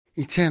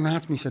He turned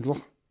around to me and said,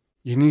 look,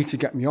 you need to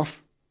get me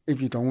off.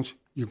 If you don't,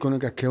 you're going to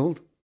get killed.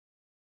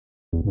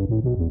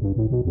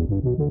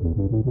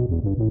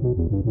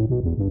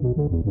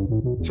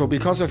 So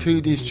because of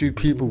who these two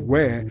people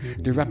were,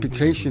 the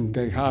reputation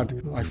they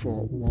had, I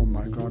thought, oh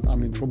my God,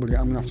 I'm in trouble here.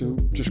 I'm going to have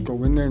to just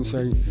go in there and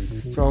say.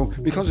 So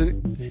because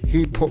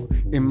he put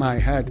in my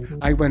head,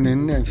 I went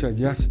in there and said,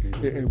 yes,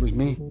 it was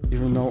me,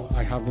 even though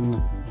I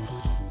haven't.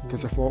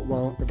 Because I thought,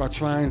 well, if I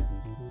try and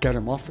get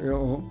him off,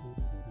 it'll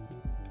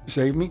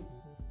save me.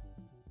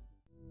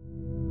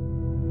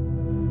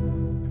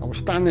 I was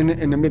standing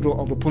in the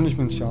middle of a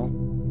punishment cell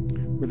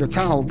with a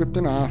towel ripped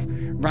in half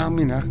round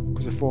my neck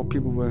because I thought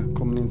people were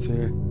coming in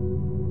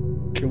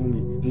to kill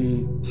me.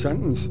 The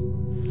sentence,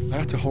 I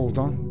had to hold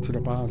on to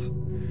the bars.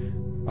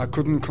 I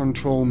couldn't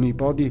control my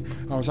body.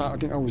 I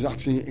think I was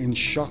actually in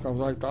shock. I was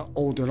like that,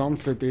 holding on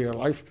for dear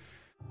life.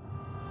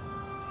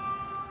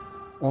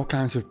 All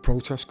kinds of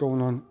protests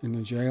going on in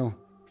the jail.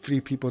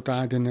 3 people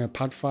died in a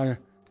pad fire.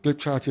 They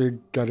tried to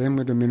get in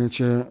with a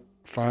miniature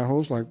fire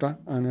hose like that.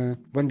 And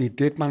when they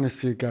did manage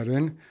to get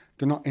in,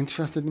 they're not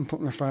interested in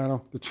putting a fire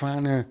out. They're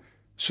trying to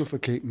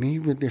suffocate me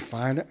with their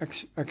fire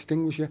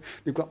extinguisher.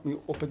 They've got me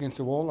up against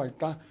the wall like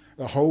that,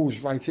 a hose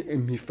right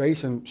in my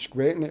face and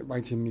squirting it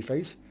right in my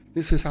face.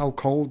 This is how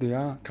cold they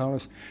are,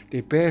 callous.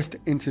 They burst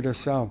into the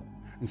cell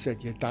and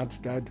said, your dad's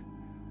dead,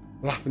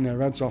 laughing their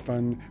heads off,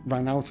 and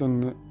ran out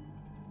and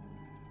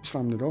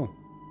slammed the door.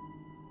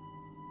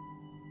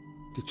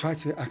 They tried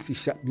to actually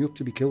set me up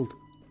to be killed.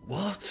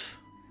 What?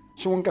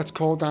 Someone gets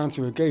called down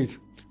to a gate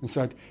and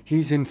said,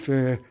 he's in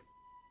for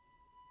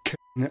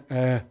killing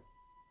a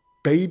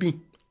baby.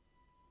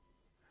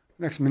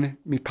 Next minute,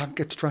 my pant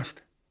gets trashed.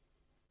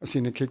 I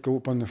seen the kid go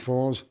up on the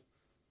floors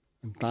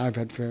and dive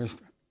head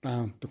first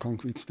down the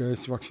concrete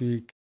stairs to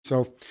actually.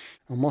 So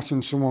I'm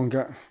watching someone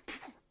get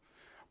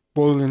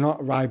boiling hot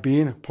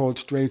Ribena poured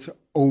straight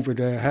over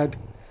their head.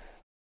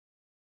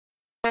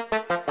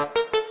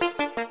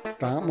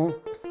 Dartmoor.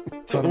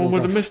 Is that the one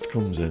where the mist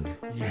comes in?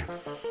 Yeah.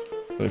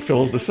 And it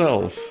fills the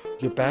cells?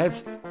 Your bed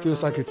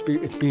feels like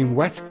it's being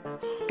wet.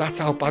 That's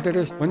how bad it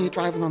is. When you're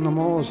driving on the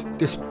moors,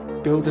 this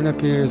building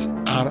appears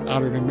out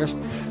of the mist,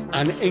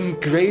 and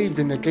engraved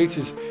in the gate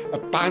is,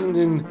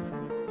 abandon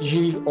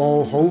ye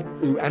all hope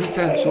who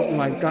enter, something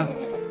like that.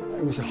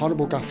 It was a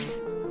horrible gaff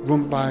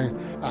run by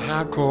a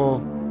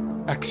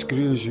hardcore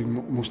ex-screws who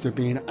must have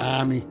been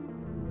army.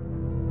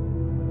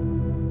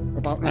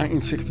 About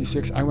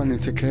 1966, I went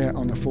into care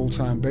on a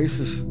full-time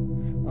basis.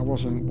 I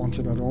wasn't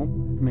wanted at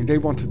home. I mean, they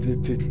wanted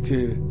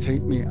to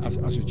take me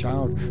as a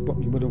child, but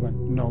my mother went,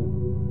 no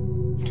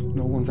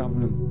one's having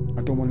them.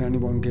 I don't want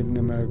anyone giving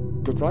them a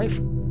good life.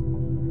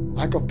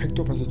 I got picked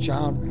up as a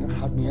child and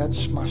had my head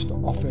smashed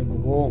off in the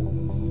wall.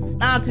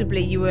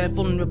 Arguably, you were a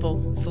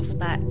vulnerable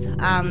suspect,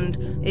 and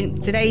in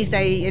today's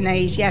day and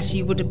age, yes,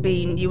 you would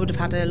have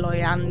had a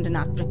lawyer and an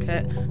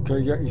advocate. Okay,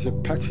 yeah, he's a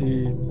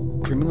petty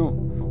criminal,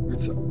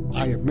 which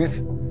I admit.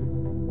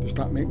 Does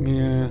that make me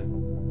a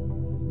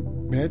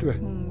murderer?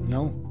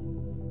 No.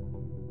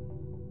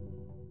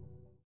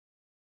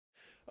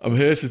 I'm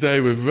here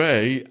today with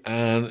Ray,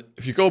 and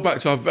if you go back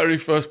to our very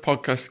first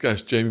podcast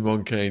guest, Jamie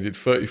Moncane, did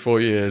 34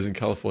 years in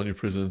California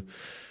prison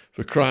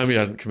for a crime he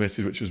hadn't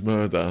committed, which was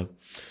murder.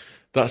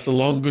 That's the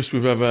longest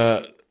we've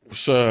ever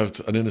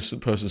served, an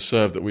innocent person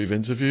served, that we've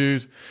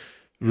interviewed.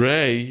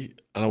 Ray,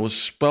 and I was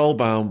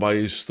spellbound by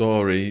his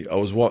story. I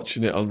was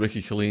watching it on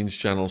Ricky Colleen's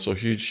channel, so a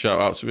huge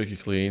shout out to Ricky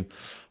Colleen.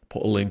 I'll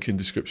put a link in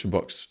the description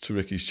box to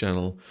Ricky's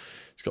channel.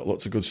 He's got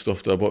lots of good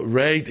stuff there. But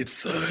Ray did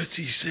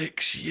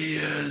 36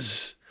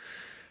 years.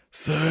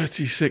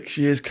 36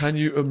 years. Can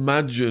you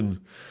imagine?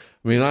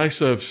 I mean, I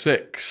served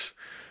 6,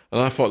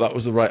 and I thought that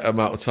was the right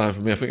amount of time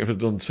for me. I think if I'd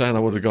done 10, I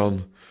would have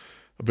gone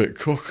a bit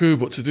cuckoo,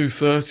 but to do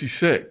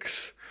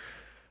 36,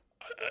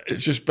 it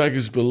just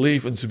beggars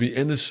belief, and to be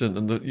innocent,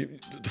 and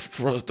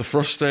the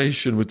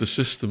frustration with the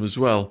system as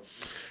well.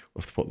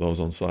 We'll have to put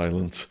those on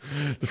silent.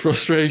 The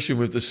frustration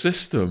with the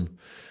system,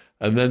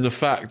 and then the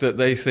fact that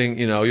they think,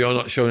 you're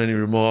not showing any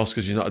remorse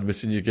because you're not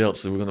admitting your guilt,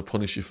 so we're going to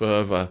punish you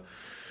further.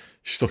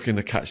 You're stuck in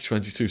the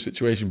catch-22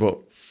 situation. But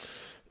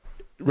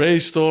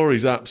Ray's story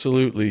is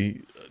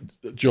absolutely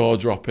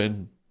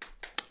jaw-dropping,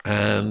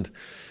 and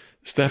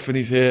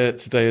Stephanie's here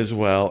today as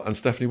well. And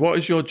Stephanie, what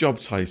is your job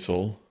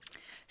title?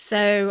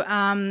 So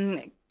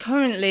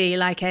currently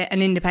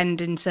an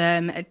independent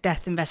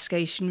death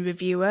investigation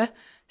reviewer.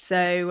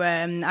 So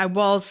I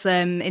was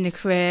in a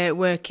career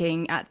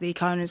working at the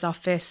coroner's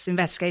office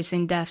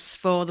investigating deaths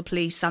for the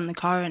police and the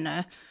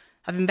coroner.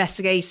 I've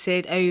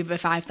investigated over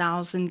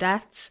 5,000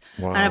 deaths.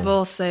 Wow. And I've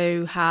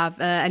also have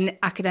an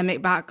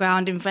academic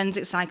background in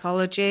forensic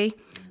psychology,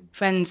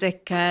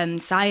 forensic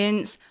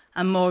science,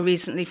 and more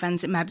recently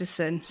forensic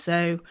medicine.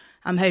 So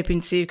I'm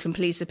hoping to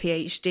complete a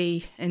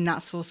PhD in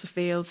that sort of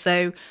field.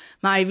 So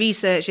my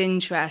research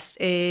interest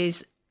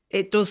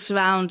it does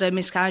surround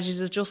miscarriages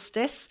of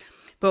justice,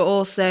 but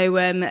also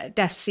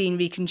death scene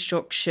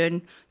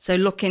reconstruction. So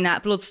looking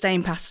at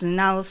bloodstain pattern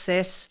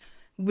analysis,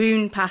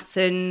 wound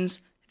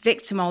patterns,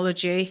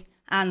 victimology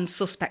and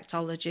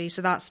suspectology.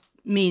 So that's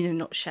me in a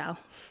nutshell.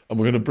 And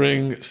we're going to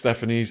bring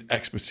Stephanie's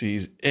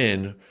expertise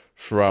in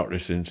throughout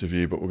this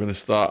interview. But we're going to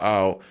start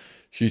out.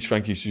 Huge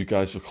thank you to you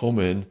guys for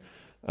coming.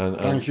 And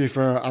Thank you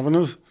for having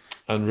us.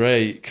 And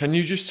Ray, can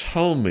you just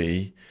tell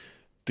me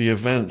the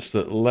events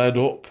that led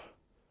up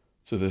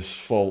to this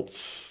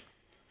false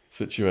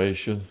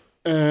situation?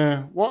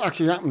 What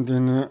actually happened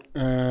in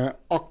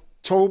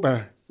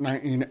October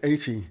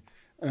 1980,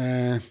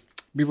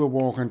 we were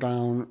walking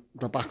down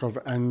the back of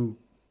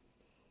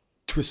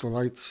Twistle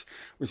Lights,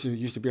 which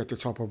used to be at the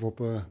top of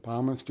Upper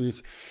Parliament Street.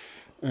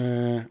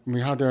 We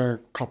had a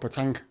copper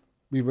tank.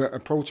 We were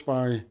approached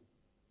by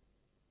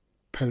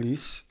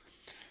police.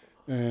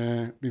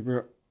 We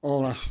were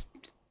all asked,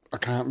 I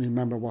can't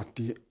remember what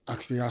they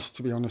actually asked,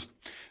 to be honest.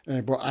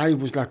 But I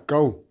was let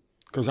go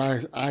because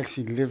I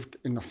actually lived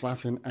in the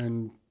flat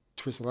in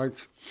Twistle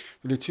Lights.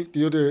 So they took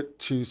the other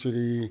two to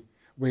the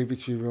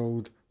Wavertree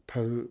Road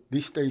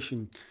police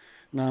station.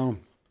 Now,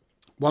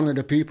 one of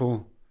the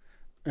people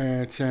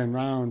turned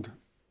round,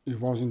 he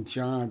wasn't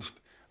charged,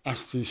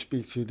 asked to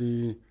speak to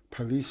the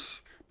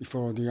police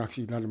before they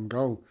actually let him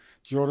go.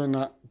 During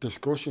that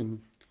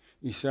discussion,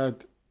 he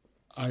said,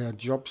 I had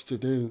jobs to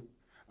do,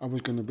 I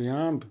was going to be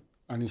armed.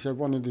 And he said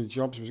one of the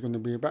jobs was going to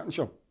be a betting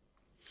shop.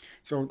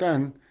 So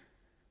then,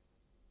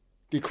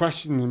 they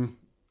questioned him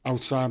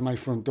outside my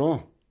front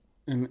door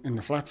in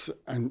the flats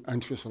and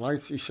Twistle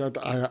Lights. He said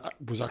I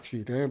was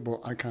actually there, but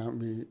I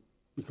can't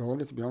recall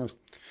it, to be honest.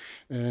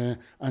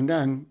 And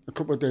then, a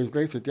couple of days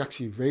later, they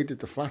actually raided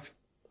the flat,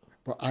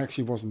 but I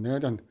actually wasn't there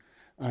then.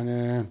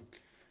 And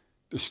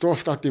the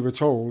stuff that they were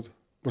told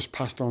was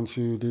passed on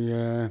to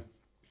the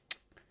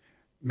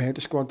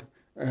murder squad.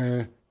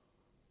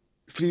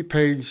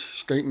 3-page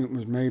statement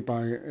was made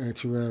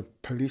to a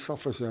police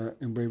officer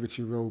in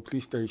Wavertree Road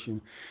Police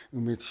Station,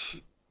 in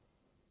which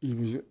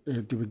they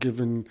were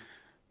given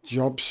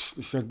jobs.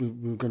 They said we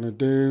were going to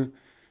do.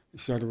 They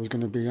said it was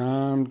going to be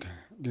armed.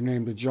 They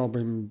named a job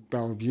in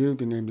Bellevue.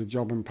 They named a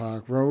job in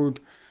Park Road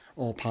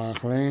or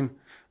Park Lane.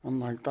 I'm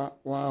like, that,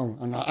 wow.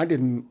 And I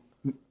didn't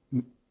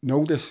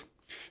know this.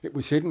 It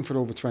was hidden for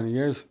over 20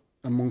 years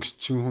amongst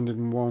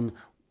 201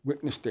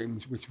 witness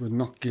statements which were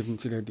not given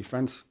to their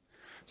defence.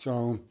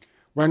 So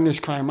when this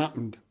crime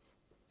happened,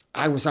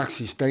 I was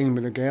actually staying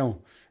with a girl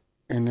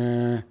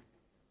in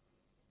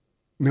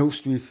Mill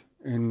Street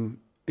in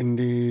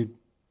the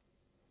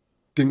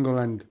Dingle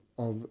end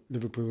of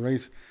Liverpool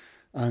 8.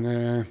 And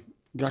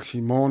the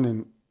actually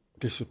morning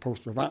this is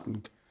supposed to have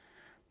happened,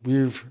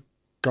 we've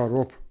got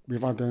up,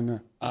 we've had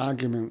an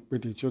argument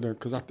with each other,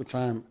 because at the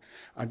time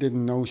I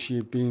didn't know she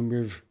had been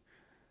with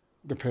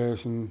the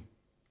person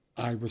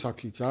I was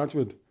actually charged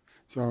with.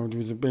 So there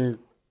was a big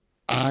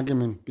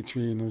argument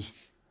between us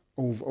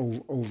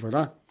over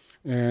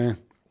that.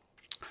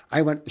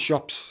 I went to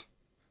shops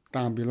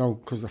down below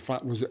because the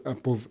flat was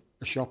above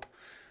a shop.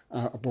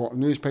 I bought a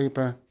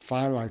newspaper,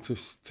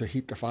 firelighters to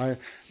heat the fire.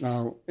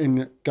 Now,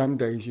 in them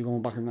days, you're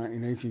going back in the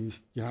 1980s,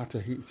 you had to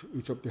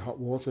heat up the hot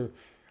water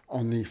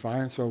on the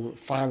fire. So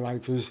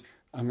firelighters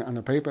and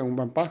a paper, and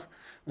went back.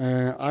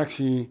 I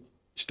actually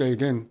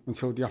stayed in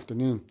until the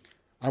afternoon.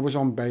 I was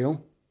on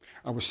bail.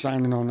 I was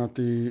signing on at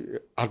the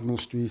Admiral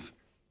Street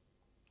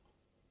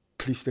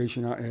police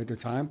station at the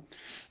time.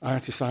 I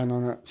had to sign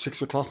on at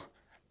 6 o'clock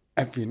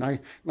every night.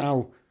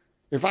 Now,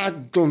 if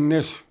I'd done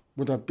this,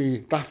 would I be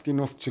daft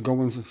enough to go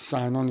and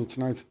sign on each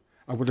night?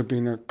 I would have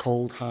been a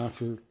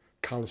cold-hearted,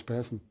 callous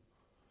person.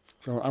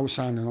 So I was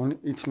signing on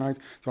each night.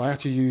 So I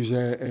had to use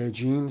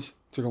jeans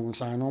to go and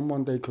sign on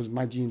one day because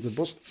my jeans had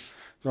bust.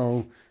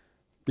 So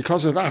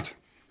because of that,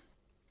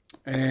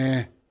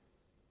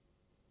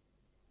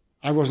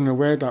 I wasn't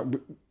aware that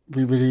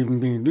we were even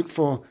being looked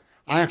for.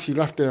 I actually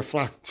left their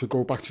flat to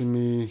go back to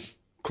my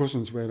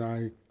cousin's where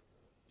I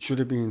should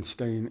have been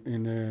staying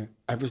in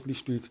Eversley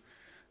Street.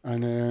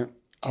 And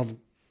I've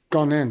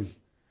gone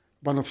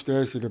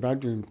upstairs to the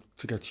bedroom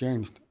to get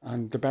changed.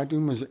 And the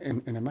bedroom was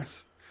in a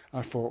mess.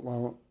 I thought,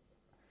 well,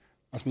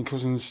 that's my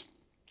cousin's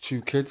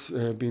 2 kids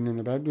being in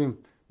the bedroom,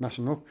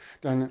 messing up.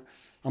 Then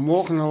I'm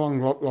walking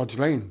along Lodge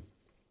Lane,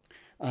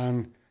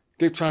 and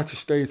they tried to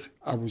state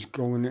I was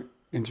going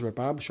into a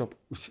barber shop,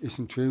 which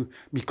isn't true.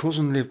 My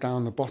cousin lived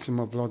down the bottom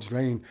of Lodge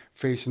Lane,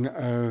 facing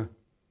a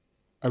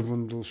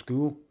Rundle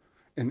school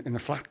in a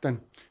flat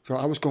then. So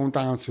I was going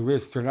down to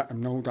it to let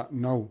them know that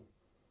no,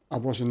 I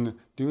wasn't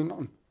doing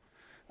nothing.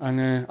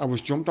 And I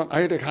was jumped on. I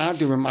had a car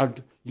do a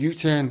mad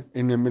U-turn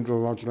in the middle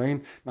of Lodge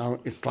Lane. Now,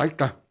 it's like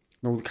that.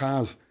 No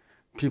cars.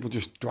 People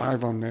just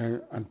drive on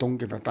there and don't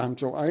give a damn.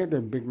 So I had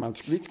a big mad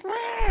screech.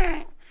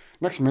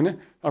 Next minute,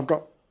 I've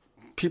got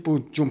people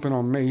jumping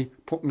on me,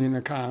 put me in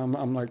the car.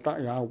 I'm like,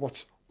 that, yeah,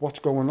 what's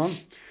going on?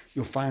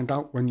 You'll find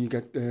out when you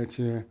get there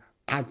to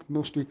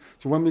Admiral Street.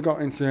 So when we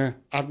got into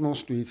Admiral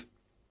Street,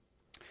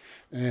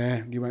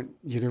 they went,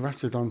 you're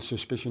arrested on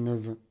suspicion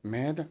of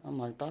murder. I'm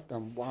like, that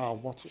then, wow,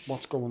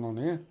 what's going on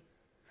here? You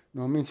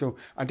know what I mean? So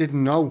I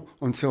didn't know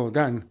until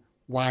then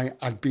why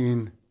I'd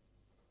been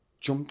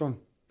jumped on,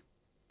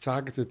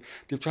 targeted.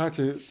 They tried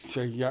to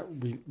say, yeah,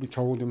 we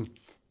told them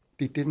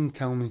They didn't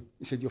tell me.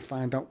 He said, you'll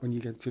find out when you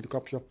get to the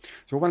cop shop.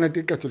 So when I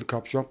did get to the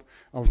cop shop,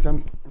 I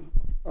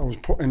was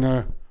put in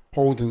a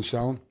holding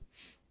cell.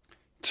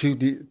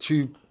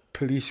 Two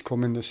police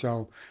come in the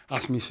cell,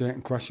 asked me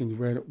certain questions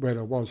where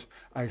I was.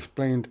 I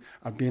explained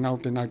I'd been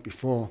out the night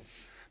before,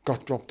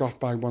 got dropped off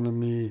by one of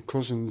my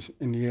cousins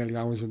in the early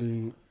hours of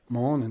the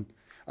morning.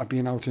 I'd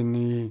been out in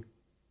the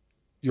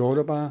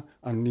Yoda bar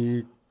and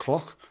the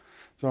clock.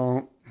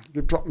 So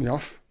they dropped me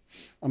off.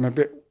 I'm a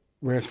bit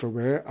worse for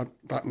wear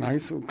that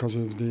night because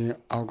of the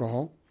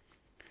alcohol.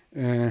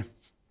 And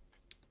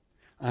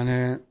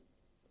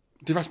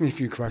they've asked me a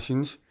few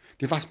questions.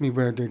 They've asked me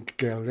where the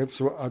girl lived,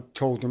 so I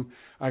told them.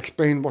 I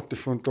explained what the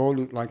front door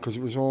looked like because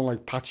it was all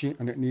like patchy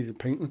and it needed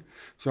painting.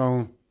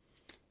 So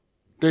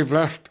they've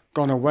left,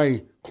 gone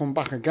away, come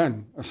back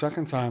again a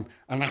second time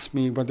and asked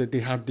me whether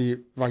they had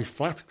the right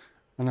flat.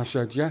 And I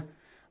said, yeah.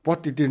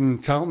 What they didn't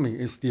tell me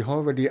is they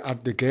already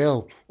had the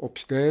girl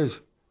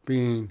upstairs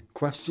being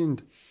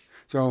questioned.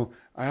 So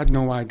I had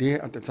no idea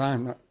at the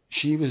time that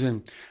she was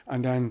in.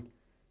 And then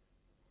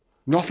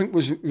nothing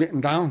was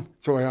written down.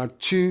 So I had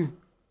 2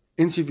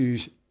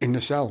 interviews in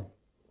the cell.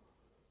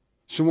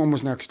 Someone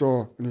was next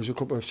door, and there was a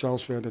couple of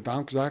cells further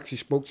down, because I actually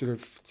spoke to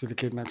the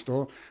kid next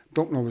door.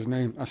 Don't know his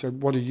name. I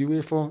said, what are you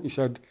here for? He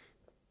said,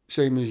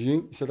 same as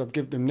you. He said, I've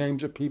given them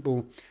names of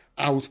people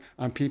out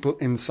and people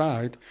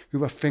inside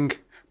who I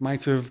think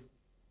might have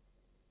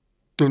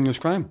done this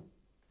crime.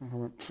 I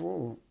went,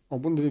 oh, I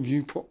wonder if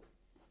you put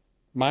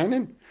mine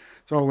in.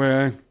 So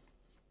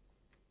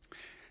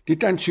they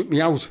then took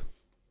me out.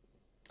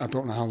 I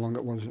don't know how long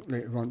it was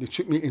later on. They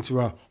took me into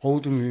a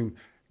holding room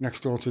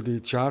next door to the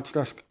charge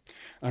desk,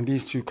 and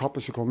these 2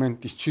 coppers would come in.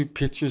 There's 2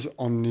 pictures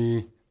on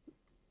the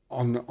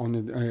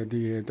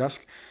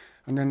desk,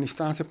 and then they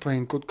started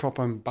playing good cop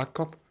and bad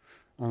cop,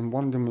 and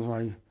one of them was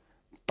like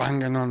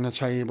banging on the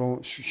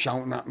table,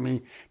 shouting at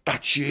me,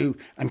 "That's you,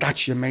 and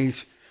that's your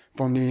mate.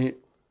 From the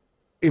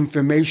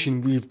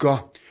information we've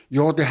got,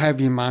 you're the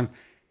heavy man.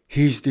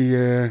 He's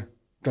the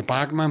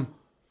bag man."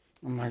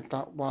 I'm like,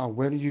 that, wow,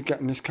 where are you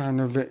getting this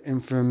kind of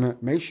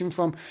information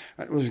from?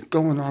 It was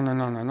going on and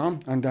on and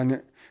on. And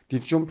then they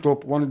jumped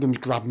up, one of them's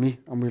grabbed me,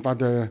 and we've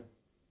had a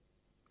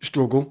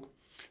struggle.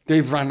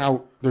 They've ran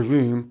out the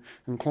room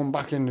and come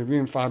back in the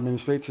room 5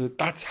 minutes later.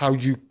 That's how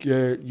you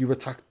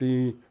attacked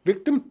the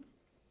victim.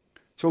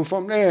 So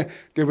from there,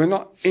 they were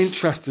not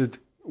interested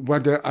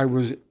whether I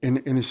was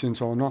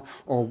innocent or not,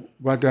 or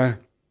whether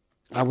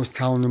I was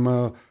telling them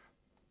a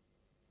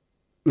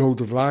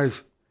load of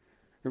lies.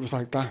 It was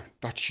like,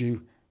 that's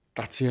you,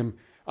 that's him.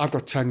 I've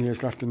got 10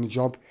 years left in the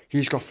job.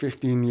 He's got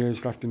 15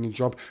 years left in the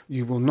job.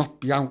 You will not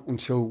be out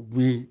until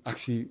we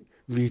actually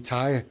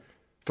retire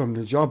from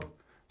the job.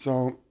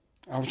 So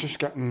I was just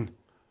getting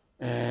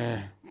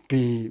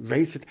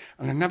berated.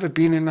 And I've never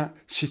been in that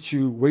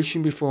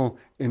situation before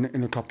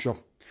in a cop shop.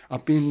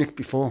 I've been nicked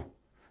before,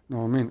 you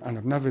know what I mean? And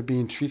I've never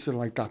been treated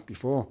like that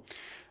before.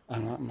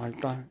 And I'm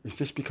like, that, is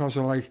this because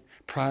of like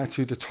prior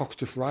to the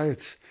Toxteth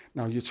riots?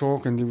 Now you're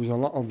talking, there was a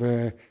lot of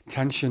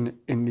tension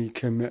in the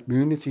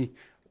community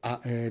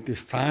at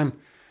this time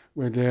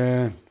with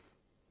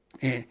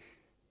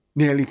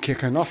nearly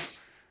kicking off.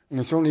 And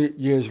it's only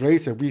years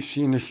later, we've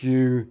seen a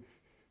few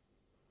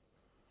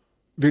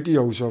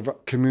videos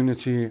of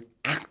community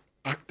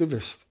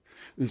activists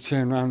who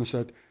turned around and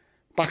said,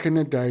 back in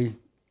the day,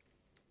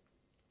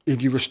 if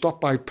you were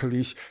stopped by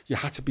police, you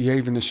had to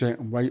behave in a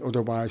certain way,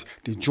 otherwise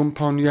they'd jump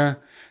on you,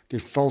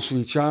 they'd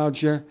falsely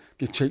charge you,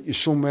 they'd take you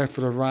somewhere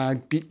for a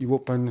ride, beat you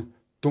up and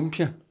dump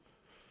you.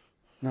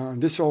 Now,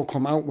 and this all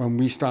come out when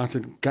we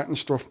started getting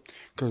stuff,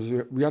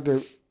 because we had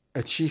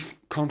a chief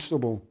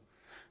constable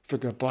for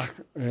the Black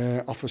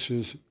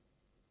Officers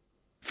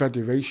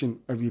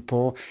Federation, a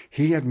report.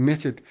 He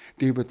admitted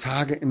they were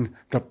targeting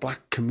the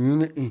black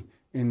community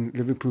in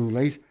Liverpool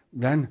late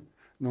then.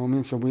 You know what I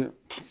mean? So we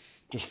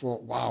just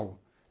thought, wow,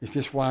 is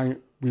this why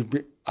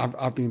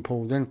I've been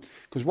pulled in?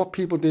 Because what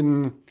people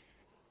didn't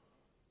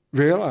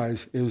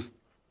realise is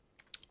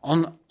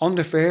on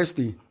the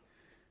Thursday,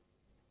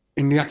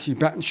 in the actually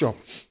betting shop,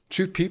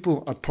 2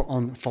 people had put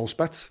on false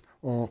bets,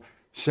 or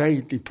say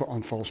they put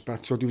on false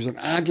bets. So there was an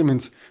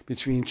argument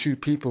between 2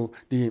 people,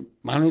 the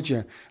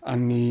manager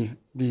and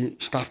the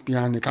staff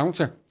behind the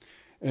counter.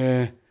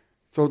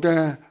 So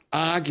they're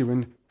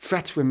arguing,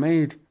 threats were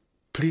made,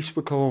 police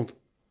were called.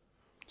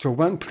 So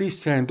when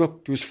police turned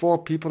up, there was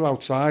 4 people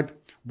outside.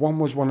 One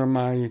was one of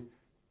my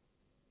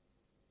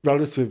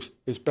relatives,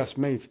 his best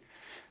mate,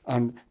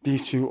 and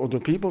these 2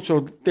 other people.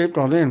 So they've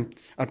gone in.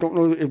 I don't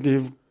know if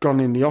they've gone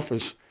in the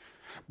office,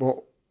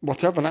 but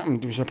whatever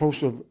happened, they were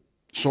supposed to have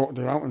sorted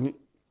it out, and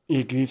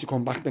he agreed to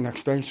come back the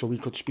next day so we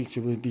could speak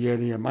to the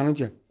area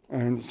manager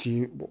and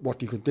see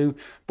what he could do.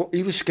 But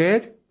he was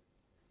scared.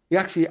 He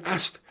actually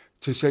asked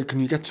to say, can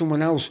you get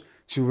someone else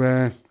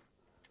to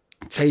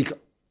take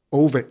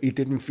over? He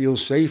didn't feel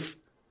safe.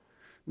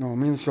 You know what I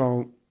mean?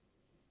 So,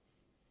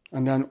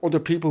 and then other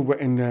people were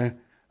in there,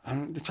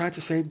 and they tried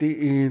to say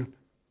they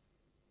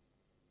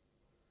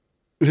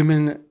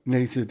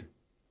eliminated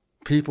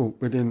people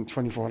within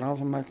 24 hours.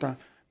 I'm like, that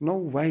No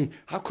way.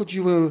 How could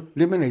you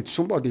eliminate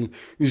somebody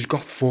who's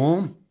got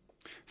form?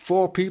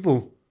 4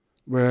 people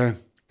were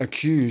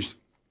accused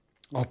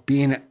of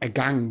being a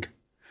gang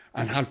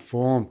and had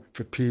form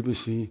for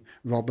previously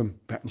robbing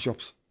betting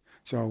shops.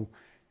 So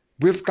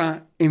with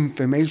that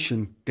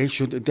information,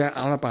 their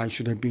alibi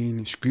should have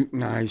been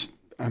scrutinised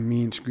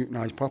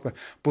proper.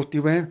 But they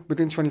weren't.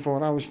 Within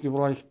 24 hours, they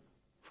were like,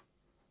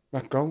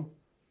 let go,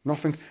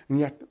 nothing. And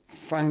yet,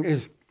 thing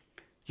is,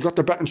 you got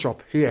the betting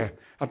shop here.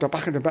 At the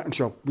back of the betting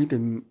shop,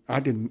 I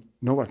didn't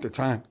know at the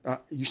time,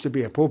 that used to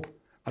be a pub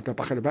at the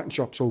back of the betting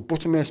shop. So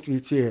Buttermere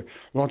Street's here,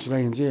 Lodge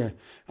Lane's here,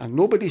 and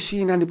nobody's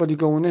seen anybody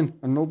going in,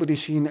 and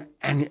nobody's seen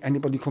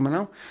anybody coming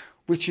out,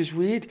 which is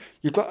weird.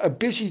 You've got a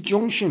busy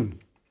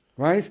junction,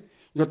 right?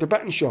 You got the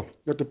betting shop,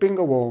 you got the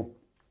bingo wall,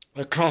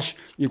 across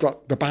you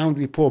got the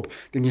Boundary pub,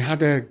 then you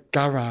had a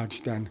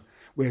garage then,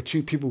 where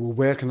 2 people were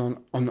working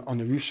on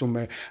the roof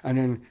somewhere, and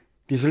then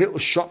there's a little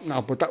shop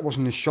now, but that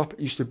wasn't a shop, it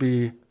used to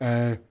be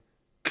a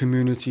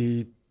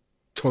community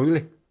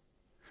toilet.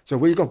 So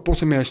where you got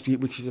Buttermere Street,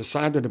 which is the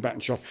side of the betting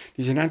shop,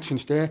 there's an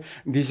entrance there,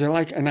 and there's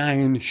like an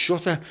iron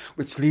shutter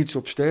which leads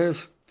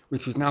upstairs,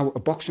 which is now a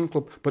boxing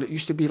club, but it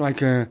used to be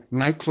like a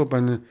nightclub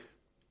and a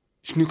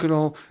snooker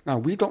hall. Now,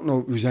 we don't know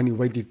if there's any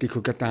way they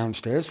could get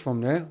downstairs from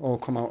there or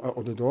come out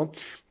at the door,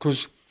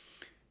 because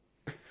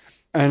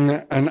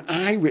an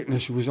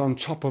eyewitness who was on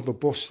top of a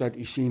bus said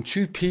he's seen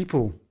 2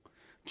 people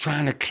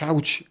trying to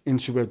crouch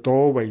into a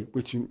doorway,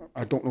 which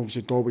I don't know if it's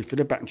a doorway for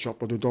the betting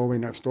shop or the doorway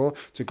next door,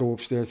 to go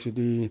upstairs to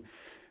the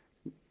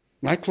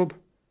nightclub.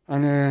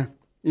 And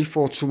he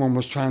thought someone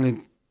was trying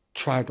to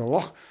try the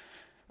lock.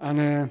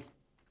 And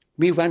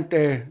we went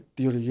there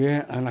the other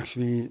year and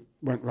actually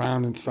went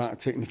round and started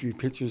taking a few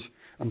pictures.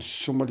 And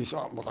somebody said,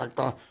 well, like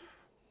that,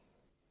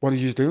 what are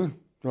you doing?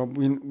 Well,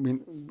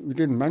 we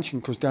didn't mention,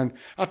 because then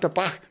at the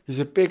back there's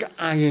a big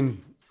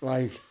iron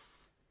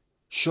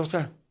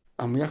shutter,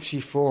 and we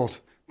actually thought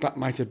that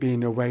might have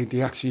been the way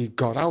they actually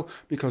got out,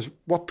 because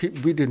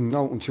we didn't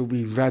know until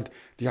we read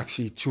the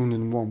actually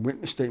 201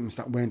 witness statements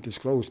that weren't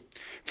disclosed.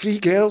 3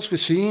 girls were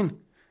seen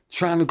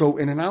trying to go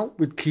in and out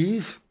with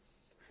keys.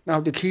 Now,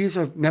 the keys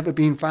have never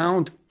been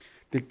found.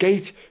 The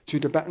gate to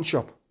the betting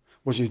shop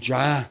was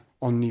ajar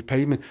on the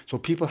pavement, so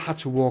people had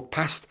to walk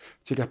past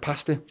to get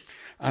past it.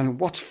 And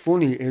what's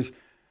funny is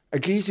a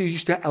geezer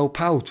used to help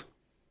out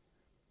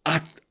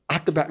at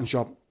the betting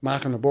shop,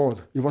 marking the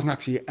board. He wasn't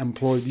actually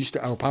employed, he used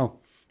to help out.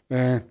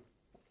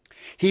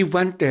 He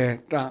went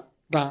there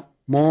that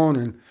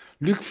morning,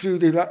 looked through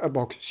the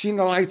letterbox, seen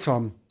the light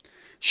on,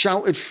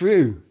 shouted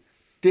through,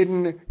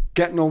 didn't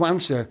get no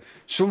answer.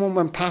 Someone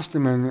went past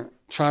him and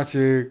tried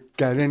to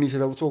get in. He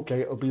said, oh, it's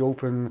okay, it'll be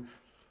open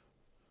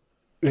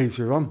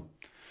later on.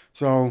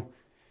 So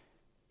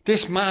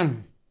this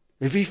man,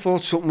 if he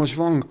thought something was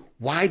wrong,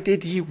 why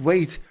did he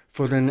wait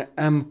for an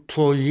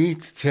employee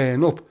to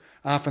turn up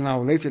half an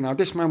hour later? Now,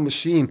 this man was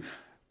seen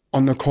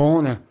on the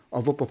corner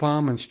of Upper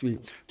Parliament Street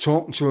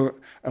talking to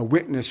a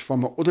witness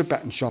from another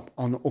betting shop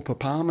on Upper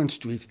Parliament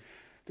Street.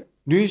 The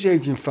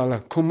newsagent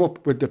fella come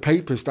up with the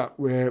papers that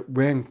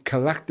weren't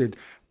collected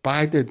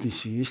by the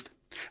deceased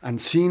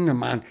and seen the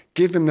man,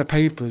 give him the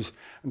papers,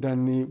 and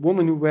then the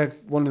woman who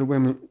worked, one of the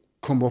women,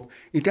 come up.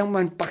 He then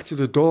went back to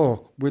the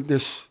door with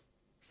this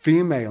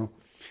female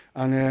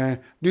and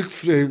looked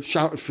through,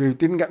 shouted through,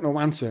 didn't get no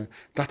answer.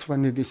 That's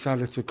when they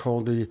decided to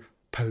call the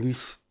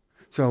police.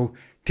 So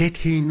did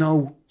he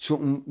know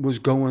something was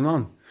going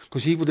on?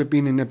 Because he would have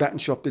been in the betting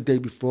shop the day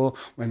before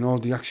when all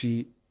the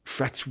actually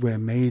threats were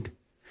made.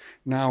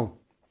 Now,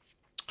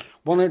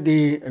 one of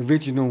the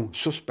original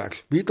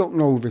suspects, we don't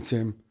know if it's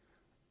him,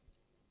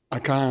 I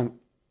can't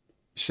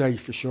say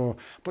for sure,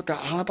 but the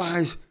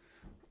alibis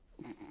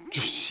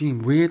just seem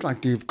weird,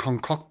 like they've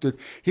concocted.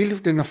 He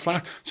lived in a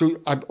flat,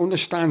 so I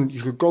understand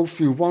you could go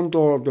through one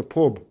door of the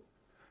pub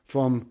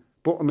from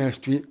Buttermere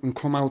Street and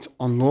come out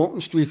on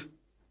Lawton Street,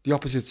 the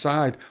opposite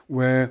side,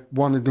 where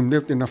one of them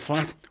lived in a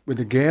flat with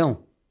a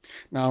girl.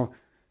 Now,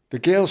 the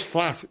girl's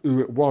flat,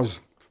 who it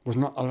was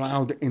not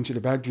allowed into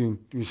the bedroom.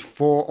 There was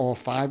 4 or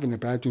 5 in the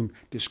bedroom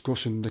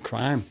discussing the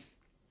crime.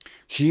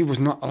 She was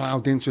not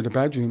allowed into the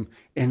bedroom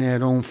in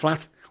her own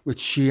flat, which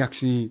she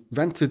actually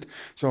rented.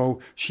 So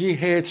she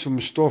heard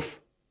some stuff,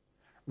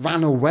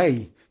 ran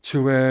away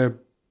to her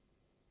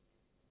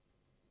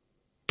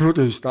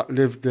brothers that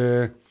lived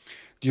the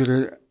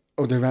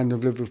other end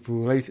of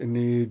Liverpool, right in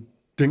the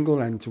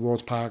Dingle end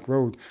towards Park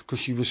Road, because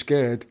she was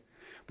scared.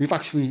 We've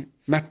actually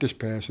met this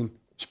person,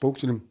 spoke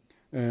to them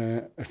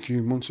a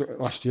few months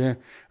last year,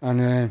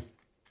 and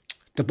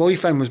the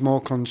boyfriend was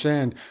more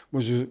concerned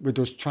with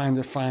us trying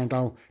to find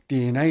out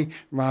DNA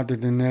rather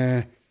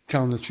than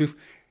telling the truth.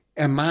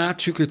 And Ma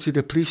took her to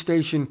the police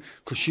station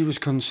because she was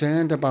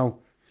concerned about,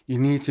 you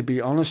need to be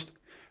honest.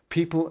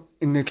 People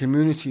in the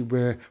community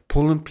were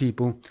pulling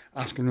people,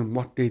 asking them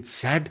what they'd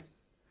said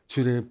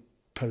to the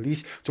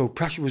police. So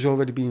pressure was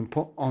already being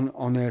put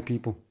on their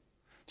people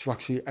to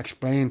actually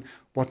explain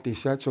what they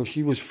said. So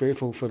she was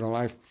fearful for her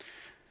life.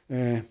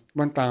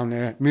 Went down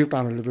there, moved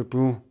out of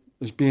Liverpool,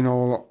 has been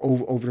all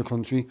over the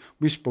country.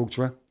 We spoke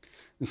to her.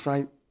 It's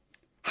like,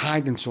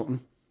 hiding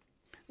something.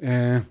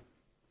 And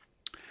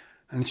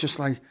it's just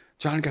like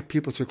trying to get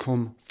people to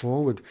come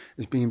forward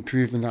is being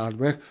proven hard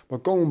work.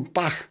 But going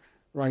back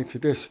right to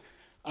this,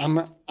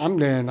 I'm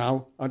there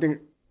now. I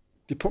think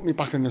they put me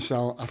back in the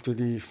cell after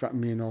they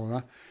threatened me and all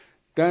that.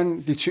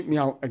 Then they took me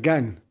out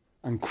again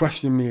and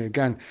questioned me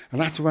again.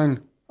 And that's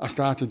when I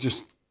started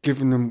just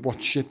giving them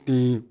what shit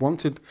they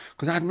wanted,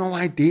 because I had no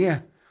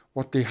idea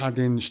what they had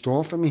in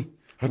store for me.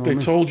 Had they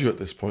told you at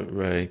this point,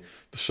 Ray,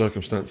 the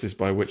circumstances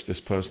by which this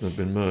person had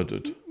been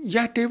murdered?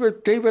 Yeah, they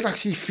were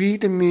actually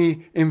feeding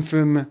me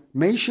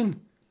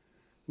information.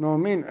 You know what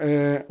I mean?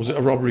 Was it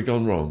a robbery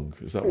gone wrong?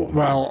 Is that what?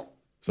 Well,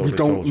 we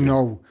don't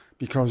know,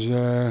 because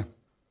I've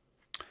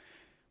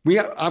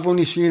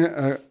only seen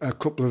a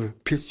couple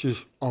of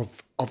pictures of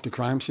the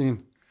crime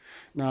scene.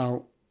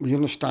 Now, we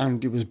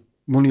understand there was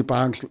money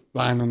bags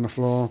lying on the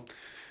floor.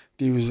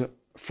 There was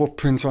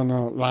footprints on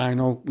a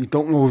lino. We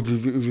don't know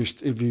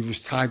if he was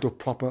tied up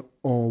proper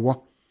or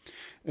what.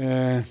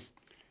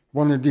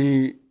 One of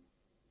the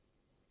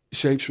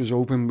safes was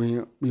open.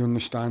 We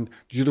understand.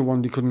 The other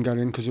one they couldn't get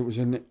in because it was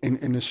in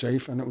the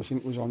safe, and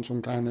it was on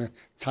some kind of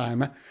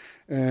timer.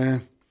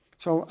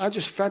 So I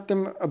just fed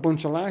them a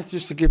bunch of lies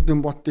just to give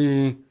them what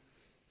they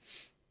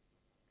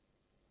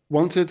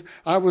wanted.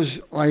 I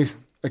was like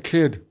a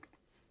kid.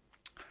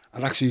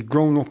 I'd actually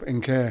grown up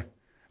in care.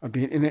 I'd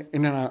been in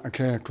and out of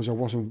care because I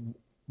wasn't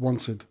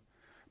wanted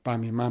by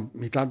my mum.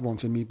 My dad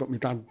wanted me, but my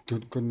dad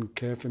couldn't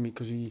care for me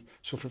because he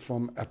suffered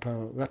from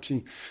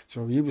epilepsy.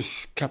 So he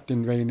was kept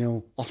in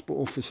Rainhill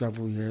Hospital for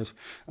several years.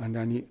 And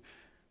then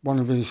one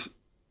of his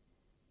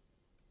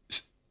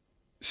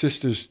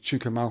sisters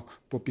took him out,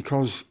 but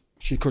because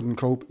she couldn't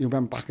cope, he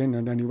went back in,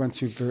 and then he went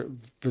to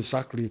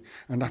Versackley,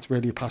 and that's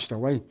where he passed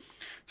away.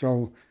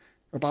 So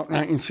about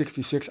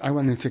 1966, I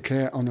went into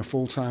care on a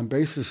full-time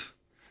basis.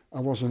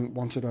 I wasn't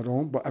wanted at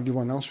home, but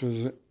everyone else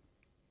was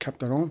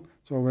kept at home.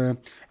 So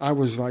I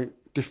was like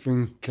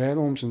different care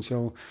homes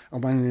until I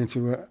went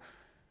into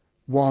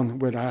one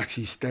where I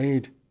actually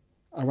stayed.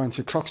 I went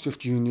to Toxteth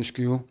Junior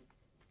School.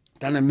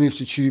 Then I moved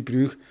to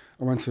Tubrook.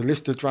 I went to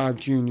Lister Drive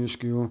Junior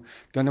School.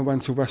 Then I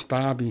went to West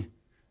Derby,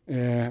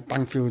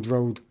 Bankfield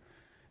Road.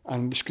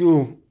 And the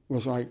school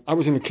was like, I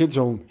was in a kids'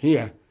 home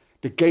here.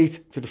 The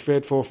gate to the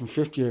third, fourth and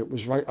fifth year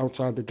was right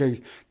outside the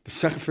gate. The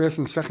first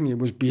and second year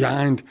was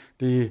behind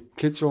the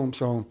kids' home.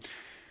 So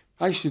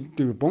I used to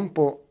do a bunk,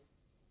 but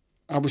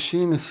I was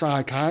seeing a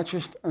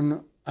psychiatrist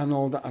and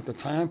all that at the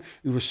time.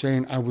 He was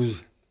saying I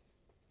was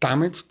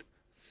damaged.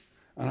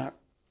 And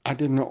I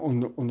didn't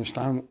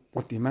understand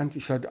what he meant. He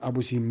said I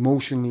was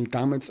emotionally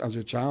damaged as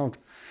a child.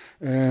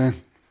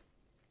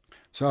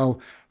 So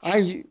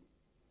I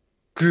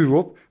grew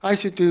up. I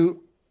used to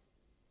do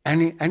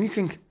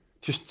anything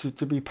just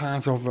to be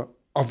part of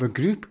a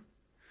group.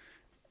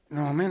 You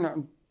know what I mean? I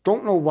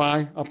don't know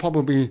why.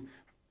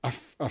 I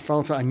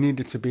felt that I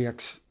needed to be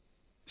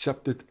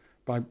accepted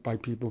by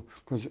people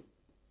because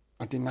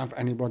I didn't have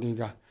anybody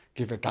that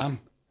give a damn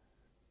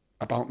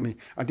about me.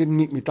 I didn't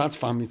meet my dad's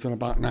family till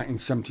about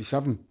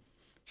 1977.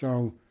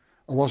 So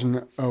I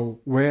wasn't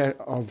aware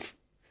of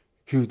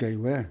who they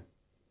were.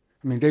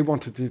 I mean, they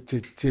wanted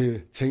to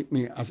take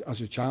me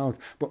as a child,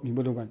 but my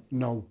mother went,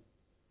 no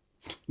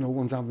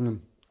one's having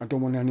them. I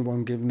don't want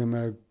anyone giving them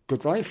a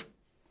good life.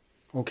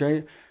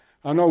 Okay?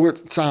 I know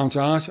it sounds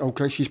harsh.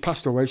 Okay, she's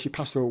passed away. She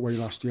passed away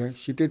last year.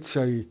 She did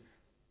say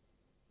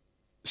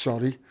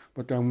sorry,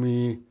 but then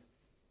we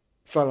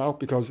fell out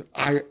because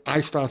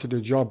I started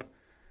a job.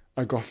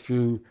 I got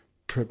through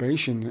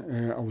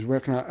probation. I was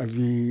working at a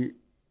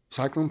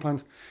recycling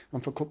plant,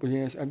 and for a couple of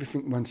years,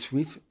 everything went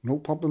sweet, no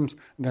problems.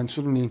 And then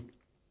suddenly,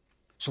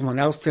 someone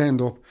else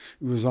turned up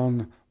who was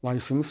on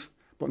licence,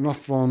 but not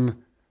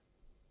from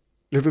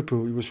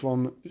Liverpool. He was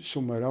from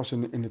somewhere else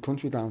in the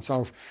country down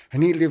south,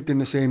 and he lived in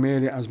the same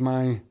area as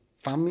my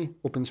family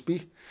up in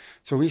Speak.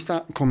 So he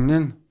started coming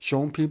in,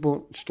 showing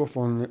people stuff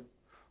on,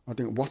 I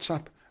think,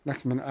 WhatsApp.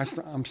 Next minute,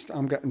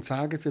 I'm getting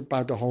targeted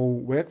by the whole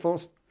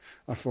workforce.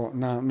 I thought,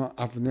 no, I'm not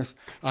having this.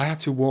 I had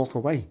to walk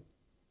away.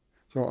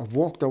 So I've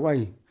walked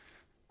away,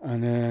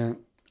 and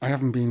I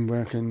haven't been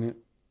working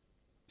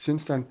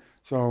since then.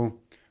 So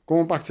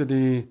going back to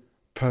the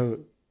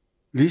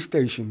police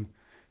station,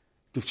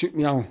 they've took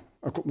me out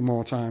a couple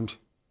more times,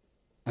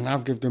 and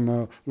I've given them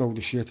a load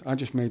of shit. I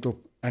just made up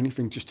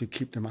anything just to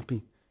keep them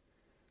happy.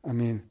 I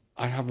mean,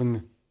 I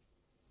haven't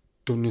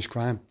done this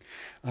crime.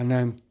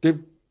 And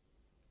they've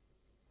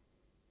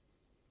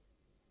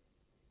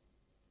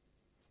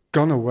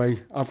gone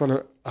away.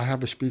 I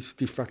have a speech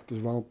defect as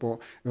well, but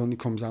it only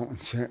comes out in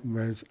certain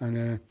words.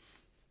 And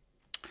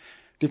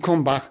they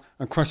come back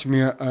and questioned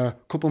me a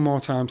couple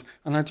more times,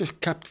 and I just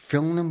kept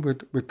filling them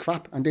with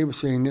crap, and they were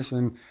saying this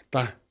and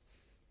that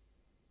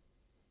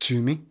to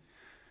me.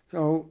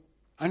 So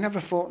I never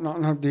thought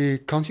nothing of the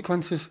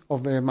consequences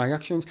of my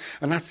actions,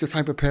 and that's the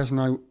type of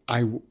person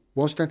I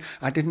was then.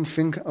 I didn't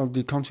think of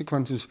the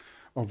consequences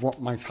of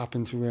what might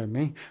happen to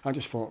me. I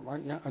just thought,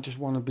 right, yeah, I just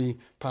want to be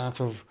part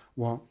of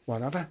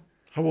whatever.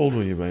 How old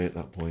were you, Ray, at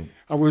that point?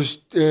 I was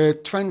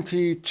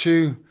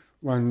 22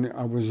 when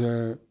I was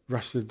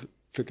arrested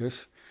for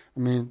this. I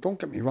mean, don't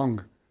get me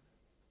wrong.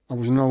 I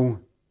was no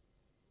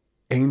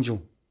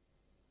angel.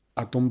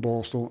 I done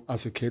Borstal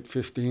as a kid,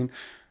 15,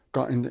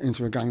 got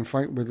into a gang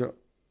fight with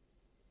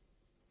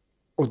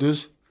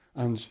others,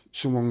 and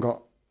someone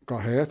got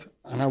hurt,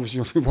 and I was the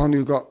only one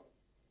who got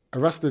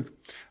arrested.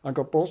 I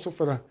got Borstal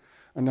for that,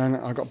 and then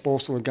I got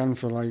Borstal again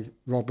for like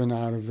robbing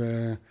out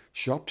of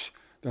shops.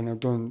 Then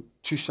I've done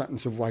 2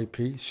 sentences of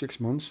YP, 6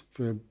 months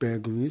for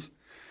burglaries.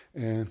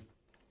 And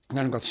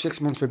then I got 6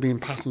 months for being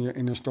passenger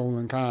in a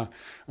stolen car.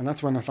 And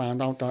that's when I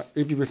found out that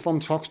if you were from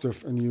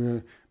Toxteth and you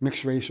were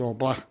mixed race or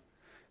black,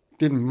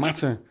 didn't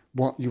matter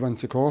what you went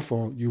to court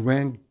for, you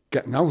weren't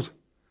getting out.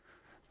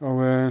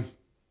 So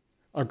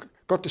I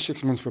got the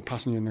 6 months for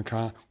passenger in the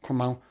car,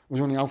 come out, was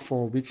only out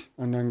 4 weeks,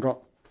 and then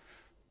got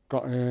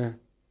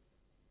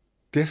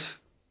this.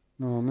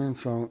 You know what I mean?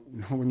 So,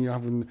 you know, when you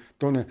haven't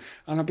done it.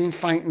 And I've been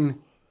fighting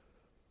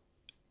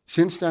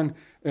since then.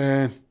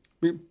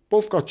 We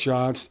both got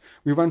charged.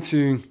 We went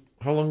to...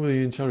 How long were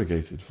you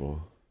interrogated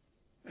for?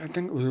 I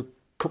think it was a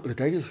couple of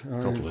days.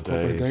 Couple of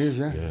days,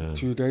 yeah.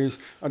 2 days.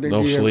 I think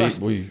no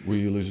sleep? Were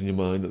you losing your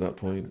mind at that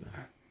point?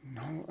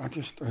 No, I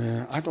just...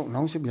 I don't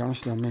know, to be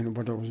honest. I mean,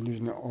 whether I was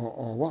losing it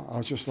or what. I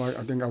was just like...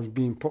 I think I was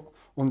being put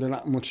under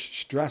that much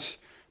stress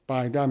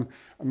by them.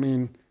 I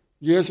mean,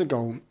 years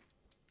ago,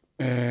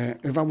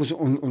 if I was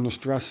under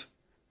stress,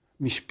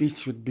 my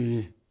speech would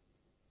be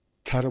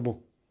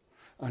terrible.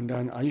 And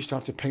then I used to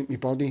have to paint my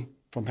body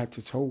from head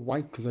to toe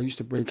white because I used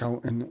to break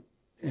out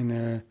in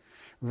a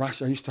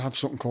rash. I used to have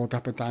something called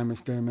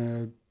epidermis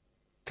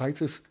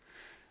dermatitis.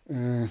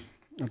 I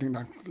think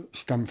that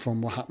stemmed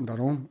from what happened at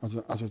home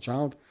as a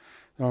child.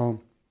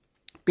 So,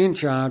 being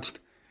charged,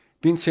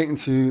 being taken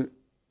to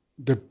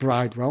the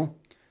Bridewell.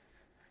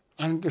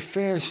 And the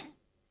first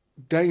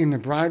day in the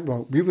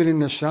Bridewell, we were in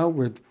the cell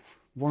with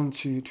 1,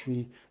 2,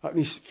 3, at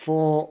least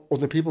 4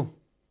 other people.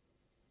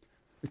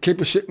 The kid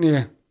was sitting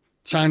there.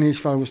 Chinese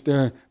fellow was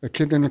there, a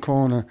kid in the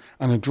corner,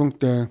 and a drunk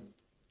there,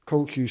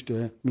 coke use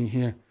there, me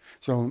here.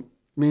 So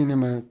me and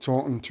him are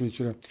talking to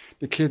each other.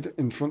 The kid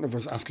in front of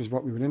us asked us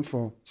what we were in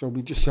for. So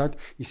we just said,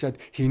 he said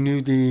he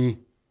knew the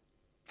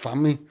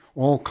family,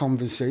 all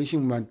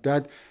conversation went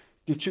dead.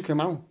 They took him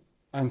out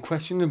and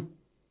questioned him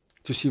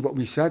to see what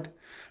we said.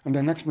 And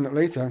then next minute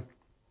later,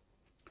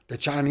 the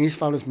Chinese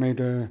fellas made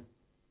a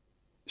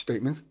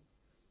statement.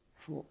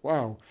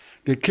 Wow.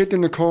 The kid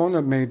in the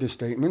corner made a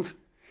statement.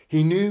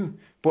 He knew,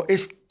 but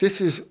this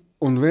is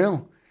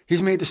unreal.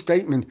 He's made a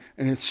statement,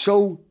 and it's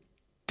so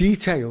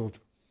detailed.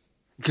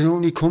 It can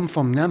only come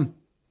from them.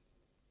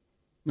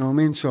 You know what I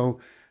mean? So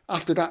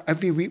after that,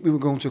 every week we were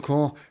going to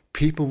court,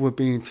 people were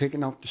being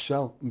taken out the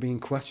cell and being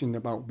questioned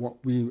about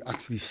what we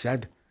actually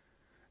said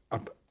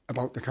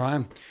about the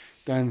crime.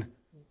 Then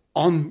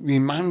on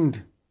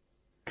remand,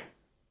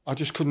 I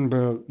just couldn't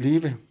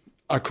believe it.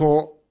 I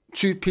caught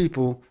 2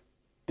 people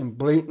in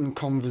blatant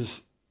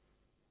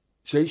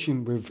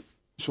conversation with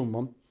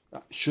someone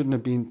that shouldn't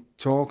have been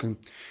talking.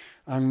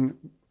 And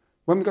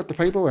when we got the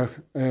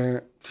paperwork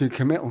to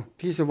committal,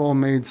 these have all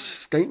made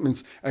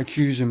statements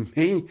accusing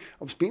me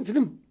of speaking to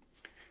them.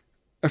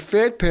 A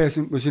third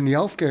person was in the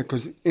healthcare,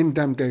 because in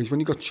them days, when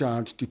you got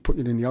charged, they put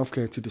you in the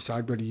healthcare to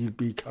decide whether you'd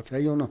be Cat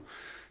A or not.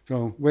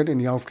 So we're in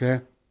the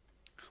healthcare.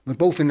 We're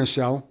both in the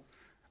cell.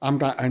 I'm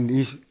that end,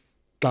 he's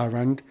that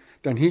end.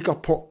 Then he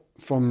got put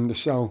from the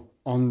cell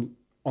on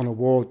a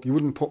ward. He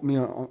wouldn't put me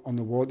on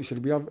the ward. He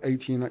said, we have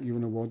 18 at you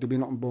in the ward. There'll be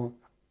nothing but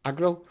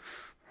aggro.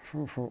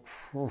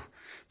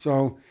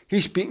 So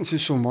he's speaking to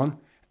someone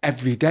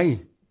every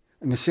day.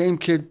 And the same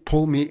kid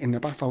pulled me in the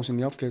bathhouse in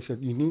the healthcare and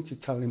said, you need to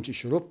tell him to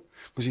shut up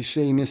because he's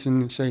saying this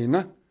and saying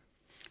that.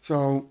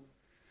 So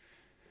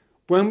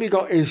when we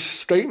got his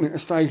statement,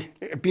 it's like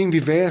it being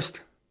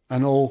reversed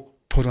and all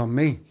put on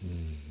me.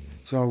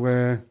 So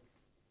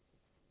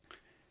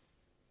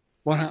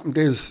what happened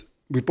is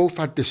we both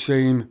had the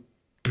same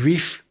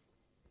brief.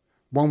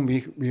 1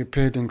 week we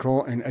appeared in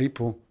court in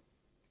April.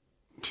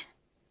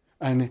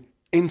 An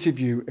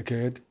interview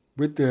occurred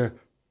with the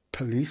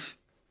police.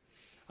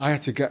 I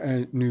had to get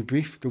a new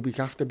brief the week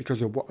after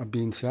because of what had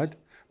been said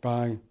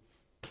by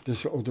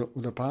this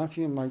other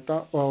party and like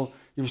that. Well,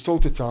 he was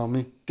told to tell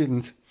me,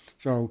 didn't.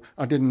 So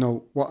I didn't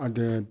know what had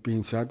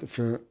been said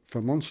for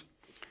months.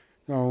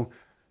 So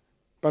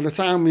by the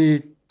time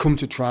we come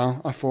to trial,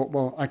 I thought,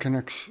 well, I can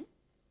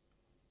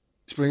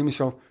explain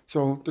myself.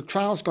 So the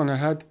trial's gone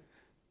ahead.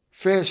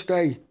 First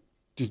day,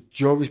 the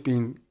jury's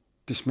been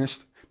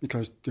dismissed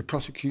because the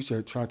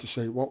prosecutor tried to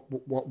say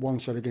what one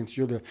said against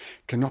the other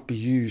cannot be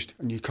used,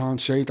 and you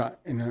can't say that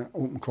in an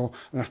open court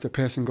unless the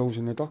person goes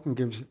in the dock and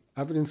gives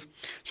evidence.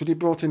 So they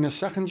brought in a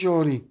second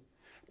jury.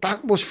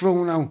 That was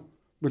thrown out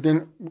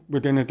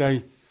within a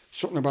day.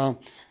 Something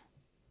about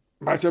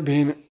might have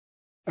been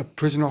a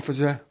prison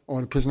officer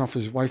or the prison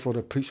officer's wife or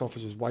the police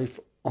officer's wife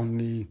on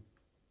the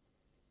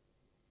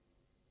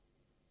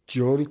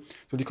jury.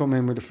 So they come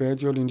in with the third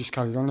jury and just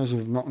carried on as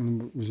if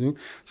nothing was new.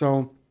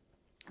 So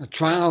the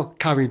trial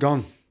carried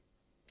on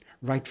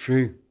right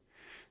through.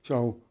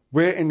 So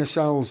we're in the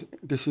cells.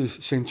 This is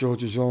St.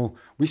 George's Hall.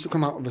 We used to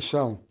come out of the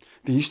cell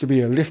there used to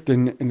be a lift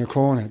in the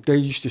corner. They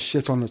used to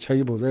sit on the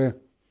table there.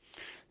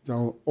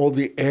 So all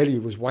the area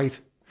was white.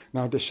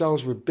 Now the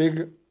cells were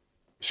big,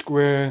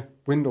 square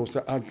windows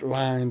that had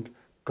lined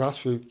glass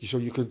through, so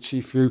you could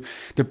see through.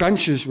 The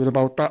benches were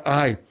about that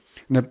high.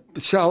 And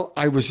the cell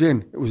I was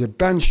in, it was a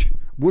bench,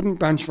 wooden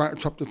bench right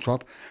top to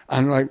top,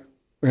 and like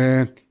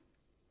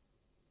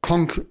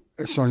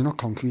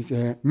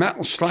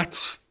metal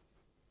slats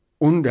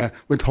under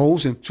with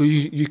holes in, so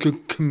you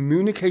could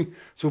communicate.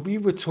 So we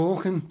were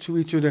talking to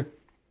each other.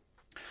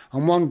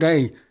 And one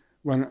day,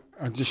 when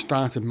I just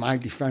started my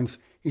defence,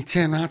 he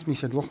turned out to me and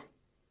said, look,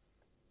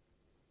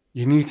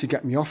 you need to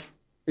get me off.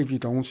 If you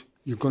don't,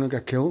 you're going to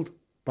get killed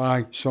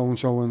by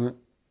so-and-so and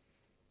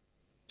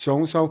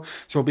so-and-so.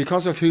 So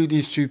because of who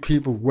these two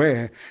people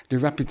were, the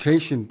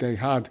reputation they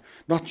had,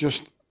 not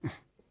just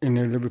in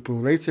the Liverpool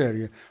Rates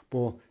area,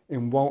 but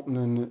in Walton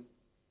and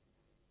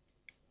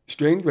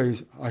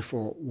Strangeways, I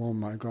thought, oh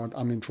my God,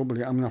 I'm in trouble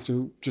here. I'm going to have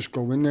to just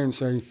go in there and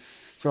say...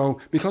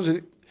 So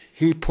because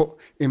he put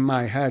in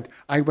my head,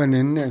 I went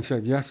in there and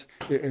said, yes,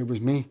 it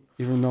was me,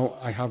 even though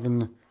I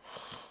haven't...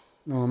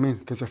 You know what I mean?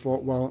 Because I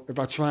thought, well, if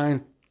I try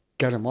and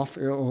get him off,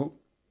 it'll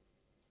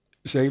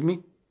save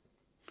me.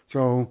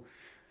 So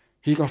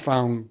he got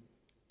found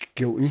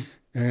guilty.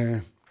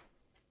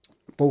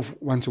 Both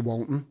went to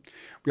Walton.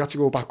 We had to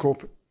go back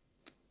up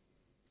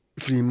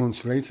 3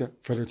 months later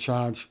for the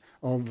charge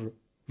of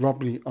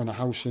robbery on a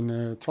house in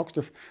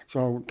Toxteth.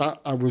 So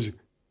that I was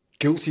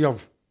guilty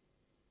of.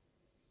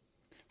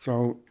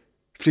 So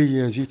 3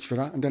 years each for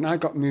that. And then I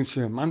got moved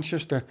to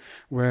Manchester,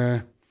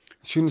 where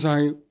as soon as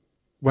I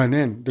went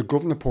in, the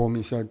governor pulled me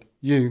and said,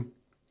 I'm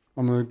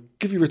going to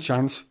give you a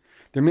chance.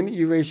 The minute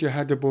you raise your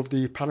head above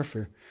the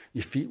parapet,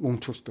 your feet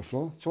won't touch the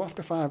floor. So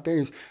after 5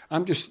 days,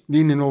 I'm just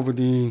leaning over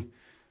the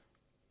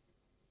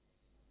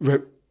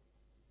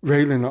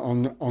railing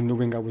on the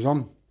wing I was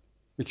on,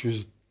 which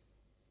was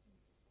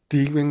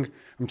D wing.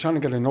 I'm trying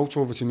to get a note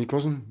over to my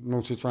cousin,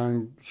 to try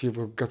and see if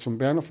I could get some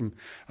burn off him.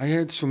 I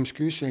heard some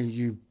screws saying,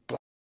 "You do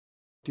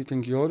you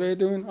think you're there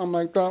doing?" I'm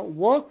like, that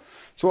what?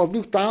 So I've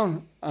looked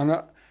down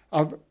and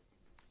I've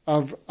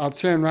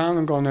turned around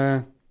and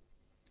gone,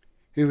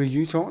 who are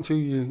you talking to,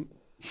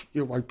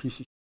 you white piece of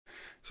shit?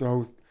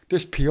 So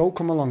this PO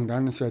come along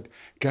then and said,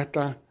 get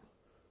that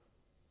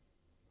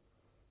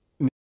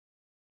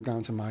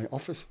down to my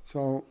office.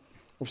 So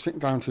I was sitting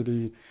down to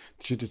the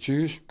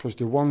twos, because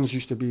the ones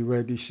used to be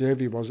where the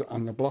survey was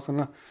on the block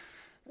and that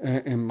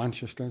in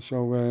Manchester.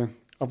 So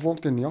I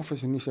walked in the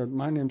office and he said,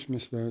 my name's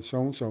Mr.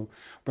 So-and-so.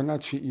 When I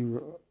treat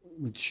you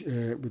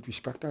with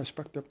respect, I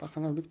expect it back.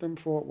 And I looked at him and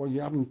thought, well,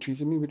 you haven't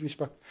treated me with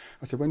respect.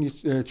 I said, when you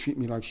treat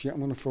me like shit, I'm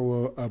going to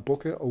throw a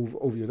bucket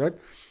over your head.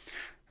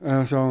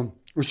 So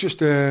it was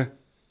just a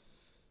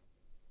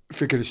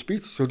figure of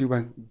speech. So they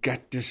went,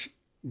 get this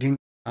thing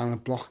down the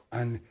block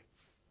and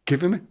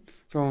give him it.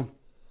 So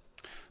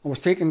I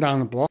was taken down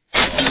the block.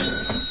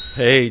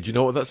 Hey, do you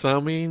know what that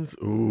sound means?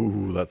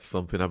 Ooh, that's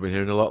something I've been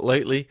hearing a lot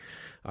lately.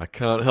 I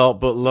can't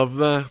help but love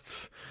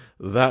that.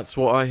 That's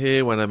what I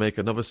hear when I make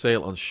another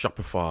sale on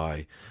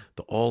Shopify,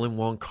 the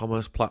all-in-one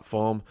commerce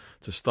platform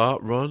to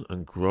start, run,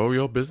 and grow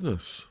your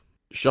business.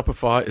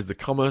 Shopify is the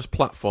commerce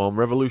platform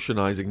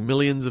revolutionizing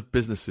millions of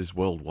businesses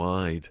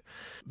worldwide.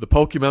 The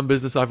Pokemon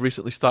business I've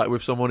recently started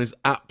with someone is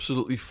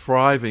absolutely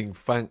thriving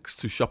thanks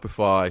to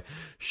Shopify.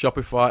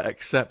 Shopify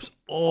accepts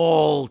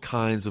all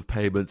kinds of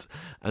payments,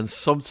 and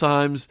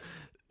sometimes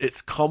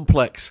it's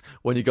complex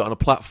when you get on a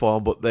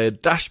platform, but their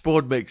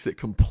dashboard makes it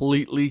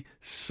completely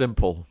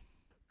simple.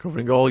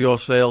 Covering all your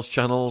sales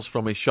channels,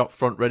 from a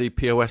shop-front-ready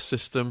POS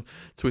system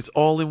to its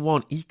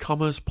all-in-one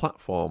e-commerce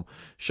platform,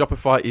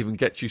 Shopify even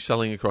gets you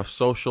selling across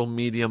social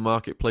media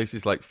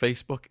marketplaces like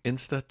Facebook,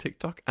 Insta,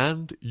 TikTok,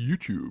 and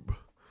YouTube.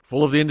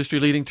 Full of the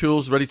industry-leading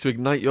tools ready to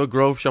ignite your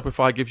growth,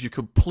 Shopify gives you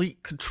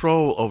complete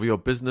control over your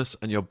business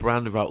and your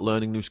brand without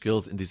learning new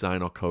skills in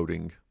design or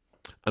coding.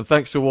 And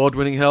thanks to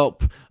award-winning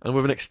help and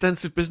with an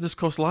extensive business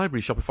course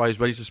library, Shopify is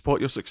ready to support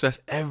your success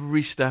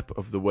every step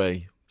of the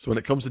way. So when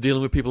it comes to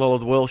dealing with people all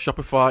over the world,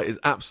 Shopify is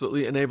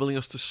absolutely enabling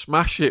us to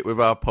smash it with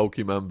our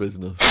Pokemon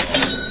business.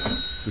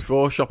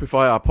 Before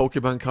Shopify, our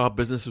Pokemon card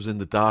business was in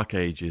the dark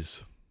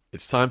ages.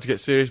 It's time to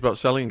get serious about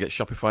selling and get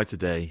Shopify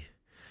today.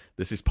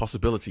 This is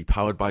Possibility,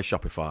 powered by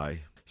Shopify.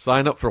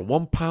 Sign up for a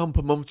 £1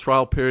 per month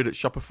trial period at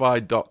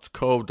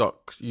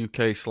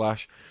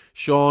shopify.co.uk/Sean,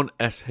 SHAUN,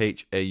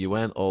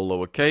 all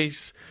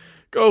lowercase.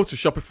 Go to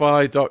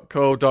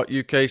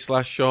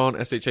shopify.co.uk/Sean,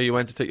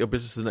 SHAUN to take your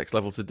business to the next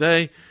level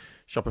today.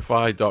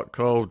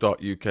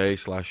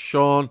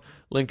 Shopify.co.uk/Sean.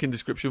 Link in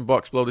description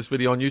box below this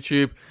video on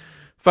YouTube.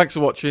 Thanks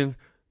for watching.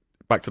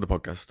 Back to the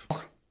podcast.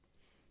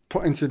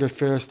 Put into the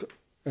first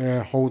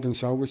holding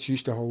cell, which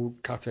used to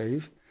hold Cat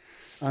A's,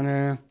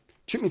 and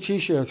took my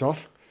T-shirt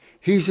off.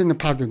 He's in the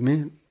pad with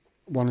me,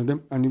 one of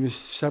them, and there was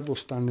several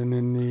standing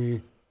in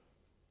the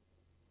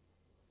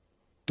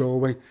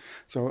doorway.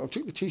 So I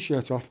took the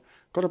T-shirt off,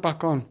 got it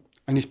back on,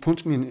 and he's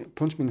punched me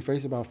in the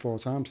face about 4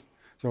 times.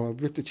 So I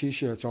ripped the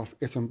T-shirts off,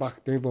 hit them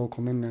back. They've all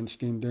come in and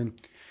steamed in,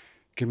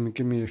 give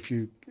me a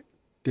few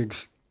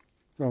digs.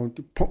 So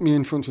they put me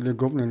in front of the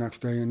governor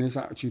next day, and his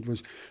attitude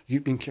was,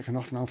 you've been kicking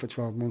off now for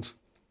 12 months.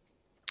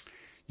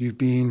 You've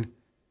been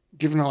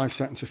given a life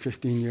sentence of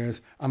 15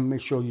 years. I'm going to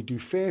make sure you do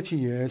 30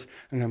 years,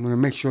 and I'm going to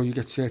make sure you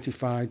get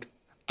certified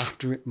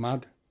after it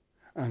mad.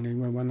 And he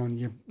went on,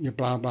 you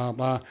blah, blah,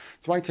 blah.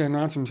 So I turned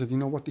around to him and said, you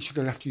know what, they should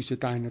have left you to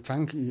die in the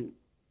tank, you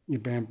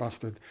burnt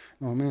bastard.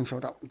 You know what I mean? So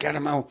get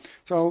him out.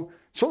 So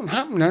something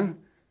happened then.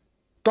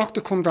 Doctor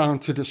come down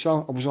to the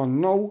cell. I was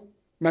on no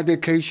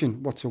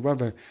medication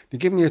whatsoever. They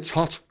give me a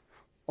tot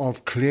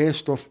of clear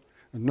stuff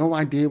and no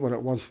idea what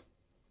it was.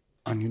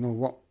 And you know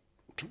what?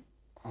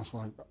 I was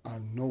like, I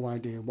had no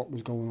idea what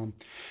was going on.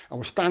 I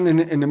was standing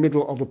in the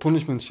middle of a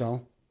punishment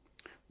cell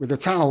with a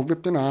towel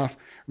ripped in half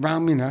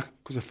round my neck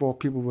because I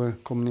thought people were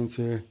coming in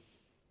to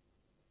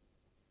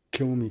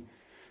kill me.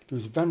 There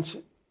was vents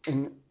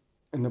in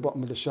the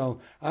bottom of the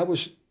cell. I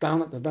was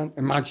down at the vent.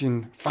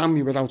 Imagine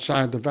family were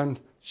outside the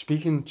vent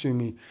speaking to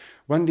me.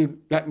 When they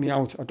let me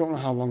out, I don't know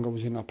how long I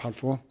was in that pad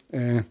for.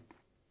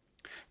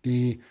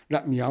 They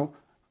let me out.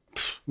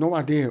 No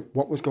idea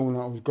what was going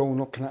on. I was going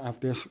up, can I have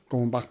this?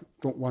 Going back,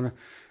 don't want to.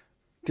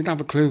 Didn't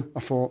have a clue. I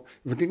thought,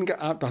 if I didn't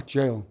get out that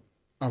jail,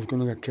 I was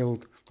going to get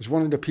killed. Because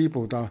one of the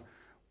people that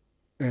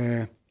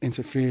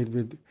interfered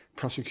with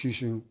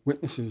prosecution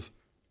witnesses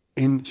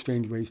in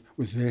strange ways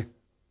was there.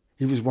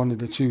 He was one of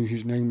the two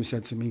whose name was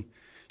said to me,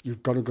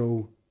 you've got to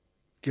go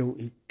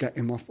guilty, get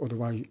him off,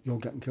 otherwise you're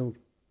getting killed.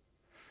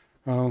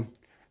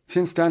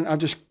 Since then, I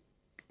just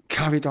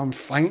carried on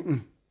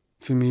fighting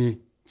for me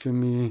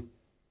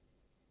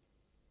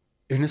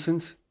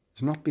innocence.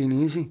 It's not been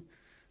easy.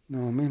 You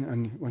know what I mean?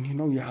 And when you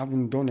know you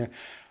haven't done it,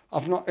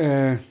 I've not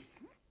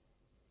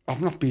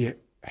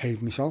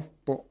behaved myself,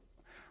 but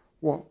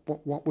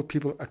what would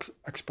people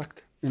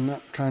expect in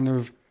that kind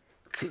of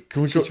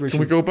situation? Can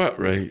we go back,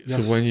 Ray?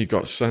 Yes. So when you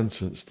got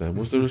sentenced then,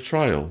 was there a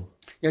trial?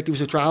 Yeah, there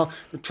was a trial.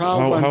 The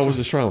trial How was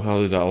the trial? How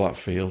did all that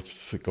feel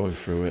for going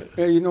through it?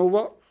 You know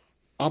what?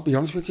 I'll be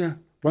honest with you.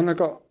 When I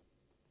got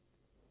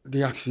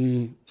the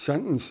actual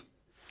sentence,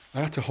 I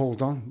had to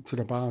hold on to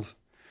the bars.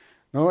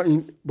 No,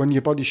 when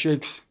your body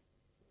shakes,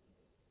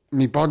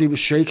 my body was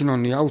shaking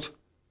on the out.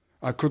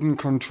 I couldn't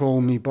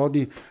control my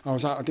body. I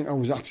think I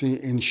was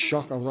absolutely in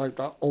shock. I was like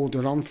that,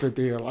 holding on for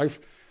dear life.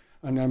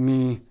 And then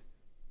my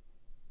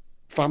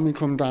family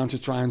come down to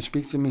try and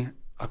speak to me.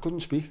 I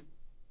couldn't speak.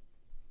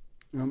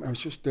 You know, I was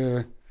just...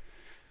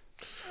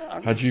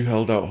 Had you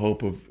held out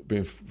hope of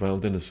being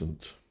found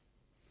innocent?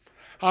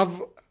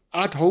 I've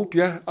had hope,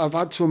 yeah. I've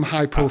had some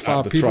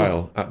high-profile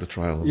people. At the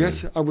trial.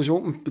 Yes, I was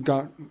hoping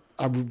that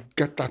I would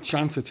get that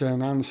chance to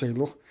turn around and say,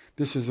 look,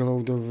 this is a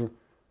load of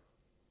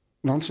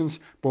nonsense.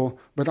 But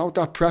without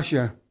that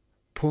pressure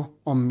put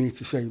on me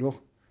to say,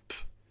 look,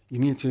 you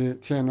need to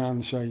turn around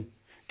and say,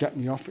 get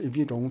me off. If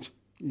you don't,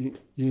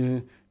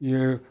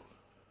 you're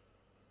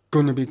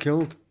going to be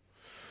killed.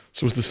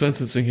 So was the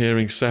sentencing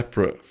hearing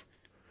separate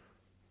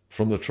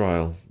from the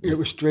trial? It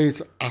was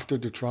straight after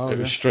the trial. It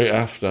was straight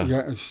after?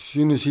 Yeah, as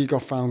soon as he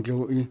got found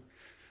guilty,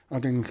 I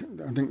think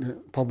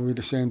that probably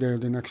the same day or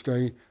the next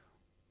day,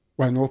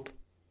 went up.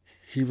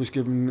 He was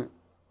given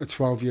a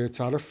 12-year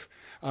tariff.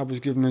 I was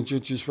given a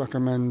judge's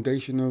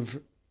recommendation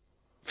of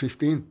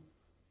 15.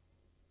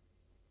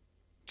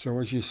 So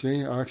as you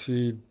see, I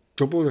actually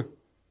doubled it.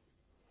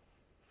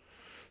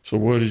 So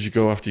where did you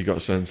go after you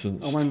got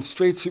sentenced? We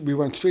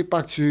went straight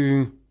back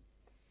to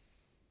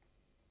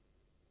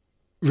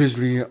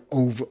Risley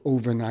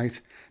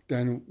overnight.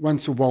 Then went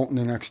to Walton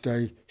the next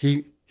day.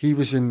 He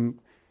was in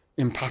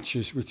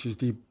patches, which is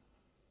the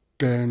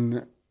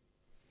banana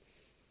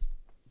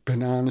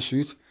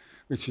suit,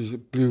 which is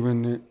blue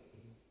and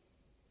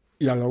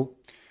yellow.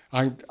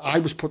 I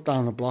was put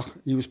down a block.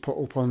 He was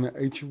put up on the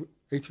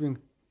H wing.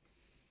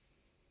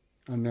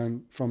 And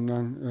then from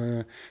then,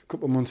 a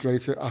couple of months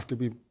later, after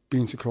we'd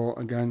been to court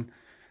again,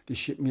 they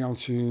shipped me out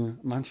to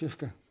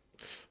Manchester.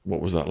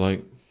 What was that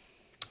like?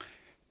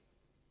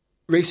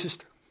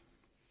 Racist.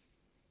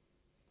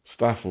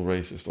 Staff were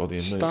racist, or the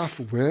inmates? Staff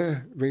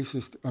were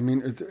racist. I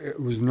mean,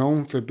 it was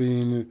known for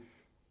being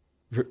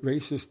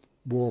racist.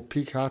 Wore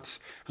peak hats,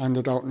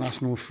 handed out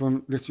National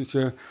Front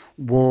literature,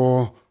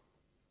 wore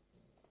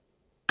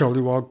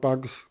gollywog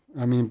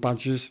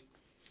badges,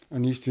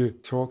 and used to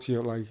talk to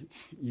you like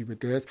you were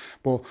dead.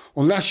 But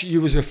unless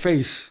you was a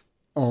face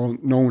or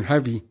known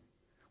heavy,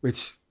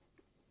 which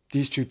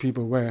these two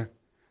people were,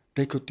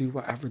 they could do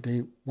whatever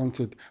they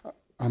wanted.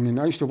 I mean,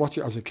 I used to watch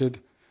it as a kid.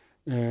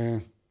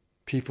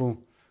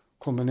 People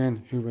coming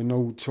in who were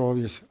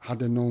notorious,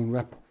 had a known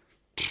rep.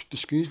 The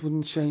screws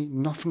wouldn't say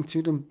nothing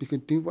to them. They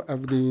could do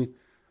whatever they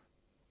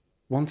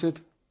wanted.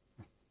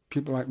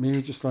 People like me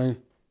were just like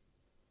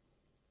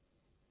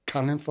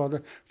cannon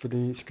fodder for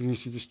the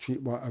screws to just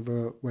treat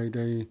whatever way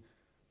they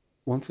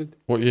wanted.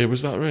 What year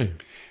was that, Ray?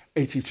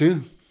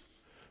 82.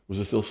 Was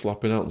it still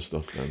slopping out and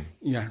stuff then?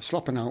 Yeah,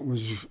 slopping out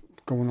was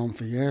going on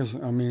for years.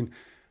 I mean,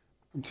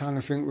 I'm trying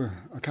to think,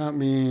 I can't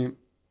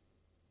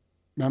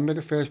remember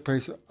the first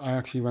place I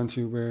actually went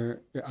to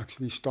where it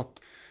actually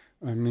stopped.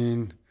 I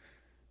mean,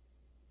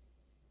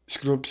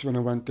 Scrubs, when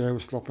I went there,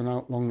 was slopping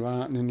out. Long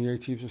Lartin in the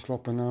 80s was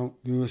slopping out.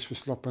 Lewis was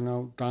slopping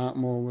out.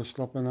 Dartmoor was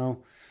slopping out.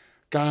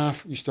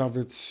 Garth used to have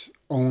its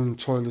own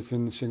toilet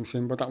in the Sing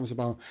Sing, but that was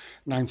about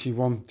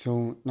 91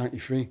 till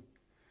 93.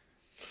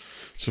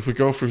 So if we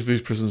go through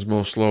these prisons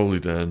more slowly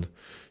then,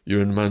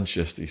 you're in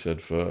Manchester, you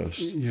said, first.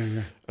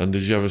 Yeah. And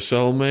did you have a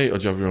cellmate or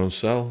did you have your own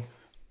cell?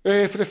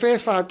 For the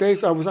first 5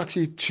 days, I was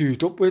actually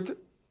twoed up with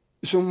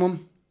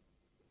someone.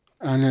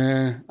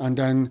 And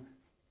then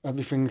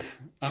everything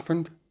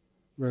happened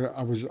where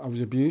I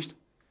was abused.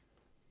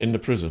 In the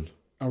prison?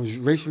 I was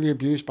racially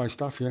abused by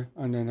staff, yeah.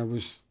 And then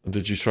And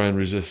did you try and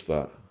resist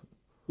that?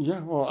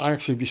 Yeah, well, I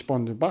actually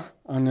responded back.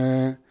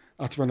 And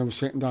that's when I was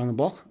sitting down the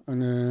block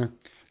and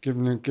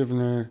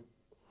given a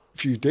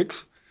few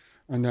digs.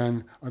 And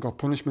then I got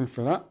punishment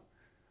for that.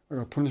 I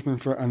got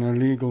punishment for an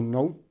illegal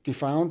note they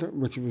found,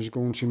 which was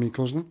going to my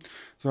cousin.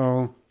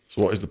 So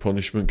what is the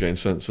punishment? Getting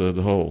sent to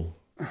the hole?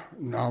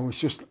 No, it's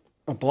just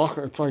a block.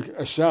 It's like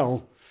a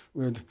cell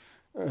with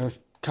a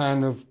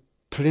kind of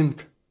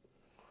plinth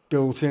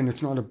built in.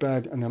 It's not a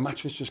bed, and the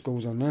mattress just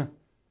goes on there.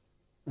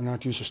 And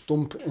I'd use a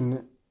stump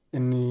in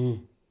the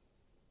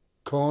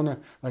corner,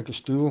 like a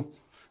stool.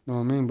 You know what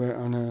I mean?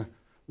 And a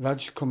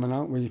ledge coming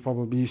out where you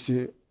probably used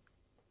to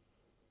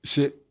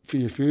sit for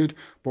your food.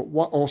 But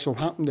what also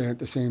happened there at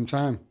the same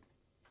time,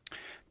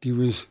 there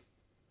was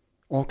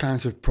all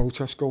kinds of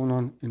protests going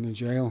on in the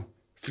jail.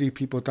 3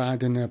 people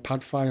died in a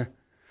pad fire.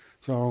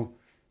 So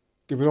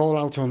they were all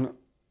out on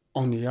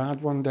the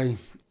yard one day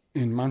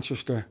in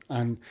Manchester,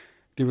 and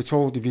they were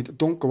told, if you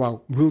don't go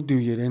out, we'll do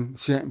you in.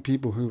 Certain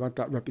people who had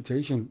that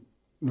reputation,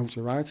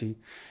 notoriety.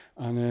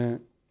 And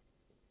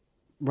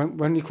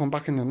when they come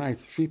back in the night,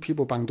 3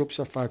 people banged up,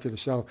 set fire to the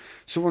cell.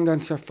 Someone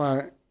then set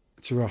fire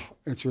to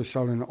a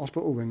cell in the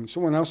hospital wing.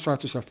 Someone else tried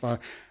to set fire.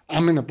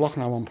 I'm in the block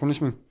now on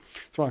punishment.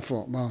 So I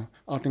thought, well,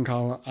 I think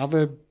I'll have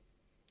a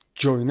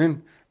join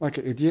in like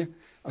an idiot.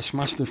 I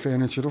smashed the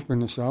furniture up in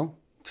the cell,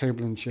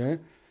 table and chair,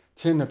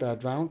 turned the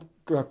bed round.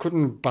 I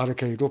couldn't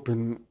barricade up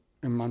in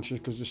Manchester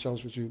because the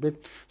cells were too big.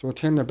 So I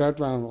turned the bed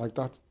round like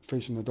that,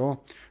 facing the door.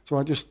 So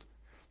I just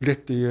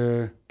lit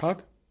the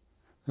pad.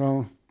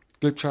 So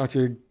they tried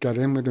to get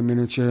in with a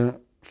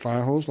miniature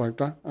fire hose like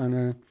that.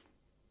 And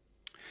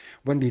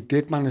when they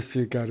did manage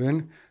to get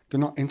in, they're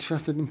not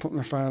interested in putting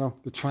the fire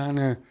out. They're trying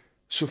to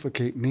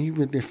suffocate me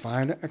with the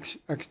fire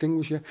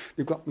extinguisher.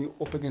 They got me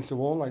up against the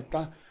wall like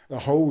that, the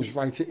hose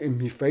right in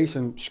my face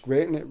and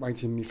squirting it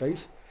right in my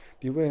face.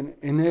 They weren't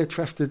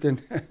interested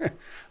in.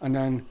 And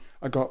then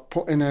I got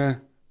put in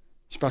a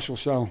special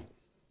cell.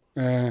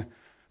 A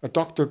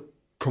doctor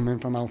come in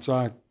from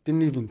outside,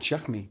 didn't even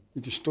check me.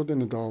 He just stood in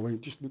the doorway,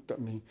 just looked at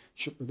me,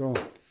 shut the door.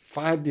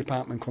 Fire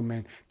department come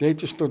in. They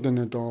just stood in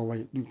the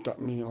doorway, looked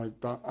at me like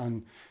that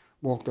and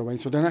walked away.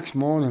 So the next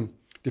morning,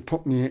 they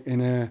put me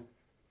in a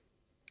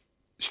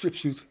strip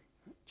suit,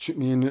 took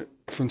me in the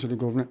front of the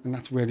governor, and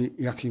that's where he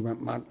actually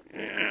went mad.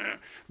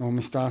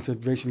 He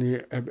started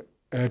racially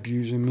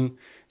abusing me,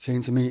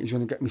 saying to me he's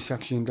going to get me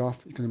sectioned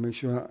off, he's going to make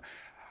sure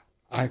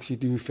I actually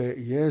do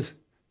 30 years.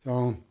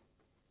 So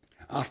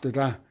after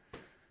that,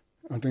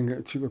 I think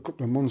it took a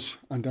couple of months,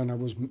 and then I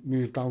was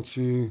moved out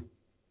to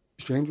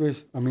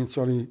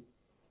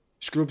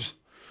Scrubs.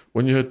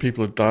 When you heard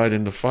people had died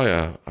in the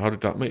fire, how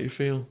did that make you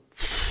feel?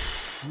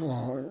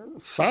 Well,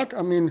 sad.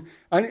 I mean,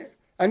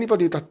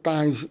 anybody that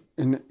dies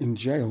in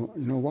jail,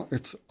 you know what,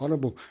 it's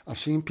horrible. I've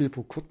seen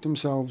people cut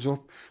themselves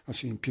up. I've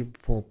seen people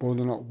pour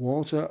boiling hot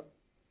water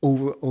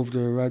over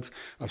their heads.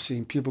 I've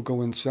seen people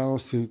go in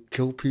cells to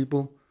kill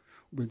people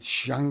with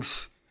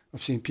shanks.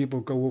 I've seen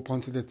people go up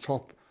onto the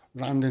top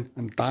landing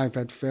and dive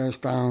head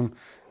first down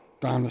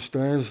the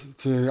stairs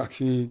to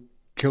actually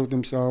kill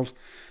themselves.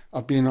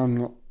 I've been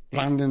on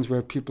landings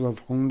where people have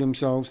hung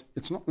themselves.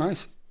 It's not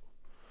nice.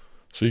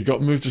 So you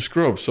got moved to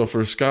Scrubs. So for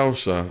a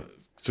Scouser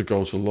to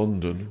go to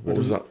London, what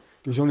was that?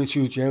 There was only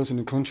 2 jails in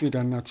the country,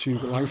 then that 2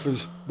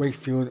 lifers,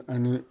 Wakefield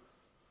and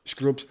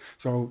Scrubs.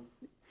 So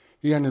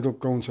he ended up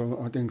going to,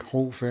 I think,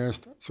 Hull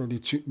first. So they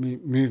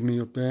moved me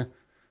up there.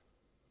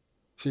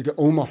 See, the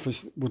Home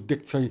Office would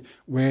dictate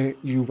where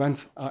you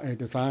went at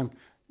the time,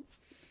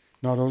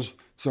 not us.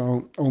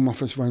 So Home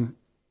Office went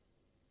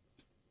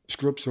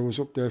Scrubs, so I was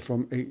up there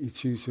from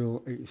 82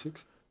 till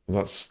 86. Well,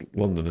 that's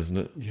London, isn't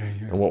it? Yeah.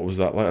 And what was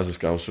that like as a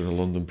Scouser in a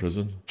London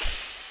prison?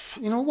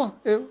 You know what?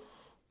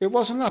 It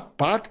wasn't that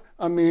bad.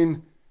 I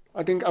mean,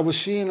 I think I was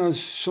seen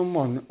as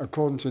someone,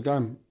 according to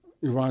them,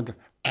 who had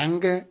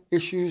anger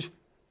issues. You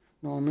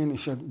know what I mean? He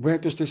said, where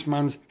does this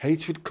man's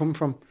hatred come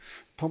from?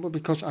 Probably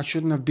because I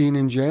shouldn't have been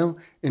in jail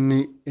in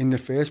the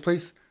first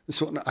place. It's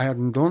something that I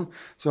hadn't done.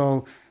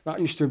 So that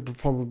used to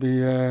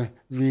probably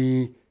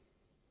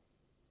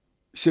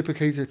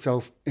reciprocate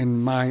itself in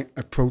my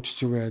approach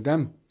to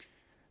them.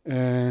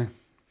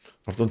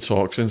 I've done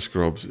talks in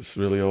Scrubs. It's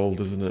really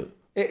old, isn't it?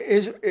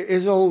 It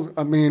is old.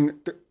 I mean,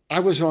 I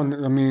was on,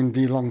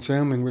 the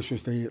long-term wing, which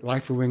was the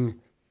lifer wing,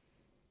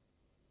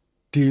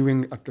 D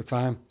wing at the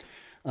time.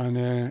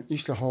 And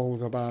used to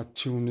hold about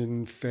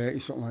 230,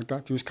 something like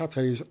that. There was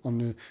cates on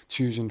the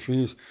 2s and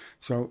 3s,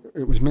 so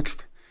it was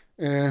mixed.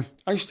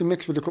 I used to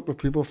mix with a couple of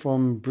people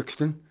from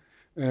Brixton.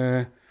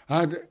 I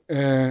had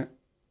a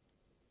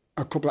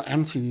couple of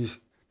aunties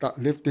that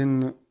lived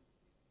in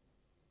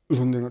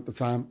London at the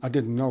time. I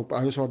didn't know, but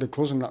I also had a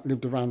cousin that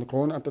lived around the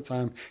corner at the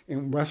time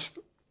in West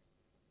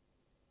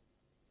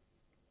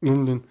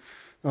London.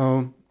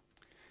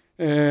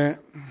 I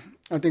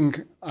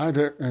think I had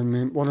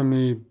one of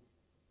my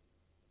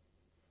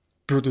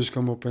brothers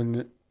come up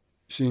and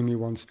see me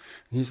once.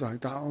 He's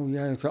like, oh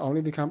yeah, it's a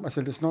holiday camp. I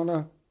said, it's not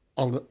a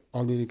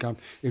holiday camp.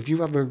 If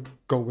you ever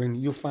go in,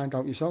 you'll find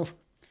out yourself.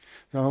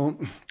 So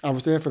I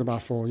was there for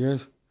about 4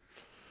 years.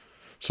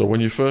 So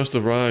when you first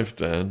arrived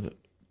then,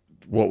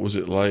 what was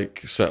it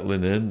like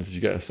settling in? Did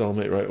you get a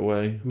cellmate right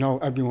away? No,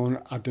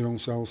 everyone had their own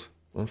cells.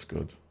 That's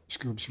good.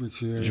 Scrubs, which...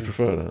 Did you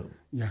prefer that?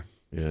 Yeah.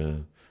 Yeah.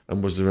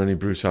 And was there any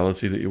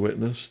brutality that you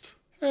witnessed?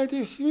 There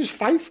was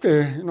fights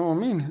there, you know what I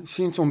mean?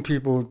 Seen some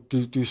people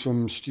do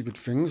some stupid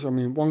things. I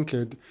mean, one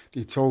kid,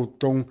 they told,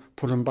 don't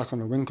put him back on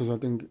the wing because I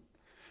think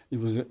he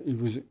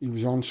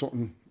was on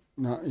something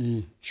that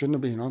he shouldn't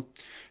have been on.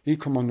 He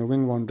come on the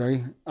wing one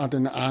day, had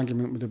an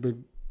argument with a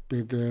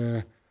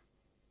big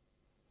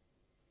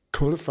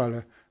coloured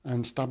fella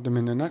and stabbed him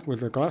in the neck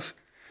with a glass.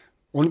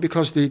 Only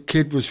because the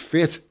kid was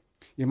fit,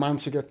 he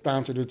managed to get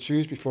down to the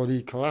tubes before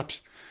he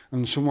collapsed,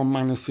 and someone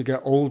managed to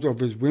get hold of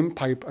his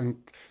windpipe and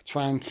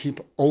try and keep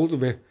hold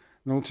of it,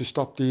 you know, to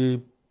stop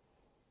the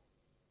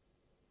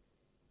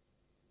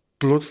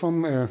blood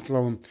from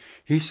flowing.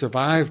 He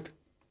survived.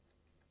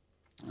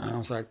 And I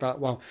was like, that,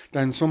 wow.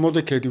 Then some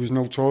other kid who was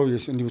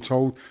notorious, and he was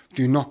told,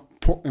 do not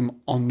put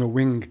him on the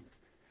wing.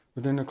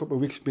 Within a couple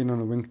of weeks of being on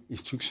the wing, he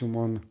took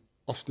someone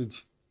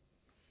hostage.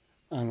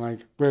 And like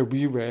where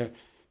we were,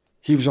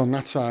 he was on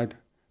that side,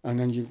 and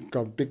then you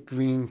got a big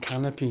green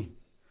canopy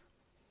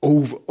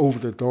over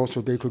the door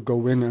so they could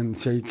go in and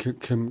say,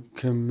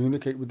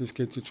 communicate with this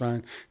kid to try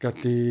and get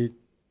the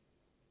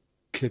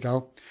kid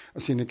out. I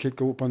seen the kid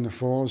go up on the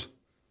floors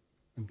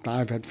and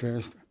dive head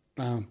first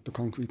down the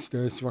concrete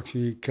stairs to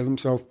actually kill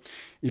himself.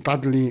 He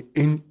badly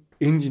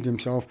injured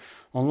himself.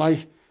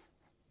 Unlike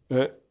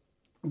the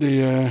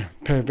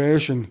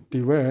perversion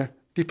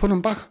they put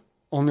him back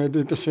on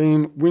the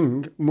same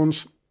wing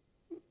months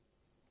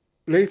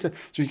later.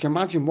 So you can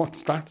imagine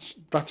what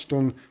that's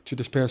done to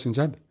this person's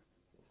head.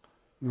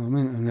 You know what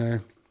I mean?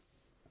 And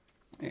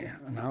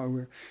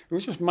it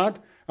was just mad.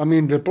 I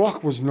mean, the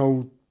block was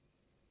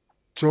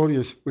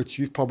notorious, which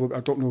you probably,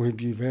 I don't know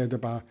if you've heard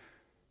about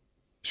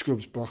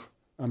Scrubs block.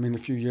 I mean, a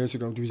few years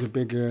ago, there was a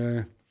big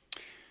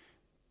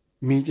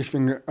media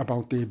thing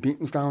about the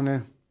beatings down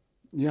there.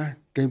 Yeah,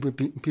 they were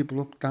beating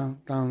people up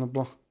down the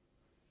block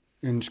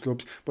in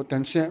Scrubs. But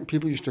then certain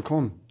people used to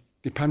come,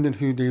 depending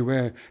who they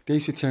were. They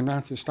used to turn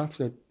out to the staff,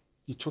 said,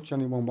 you touch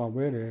anyone while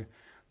we're there,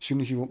 as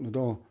soon as you open the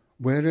door,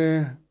 we're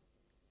there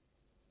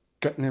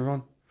getting it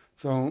on.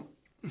 So,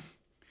 you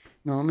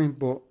know what I mean?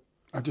 But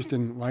I just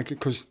didn't like it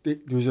because there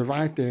was a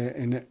riot there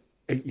in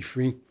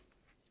 '83,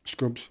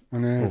 Scrubs.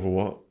 And, over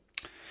what?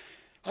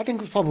 I think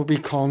it was probably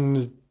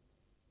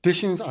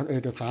conditions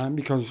at the time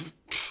because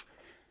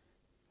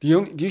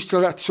you used to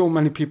let so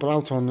many people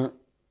out on the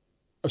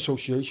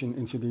association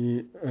into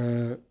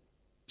the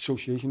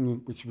association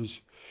room, which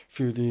was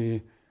through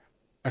the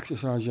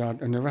exercise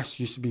yard, and the rest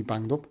used to be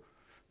banged up.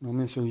 You know what I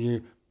mean? So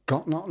you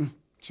got nothing.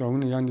 So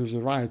in the end, there was a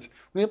riot.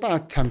 Only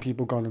about 10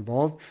 people got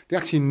involved. They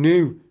actually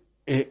knew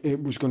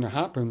it was going to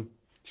happen.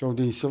 So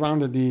they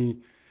surrounded the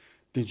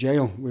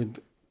jail with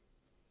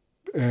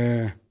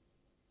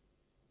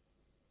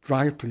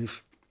riot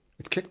police.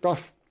 It kicked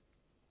off.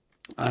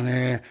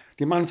 And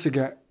they managed to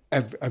get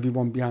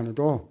everyone behind the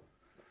door.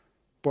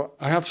 But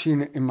I have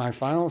seen it in my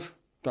files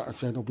that I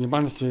said, we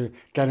managed to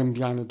get him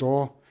behind the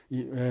door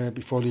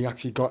before he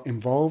actually got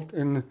involved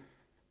in it.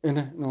 You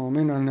know what I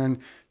mean? And then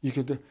you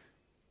could...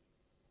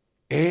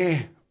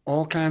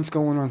 all kinds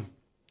going on.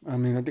 I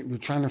mean, I think we're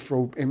trying to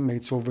throw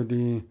inmates over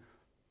the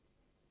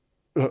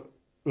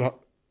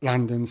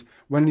landings.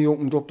 When they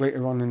opened up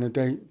later on in the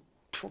day,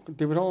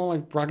 they were all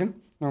like bragging.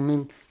 I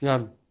mean, they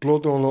had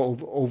blood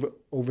all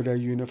over their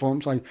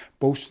uniforms, like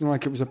boasting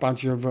like it was a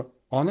badge of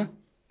honour.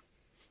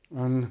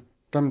 And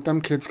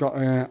them kids got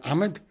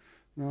hammered.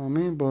 You know what I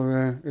mean? But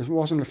it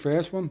wasn't the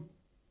first one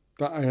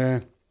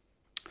that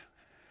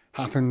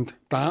happened.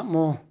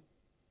 Dartmoor.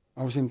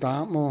 I was in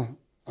Dartmoor.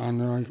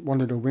 And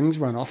one of the wings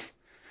went off.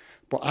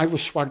 But I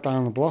was swagged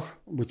down the block,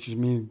 which is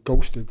me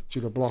ghosted to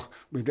the block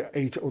with the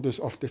 8 others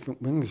off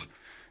different wings.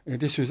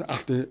 This was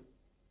after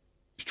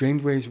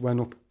Strangeways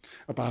went up.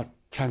 About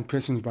 10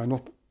 prisons went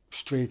up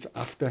straight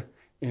after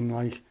in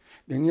like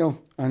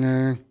Daniel.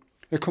 And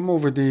they come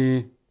over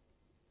the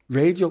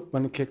radio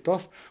when it kicked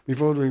off.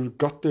 We've already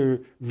got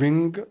the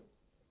ring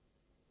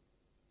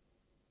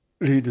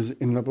leaders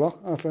in the block.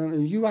 I thought, are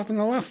you having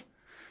a laugh?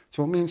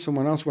 So me and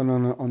someone else went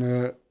on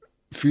a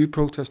food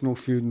protest, no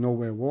food,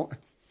 nowhere water.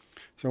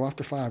 So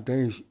after 5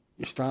 days,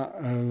 you start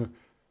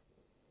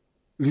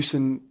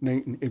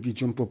hallucinating if you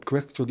jump up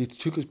quick. So they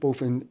took us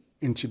both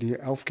into the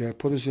healthcare,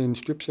 put us in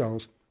strip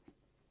cells.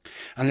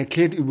 And the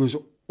kid who was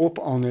up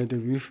on the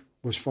roof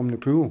was from the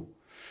pool.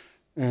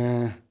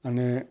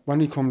 When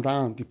he come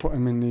down, they put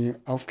him in the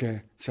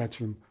healthcare, said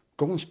to him,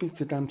 go and speak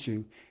to them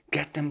too,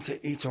 get them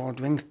to eat or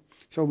drink.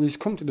 So he's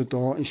come to the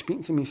door, he's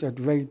speaking to me, he said,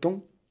 Ray,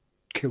 don't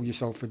kill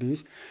yourself for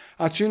these.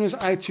 As soon as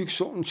I took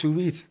something to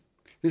eat,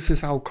 this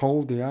is how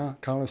cold they are,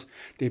 callous,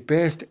 they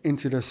burst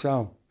into the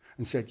cell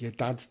and said, your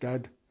dad's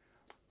dead,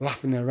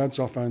 laughing their heads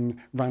off, and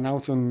ran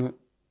out and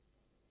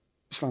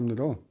slammed the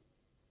door.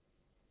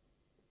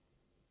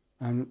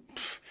 And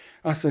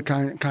that's the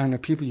kind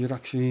of people you're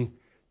actually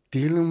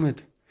dealing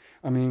with.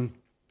 I mean,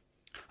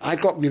 I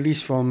got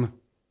released from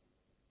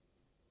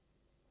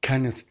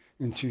Kennett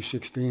in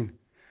 2016,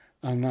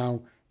 and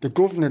now the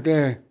governor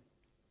there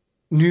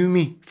knew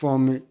me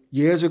from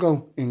years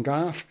ago in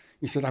Garth.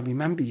 He said, I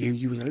remember you,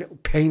 you was a little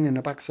pain in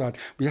the backside.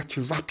 We had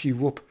to wrap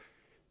you up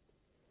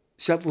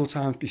several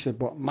times. He said,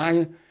 but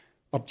my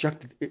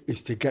objective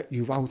is to get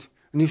you out.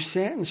 And there's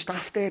certain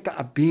staff there that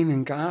have been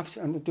in Garth,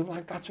 and they're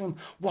like that to him.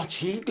 What's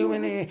he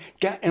doing here?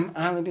 Get him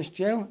out of this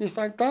jail. He's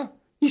like that.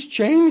 He's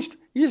changed.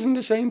 He isn't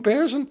the same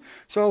person.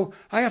 So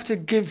I have to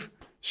give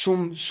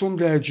some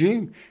their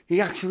due. He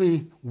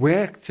actually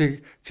worked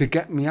to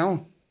get me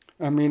out.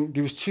 I mean,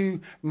 there was two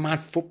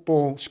mad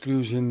football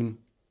screws in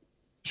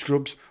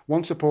Scrubs.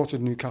 One supported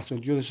Newcastle,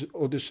 the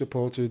other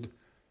supported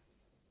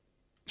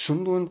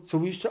Sunderland. So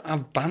we used to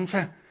have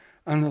banter.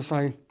 And it's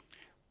like,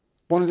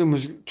 one of them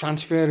was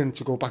transferring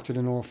to go back to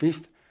the North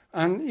East.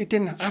 And he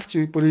didn't have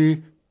to, but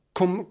he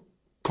come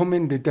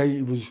in the day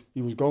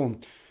he was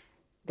going.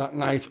 That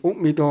night,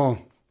 opened my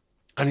door,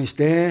 and he's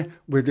there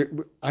with it.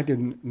 I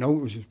didn't know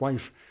it was his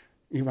wife.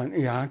 He went,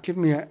 yeah, give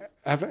me an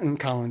Everton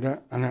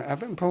calendar and an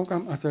Everton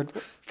programme. I said,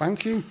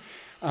 thank you.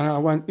 And I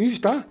went, who's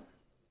that?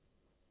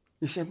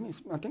 He said,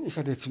 I think he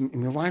said, it's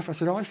my wife. I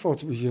said, oh, I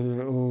thought it was your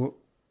little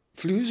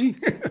floozy.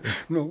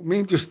 No,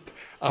 me just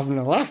having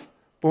a laugh.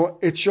 But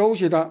it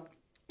shows you that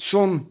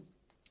some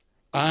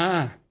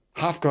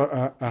have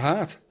got a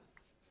heart,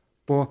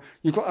 but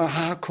you've got a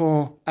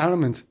hardcore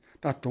element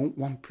that don't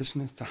want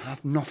prisoners to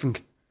have nothing.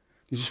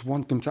 You just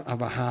want them to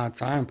have a hard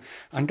time.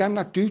 And them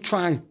that do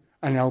try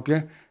and help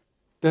you,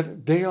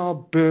 that they are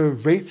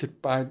berated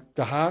by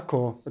the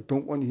hardcore that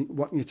don't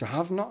want you to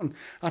have nothing.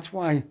 That's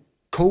why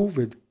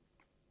COVID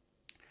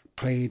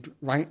played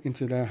right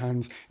into their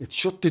hands. It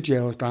shut the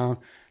jails down.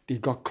 They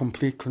got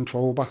complete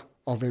control back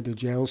over the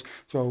jails.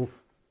 So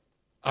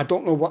I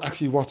don't know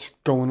what's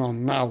going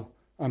on now.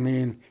 I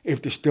mean,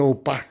 if they're still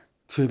back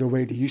to the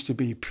way they used to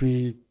be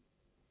pre-COVID,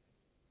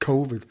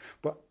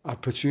 but I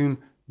presume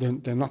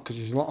they're not, because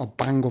there's a lot of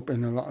bang up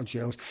in a lot of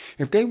jails.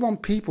 If they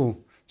want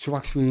people to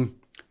actually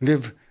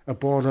live a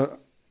border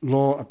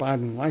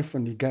law-abiding life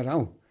when they get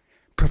out,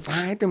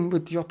 provide them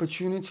with the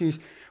opportunities.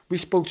 We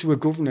spoke to a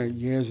governor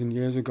years and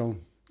years ago,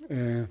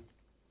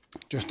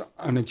 just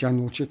on a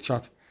general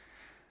chit-chat,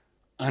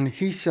 and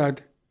he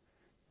said,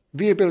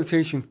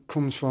 rehabilitation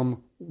comes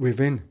from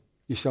within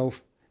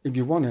yourself. If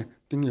you want it,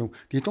 then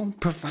they don't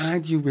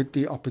provide you with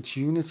the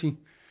opportunity. You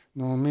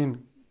know what I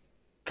mean?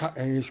 Cat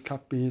A's,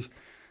 Cat B's,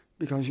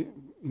 because you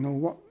know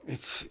what?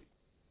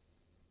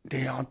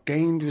 They are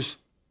dangerous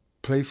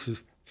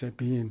places to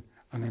be in.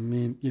 And I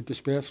mean, your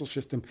dispersal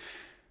system.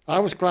 I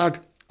was glad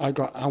I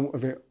got out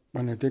of it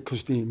when I did,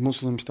 because the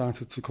Muslims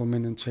started to come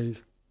in and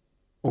take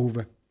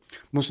over.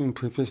 Muslim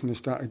prisoners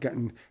started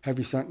getting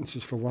heavy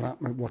sentences for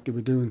what they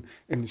were doing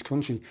in this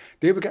country.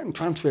 They were getting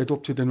transferred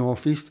up to the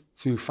North East,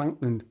 to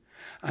Franklin,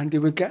 and they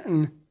were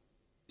getting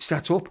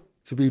set up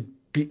to be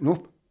beaten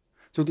up.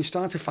 So they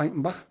started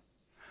fighting back.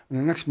 And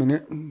the next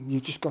minute,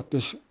 you just got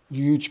this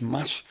huge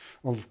mass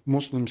of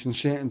Muslims in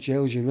certain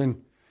jails you're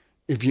in.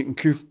 If you can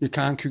cook, you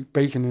can't cook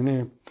bacon in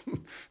here.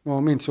 You know what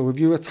I mean? So if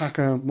you attack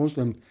a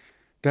Muslim,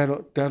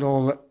 they're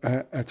all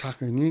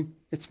attacking you.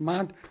 It's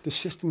mad. The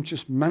system's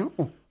just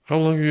mental. How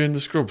long were you in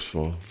the Scrubs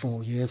for?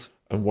 4 years.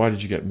 And why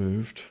did you get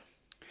moved?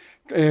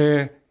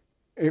 It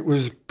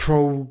was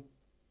progression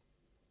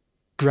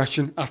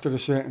after a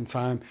certain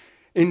time.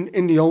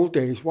 In the old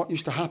days, what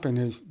used to happen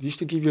is they used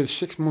to give you a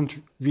 6-month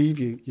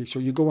review. So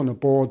you go on a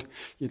board,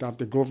 you'd have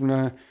the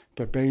governor,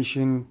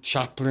 probation,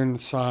 chaplain,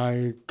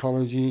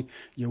 psychology,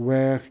 your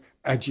work,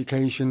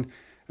 education,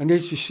 and they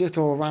used to sit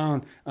all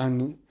around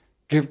and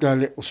give their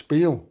little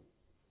spiel.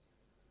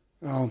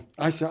 I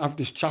used to have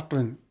this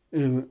chaplain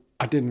who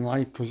I didn't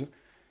like, because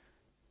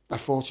I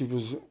thought he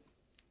was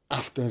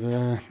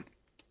after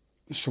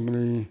some of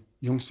the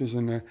youngsters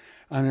in there.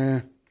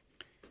 And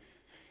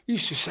he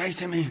used to say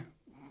to me,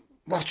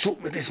 what's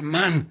up with this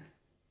man?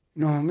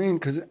 You know what I mean?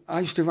 Because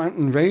I used to rant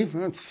and rave.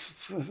 I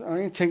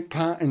didn't take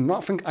part in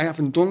nothing. I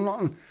haven't done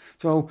nothing.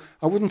 So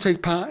I wouldn't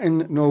take part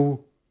in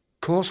no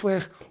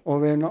coursework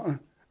or nothing.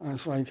 And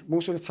it's like,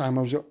 most of the time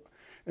I was,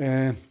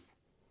 I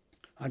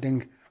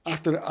think,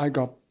 after I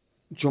got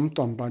jumped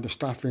on by the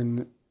staff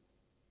in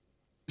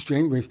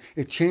strange ways,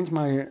 it changed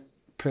my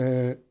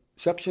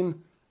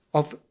perception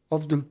of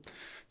them.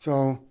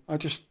 So I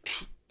just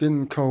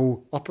didn't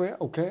cooperate.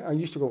 Okay, I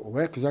used to go to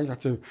work because I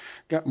had to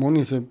get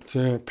money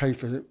to pay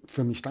for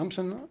my stamps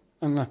and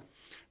that.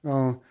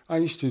 I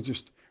used to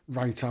just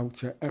write out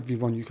to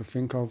everyone you could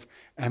think of,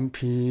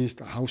 MPs,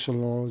 the House of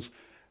Lords,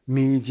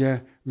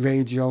 media,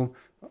 radio,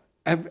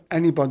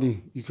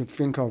 anybody you could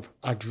think of,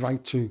 I'd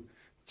write to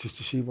just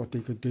to see what they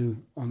could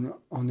do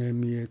on their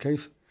me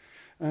case.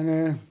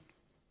 And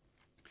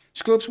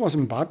Scrubs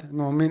wasn't bad. You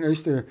know what I mean? I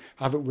used to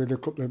have it with a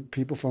couple of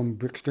people from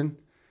Brixton,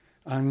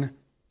 and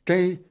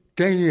they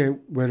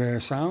were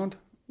sound.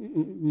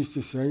 Used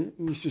to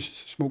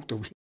smoke the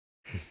weed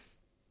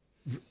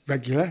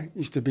regular.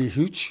 Used to be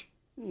hooch.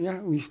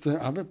 Yeah, we used to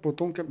have it, but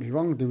don't get me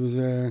wrong, there was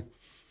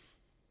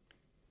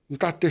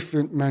that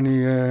different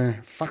many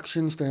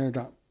factions there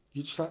that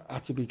you just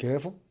had to be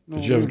careful.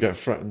 Did you ever get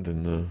threatened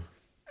in there?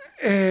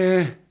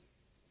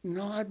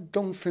 No, I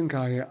don't think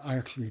I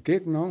actually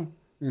did, no.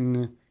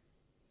 In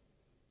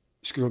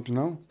Scrubs,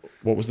 no.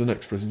 What was the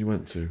next prison you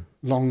went to?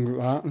 Long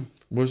Lartin.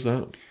 Where's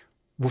that?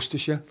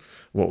 Worcestershire.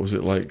 What was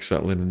it like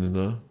settling in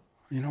there?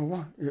 You know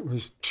what? It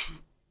was,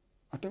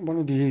 I think, one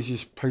of the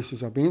easiest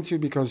places I've been to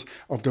because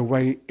of the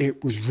way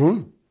it was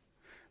run.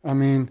 I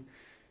mean,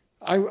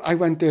 I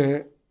went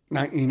there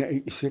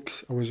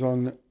 1986. I was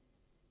on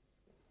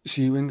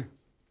Sea Wing.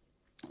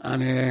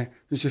 And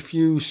there's a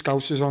few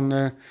Scousers on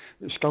there,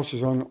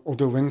 Scousers on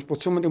other wings,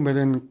 but some of them were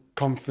in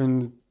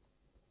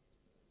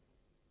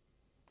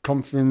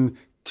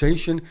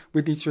confrontation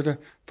with each other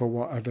for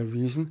whatever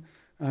reason.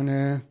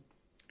 And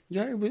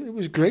yeah, it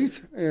was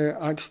great.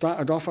 I'd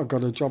started off, I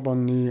got a job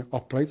on the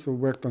hot plate, so I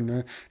worked on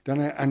there.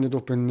 Then I ended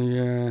up in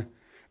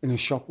a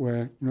shop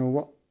where, you know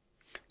what,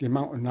 the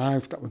amount of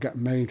knives that were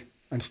getting made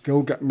and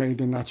still get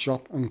made in that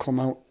shop and come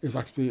out is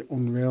actually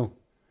unreal.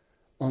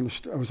 I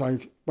was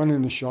like, went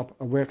in the shop,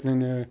 I worked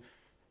in a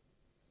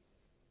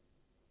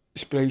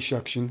display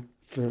section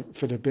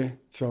for the bit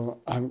till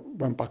I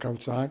went back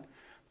outside.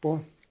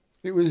 But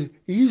it was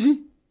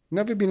easy,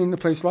 never been in a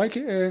place like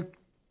it.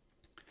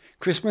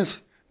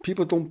 Christmas,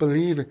 people don't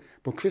believe it,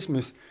 but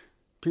Christmas,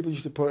 people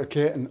used to put a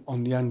curtain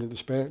on the end of the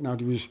spare. Now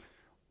there was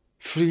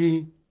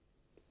 3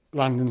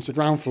 landings, the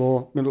ground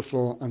floor, middle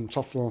floor and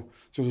top floor.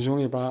 So there's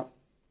only about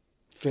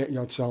 30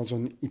 odd cells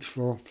on each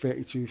floor,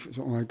 32,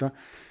 something like that.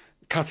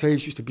 Cat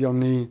A's used to be on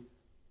the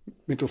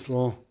middle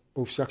floor,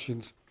 both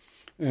sections.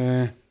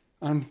 And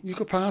you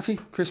could party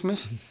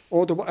Christmas,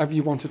 order whatever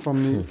you wanted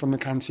from the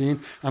canteen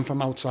and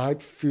from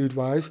outside,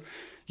 food-wise.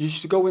 You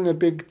used to go in a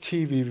big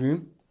TV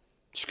room.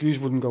 Screws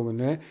wouldn't go in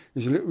there.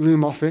 There's a little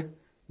room off it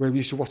where we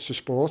used to watch the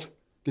sport.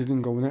 They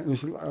didn't go in it. And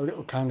there's a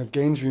little kind of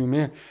games room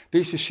here. They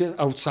used to sit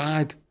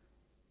outside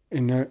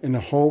in the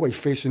hallway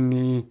facing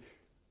the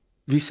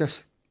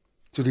recess.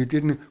 So they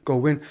didn't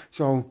go in.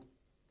 So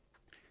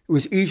it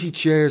was easy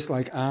chairs,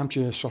 like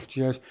armchairs, soft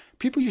chairs.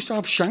 People used to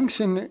have shanks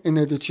in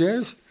the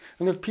chairs.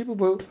 And if people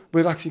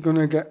were actually going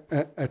to get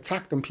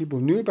attacked and people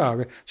knew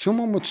about it,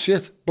 someone would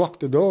sit, block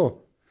the door,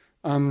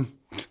 and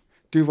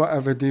do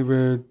whatever they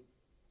were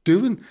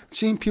doing.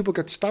 Seeing people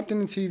get stabbed in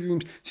the TV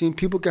rooms, seeing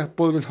people get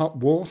boiling hot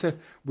water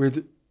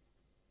with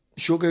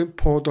sugar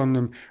poured on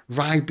them,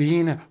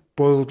 Ribena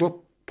boiled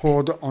up,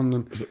 poured on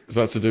them. Is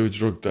that to do with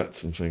drug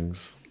debts and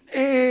things?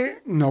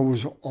 No, it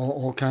was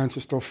all kinds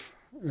of stuff.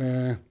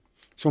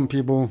 Some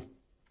people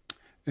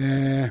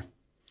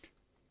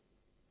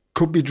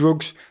could be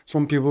drugs.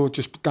 Some people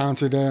just down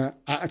to their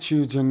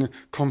attitudes and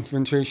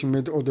confrontation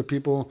with other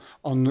people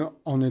on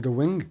the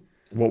wing.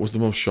 What was the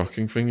most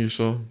shocking thing you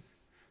saw?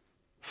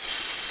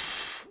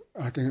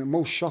 I think the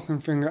most shocking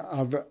thing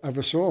I've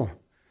ever saw.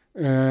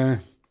 I'll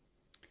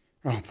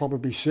probably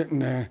be sitting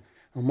there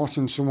and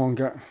watching someone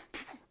get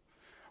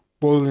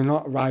boiling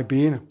hot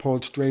Ribena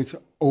poured straight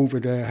over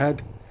their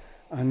head,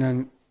 and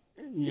then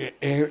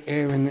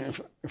hearing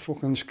a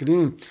fucking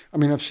scream. I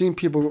mean, I've seen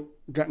people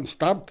getting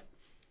stabbed,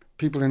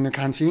 people in the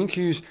canteen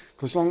queues,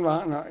 because long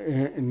like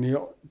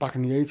that, back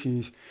in the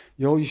 80s,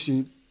 you all used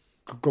to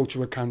go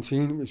to a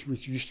canteen, which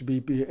used to be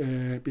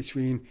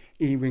between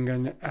E-wing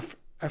and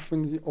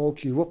F-wing, all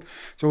queue up.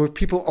 So if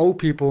people owe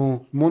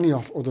people money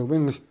off other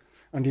wings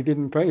and they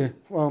didn't pay it,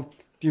 well,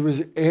 there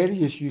was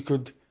areas you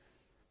could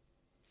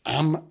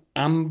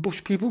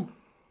ambush people,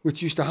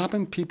 which used to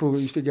happen. People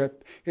used to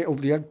get hit over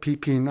the head,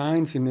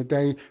 PP9s in the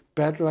day,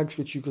 bed legs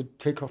which you could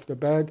take off the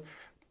bed,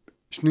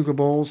 snooker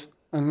balls,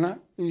 and that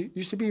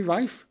used to be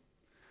rife.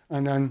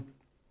 And then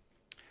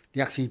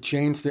they actually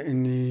changed it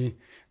in the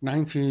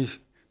 90s.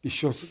 They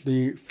shut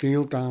the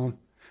field down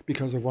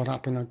because of what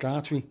happened at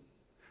Gartree.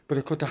 But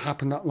it could have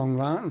happened at Long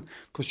Lartin,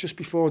 because just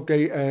before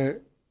they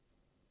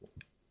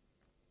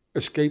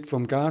escaped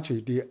from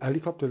Gartree, the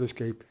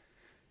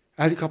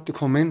helicopter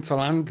come in to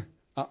land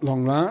at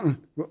Long Lartin.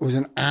 It was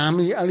an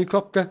army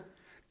helicopter.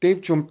 They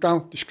jumped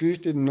out. The screws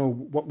didn't know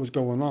what was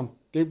going on.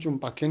 They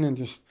jumped back in and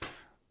just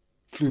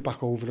flew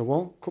back over the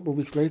wall. A couple of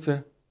weeks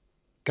later,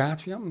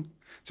 Gartree happened.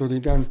 So they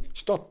then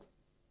stopped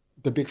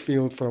the big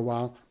field for a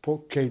while,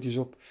 put cages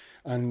up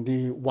and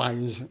the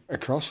wires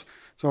across.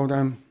 So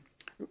then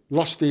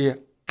lost the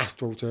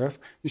AstroTurf.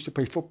 Used to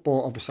play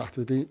football of a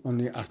Saturday on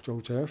the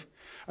AstroTurf.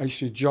 I used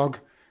to jog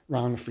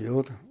around the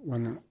field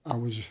when I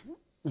was...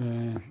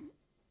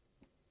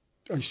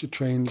 I used to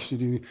train, used to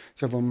do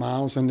several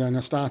miles, and then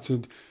I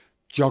started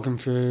jogging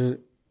for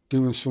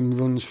doing some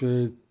runs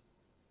for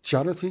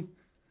charity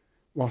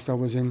whilst I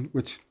was in,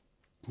 which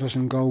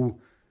doesn't go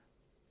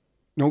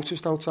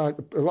noticed outside.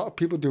 A lot of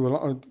people do a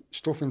lot of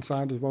stuff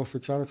inside as well for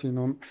charity. You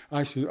know,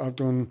 I've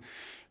done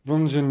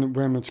runs in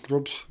Wormwood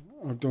Scrubs.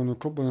 I've done a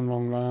couple in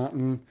Long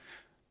Lartin.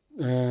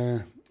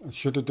 I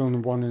should have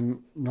done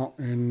one not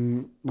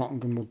in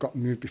Nottingham, but got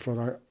moved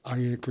before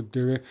I could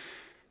do it. A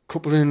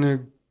couple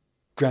in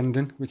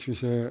Grendon, which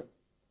was a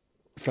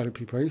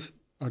therapy place.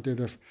 I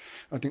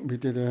think we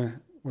did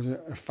was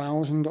it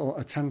 1,000 or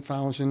a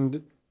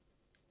 10,000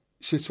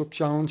 sit-up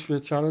challenge for a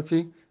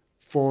charity,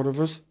 4 of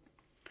us.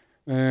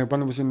 When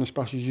I was in the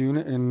special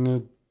unit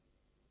in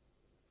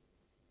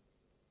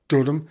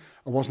Durham,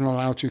 I wasn't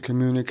allowed to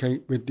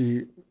communicate with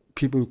the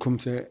people who come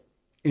to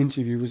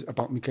interview us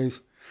about my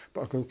case,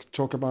 but I could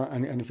talk about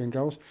anything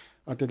else.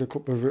 I did a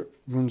couple of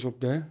runs up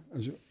there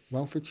as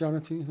well for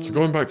charity. So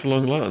going back to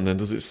Long Lartin then,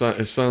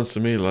 it sounds to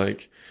me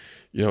like,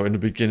 you know, in the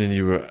beginning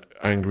you were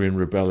angry and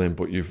rebelling,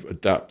 but you've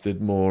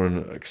adapted more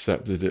and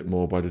accepted it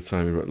more by the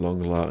time you were at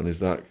Long Lartin. Is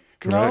that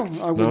correct?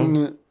 No, I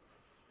wouldn't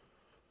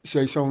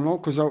say so, no,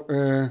 because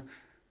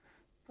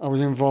I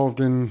was involved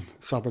in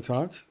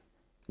sabotage.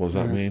 What does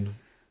that mean?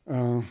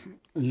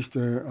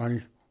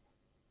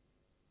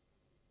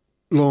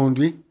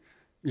 Laundry.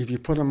 If you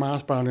put a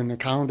Mars bar in the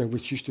counter,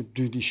 which used to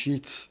do the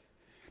sheets,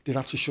 they'd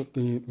have to shut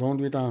the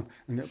laundry down,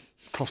 and it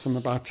cost them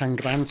about 10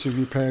 grand to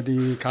repair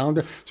the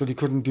counter, so they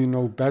couldn't do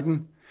no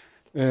bedding.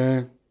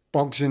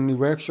 Bogs in the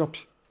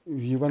workshops.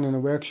 If you went in a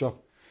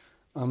workshop,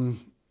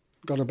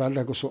 got a bed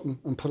leg or something,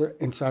 and put it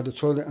inside the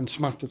toilet and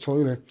smacked the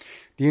toilet,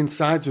 the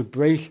insides would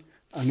break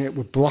and it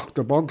would block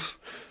the bogs.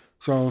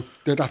 So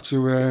they'd have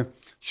to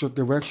shut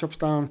the workshops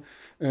down.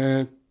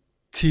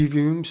 Tea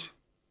rooms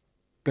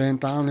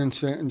burned down in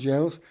certain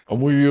jails. And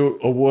were you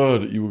aware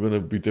that you were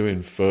going to be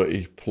doing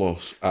 30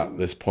 plus at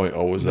this point,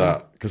 or was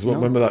that... Because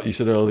remember that you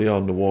said early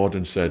on, the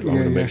warden said, I'm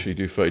going to make sure you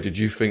do 30. Did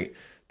you think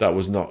that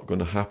was not going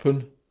to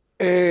happen?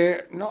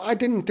 No, I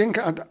didn't think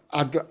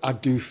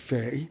I'd do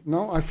 30.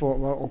 No, I thought,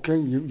 well, okay,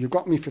 you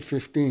got me for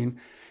 15,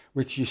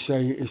 which you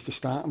say is the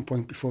starting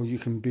point before you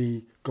can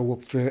go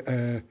up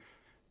for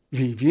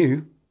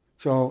review.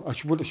 So I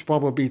would have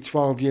probably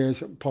 12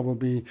 years,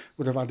 probably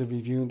would have had a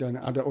review and then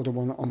had the other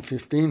one on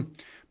 15.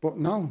 But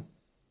no,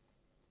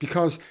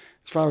 because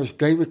as far as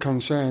they were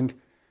concerned,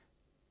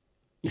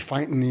 you're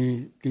fighting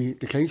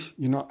the case.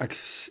 You're not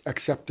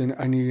accepting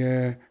any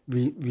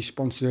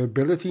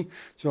responsibility.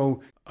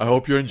 So I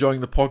hope you're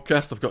enjoying the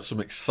podcast. I've got some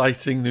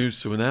exciting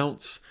news to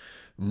announce.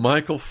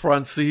 Michael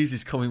Franzese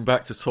is coming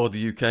back to tour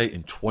the UK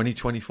in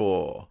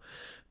 2024.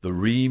 The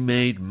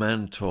Remade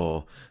Man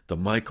Tour, the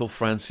Michael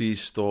Franzese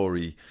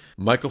story.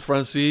 Michael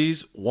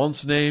Franzese,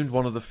 once named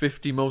one of the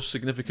 50 most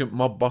significant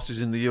mob bosses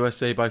in the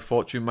USA by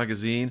Fortune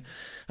magazine,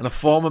 and a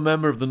former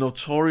member of the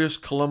notorious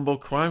Colombo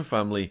crime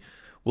family,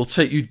 will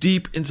take you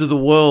deep into the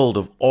world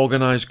of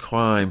organised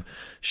crime,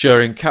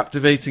 sharing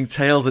captivating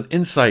tales and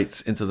insights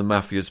into the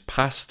mafia's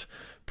past,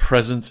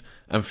 present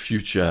and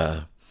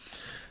future.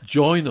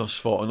 Join us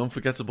for an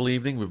unforgettable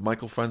evening with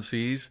Michael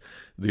Franzese,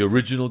 the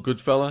original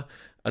Goodfella,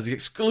 as he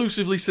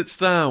exclusively sits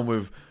down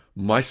with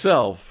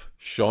myself,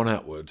 Sean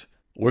Atwood.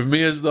 With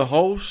me as the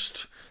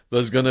host,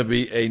 there's going to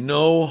be a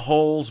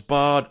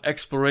no-holes-barred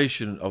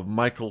exploration of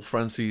Michael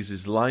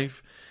Franzese's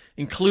life,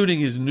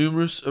 including his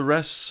numerous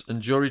arrests and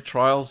jury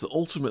trials that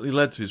ultimately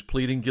led to his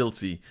pleading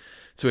guilty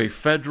to a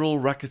federal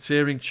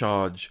racketeering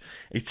charge,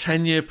 a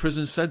 10-year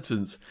prison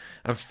sentence,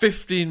 and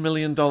 $15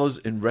 million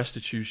in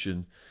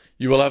restitution.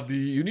 You will have the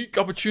unique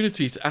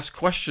opportunity to ask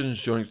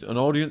questions during an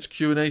audience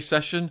Q&A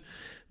session,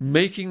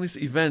 making this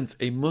event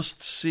a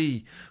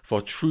must-see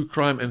for true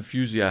crime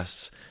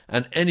enthusiasts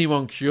and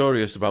anyone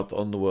curious about the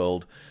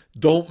underworld.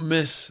 Don't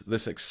miss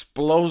this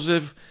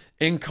explosive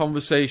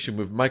in-conversation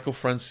with Michael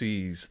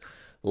Franzese.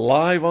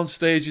 Live on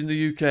stage in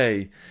the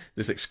UK,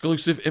 this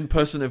exclusive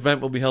in-person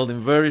event will be held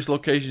in various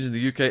locations in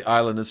the UK,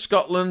 Ireland and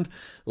Scotland.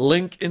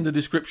 Link in the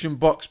description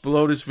box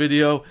below this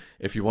video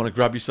if you want to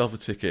grab yourself a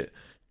ticket.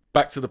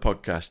 Back to the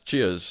podcast.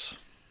 Cheers.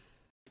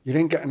 You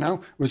didn't get it now.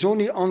 It was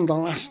only on the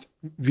last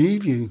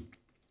review,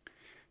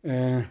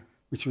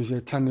 which was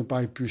attended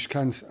by Bruce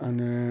Kent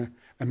and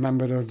a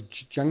member of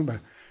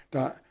Gilbert,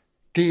 that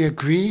they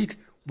agreed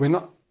we're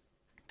not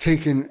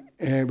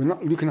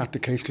looking at the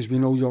case because we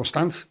know your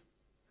stance.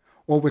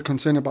 All we're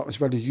concerned about is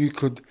whether you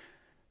could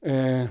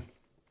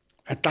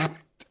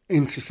adapt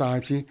in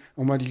society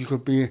and whether you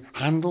could be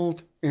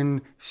handled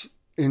in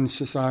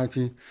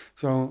society.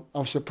 So I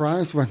was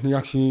surprised when they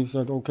actually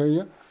said, okay,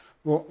 yeah.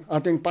 Well, I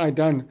think by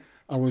then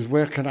I was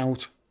working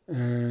out,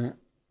 I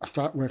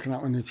started working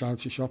out in the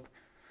charity shop.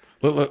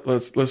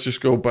 Let's just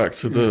go back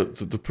to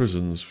the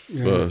prisons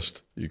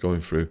first. You're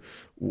going through.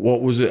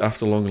 What was it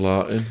after Long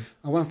Lartin?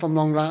 I went from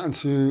Long Lartin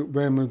to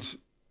Wormwood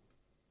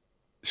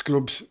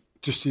Scrubs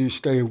just to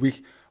stay a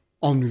week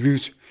en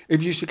route.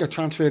 If you used to get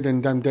transferred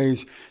in them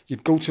days,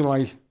 you'd go to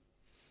like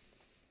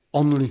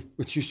Onley,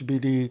 which used to be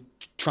the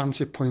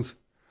transit point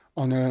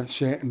on a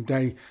certain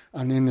day,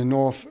 and in the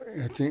north,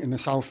 I think in the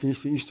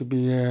southeast, it used to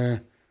be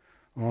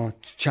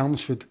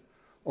Chelmsford,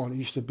 or it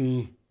used to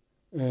be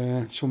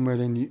somewhere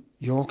in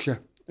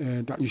Yorkshire.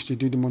 that used to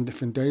do them on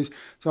different days.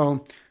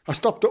 So I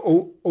stopped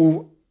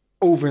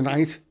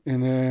overnight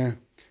in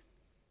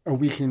a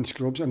week in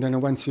Scrubs, and then I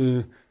went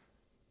to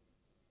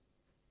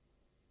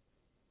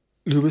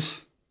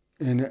Lewis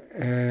in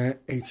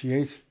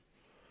 88.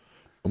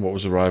 And what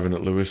was arriving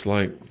at Lewis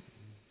like?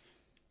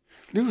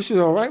 Lewis was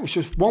all right. It was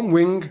just one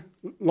wing,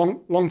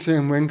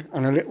 long-term wing,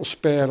 and a little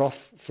spare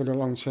off for the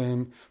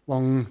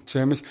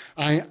long-termers.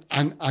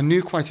 I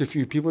knew quite a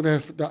few people there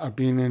that had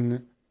been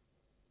in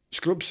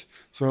Scrubs,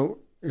 so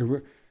it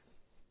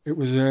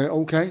was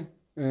okay.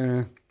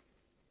 I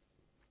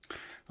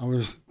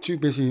was too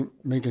busy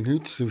making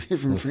hoots to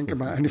even think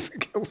about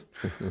anything else.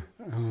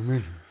 Oh,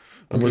 man.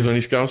 And was there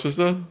any Scousers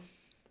there?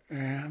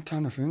 I'm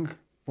trying to think.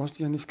 Was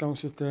there any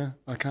Scousers there?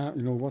 I can't,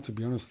 to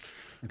be honest,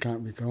 I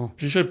can't recall.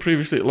 You said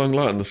previously at Long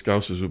Latton the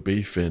Scousers were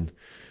beefing.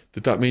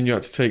 Did that mean you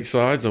had to take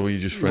sides, or were you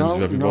just friends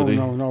with everybody?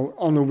 No.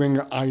 On the wing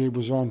I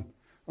was on,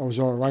 I was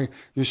all right.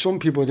 There's some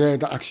people there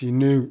that actually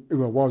knew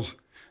who I was.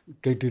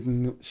 They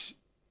didn't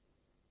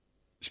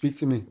speak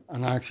to me,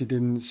 and I actually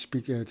didn't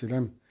speak to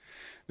them.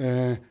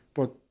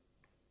 But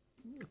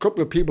a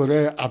couple of people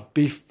there had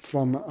beef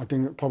from, I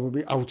think,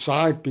 probably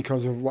outside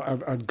because of what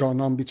had gone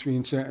on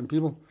between certain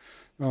people.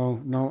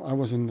 No, I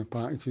wasn't a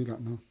party to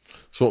that, no.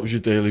 So what was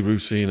your daily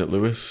routine at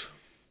Lewis?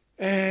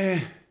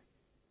 At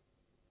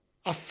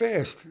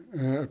first,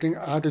 I think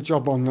I had a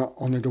job on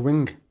the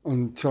wing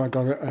until I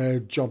got a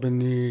job in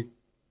the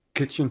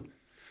kitchen.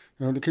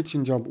 The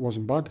kitchen job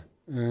wasn't bad.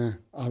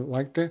 I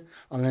liked it.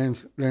 I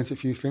learned a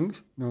few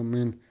things, how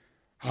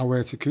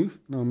to cook,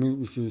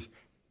 which has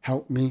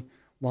helped me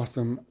whilst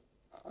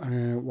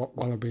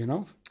while I've been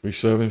out. Were you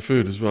serving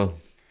food as well?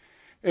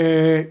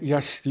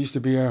 Yes, there used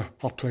to be a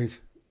hot plate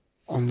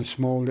on the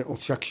small little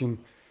section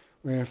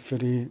for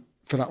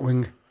that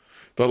wing.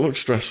 That looks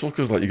stressful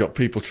because you got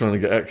people trying to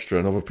get extra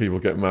and other people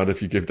get mad if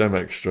you give them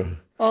extra.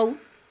 Oh,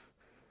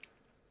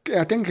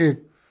 I think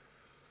it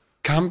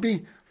can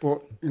be,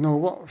 but you know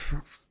what?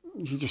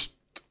 You just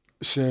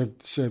serve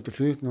the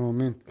food, you know what I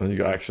mean? And you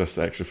got access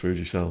to extra food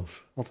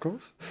yourself? Of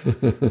course.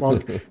 Well,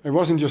 it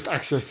wasn't just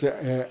access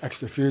to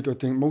extra food. I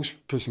think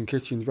most prison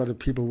kitchens, whether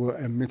people will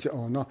admit it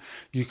or not,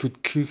 you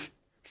could cook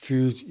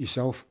food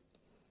yourself.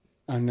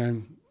 And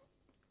then,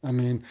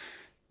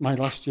 my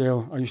last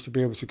jail, I used to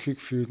be able to cook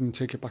food and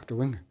take it back to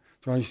wing.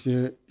 So I used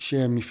to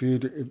share my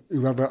food,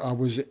 whoever I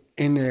was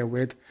in there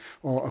with,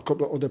 or a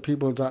couple of other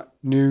people that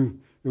knew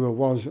who I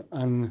was,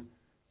 and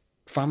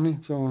family.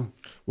 So,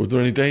 were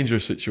there any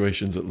dangerous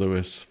situations at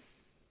Lewis?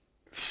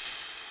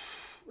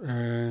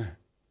 No,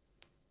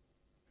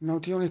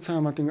 the only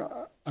time I think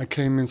I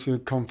came into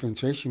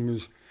confrontation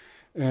was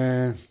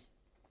they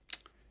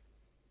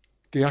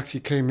actually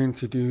came in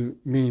to do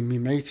me and my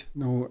mate,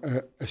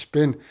 a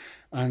spin,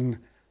 and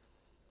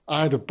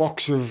I had a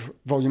box of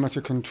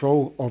volumetric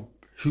control of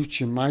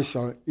hooch in my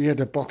cell. He had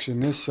a box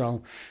in his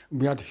cell.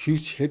 We had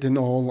hooch hidden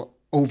all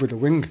over the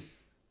wing.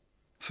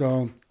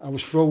 So I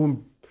was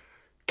throwing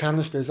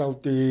canisters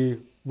out the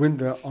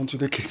window onto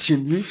the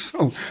kitchen roof.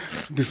 So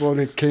before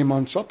they came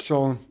on top,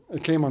 so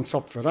it came on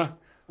top for that.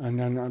 And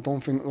then I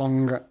don't think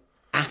long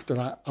after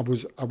that, I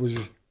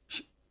was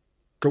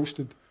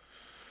ghosted.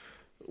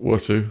 Where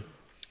to?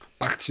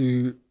 Back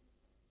to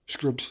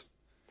Scrubs.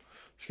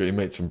 You got your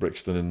mates from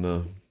Brixton in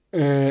there?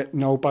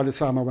 No, by the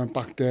time I went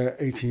back there,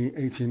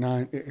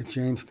 89, it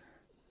changed.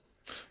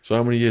 So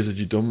how many years had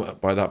you done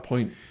by that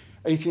point?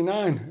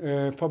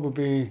 89,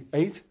 probably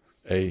 8.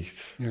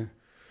 8. Yeah.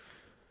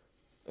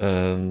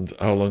 And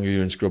how long are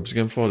you in Scrubs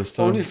again for this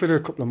time? Only for a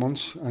couple of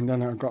months, and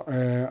then I got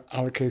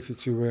allocated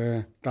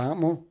to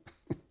Dartmoor.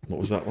 What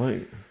was that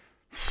like?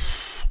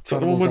 Is that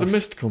the one where the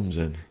mist comes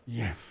in?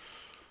 Yeah.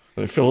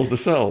 And it fills the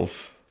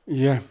cells?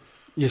 Yeah.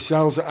 Your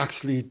cells are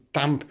actually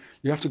damp.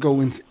 You have to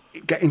go in,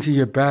 get into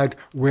your bed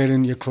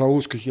wearing your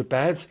clothes because your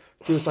bed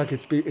feels like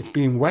it's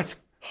being wet.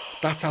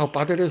 That's how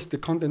bad it is. The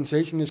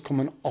condensation is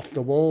coming off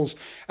the walls.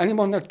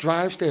 Anyone that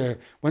drives there,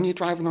 when you're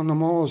driving on the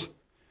moors,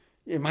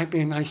 it might be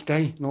a nice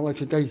day, like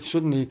today.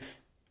 Suddenly,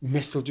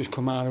 mist will just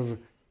come out of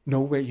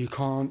nowhere. You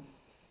can't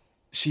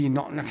see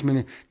nothing. Next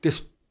minute,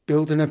 this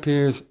building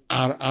appears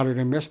out of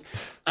the mist,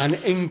 and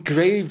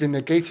engraved in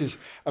the gate is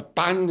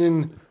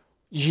 "Abandon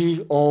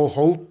ye all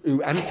hope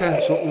who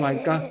enter," something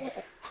like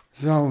that.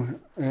 So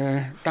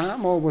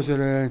Dartmoor was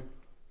it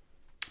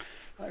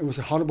was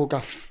a horrible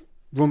gaff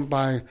run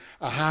by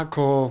a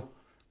hardcore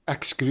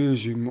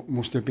ex-screws who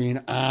must have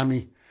been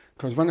army.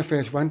 Because when I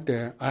first went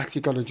there, I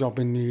actually got a job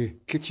in the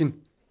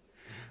kitchen.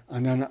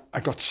 And then I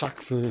got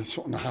sacked for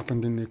something that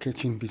happened in the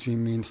kitchen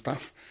between me and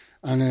staff.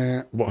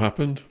 And what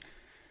happened?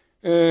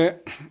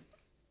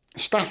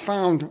 Staff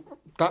found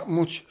that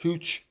much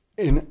hooch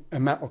in a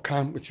metal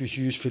can, which was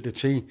used for the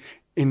tea,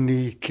 in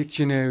the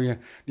kitchen area.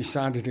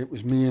 Decided it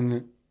was me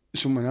and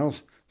someone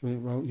else. So,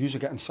 well, you're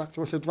getting sacked.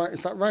 So I said, right,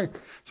 is that right?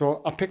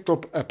 So I picked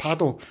up a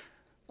paddle.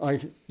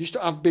 I used to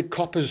have big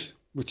coppers,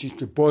 which used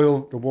to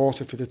boil the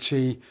water for the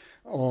tea,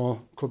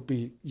 or could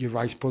be your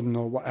rice pudding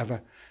or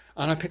whatever.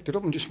 And I picked it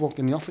up and just walked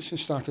in the office and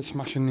started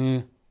smashing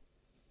the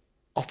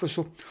office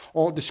up.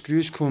 All the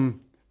screws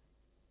come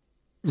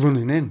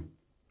running in.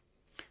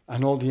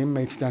 And all the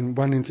inmates then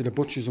went into the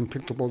butchers and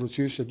picked up all the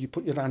tools, said, you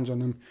put your hands on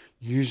them,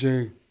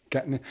 you're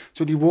getting it.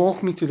 So they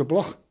walked me to the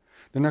block.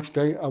 The next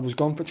day, I was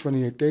gone for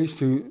 28 days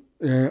to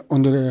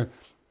under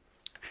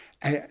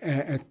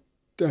a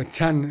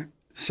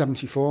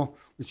 1074,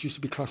 which used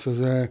to be classed as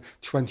a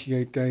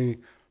 28-day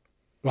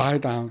lie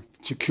down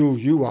to cool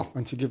you off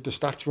and to give the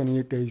staff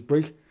 28 days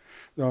break.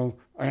 So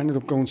I ended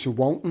up going to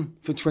Walton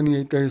for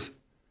 28 days.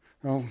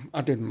 So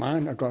I didn't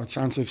mind. I got a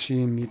chance of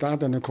seeing my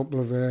dad and a couple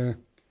of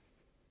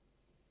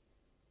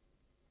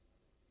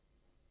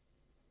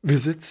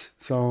visits.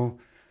 So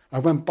I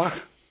went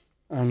back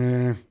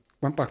and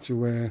went back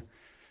to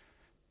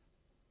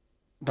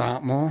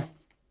Dartmoor.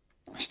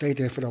 I stayed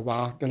there for a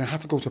while. Then I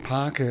had to go to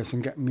Parkhurst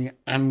and get me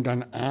hand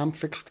and arm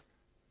fixed.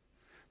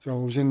 So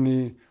I was in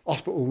the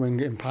hospital wing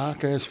in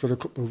Parkhurst for a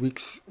couple of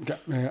weeks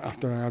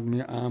after I had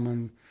my arm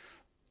and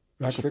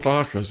leg fixed.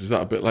 Parkhurst, is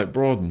that a bit like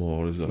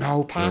Broadmoor? Is it?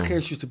 No,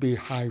 Parkhurst used to be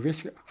high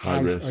risk,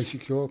 high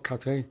secure,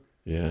 Cat A.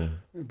 Yeah.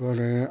 But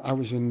I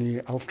was in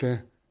the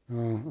healthcare. I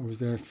was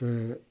there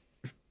for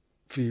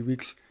 3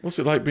 weeks. What's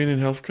it like being in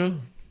healthcare?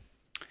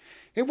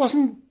 It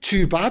wasn't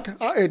too bad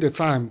at the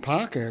time,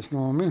 Parkhurst, you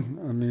know what I mean?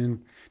 I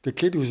mean, the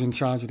kid who was in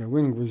charge of the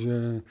wing was,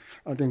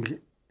 I think,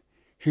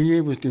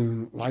 he was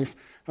doing life.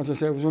 As I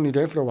said, I was only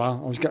there for a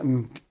while. I was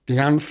getting the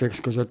hand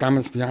fixed because I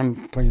damaged the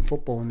hand playing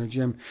football in the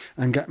gym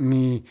and getting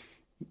me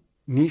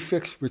knee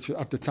fixed, which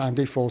at the time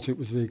they thought it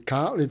was the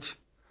cartilage,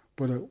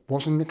 but it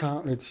wasn't the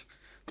cartilage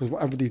because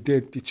whatever they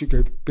did, they took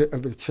a bit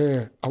of a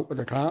tear out of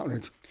the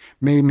cartilage,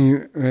 made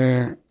me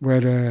wear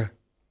a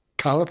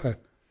caliper,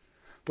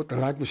 but the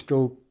leg was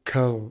still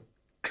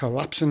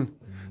collapsing,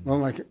 you know,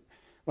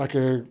 like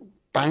a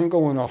bang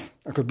going off.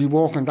 I could be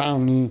walking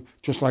down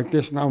just like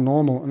this now,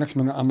 normal, and next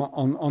minute I'm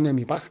on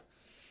my back.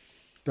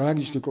 The leg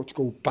used to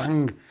go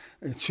bang.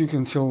 It took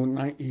until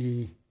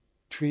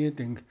 93, I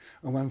think.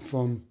 I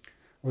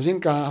was in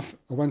Garth,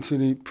 I went to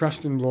the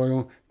Preston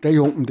Royal, they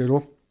opened it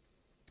up,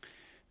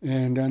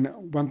 and then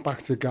went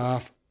back to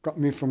Garth, got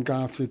me from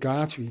Garth to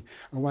Gartree.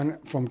 I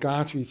went from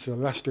Gartree to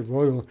Leicester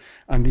Royal,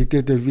 and they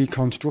did the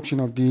reconstruction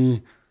of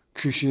the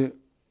cruciate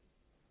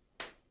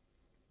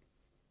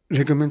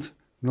ligament,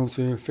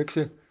 to fix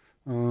it.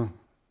 And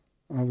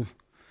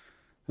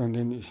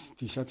then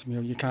he said to me,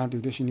 oh, you can't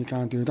do this and you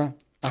can't do that.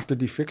 After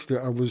they fixed it,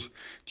 I was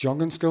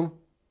jogging still.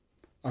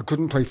 I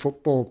couldn't play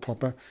football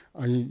proper.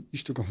 I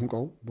used to go and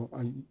go, but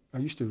I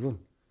used to run.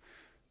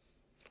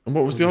 And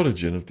what was the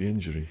origin of the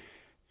injury?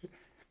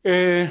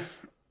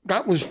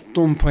 That was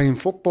done playing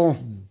football.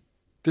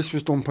 This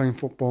was done playing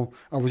football.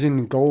 I was in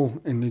the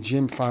goal in the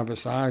gym farther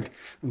side,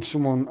 and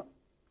someone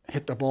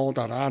hit the ball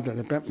that hard that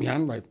it bent my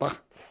hand right back.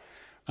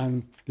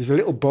 And there's a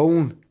little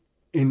bone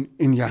in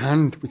your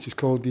hand, which is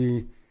called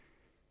the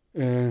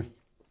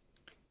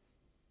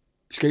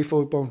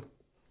scaphoid bone,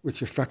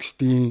 which affects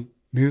the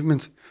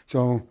movement.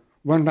 So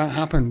when that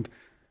happened,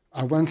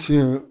 I went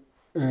to,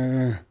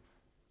 I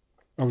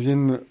was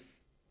in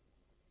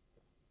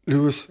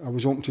Lewis, I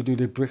was open to do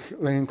the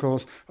bricklaying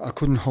course. I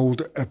couldn't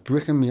hold a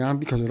brick in my hand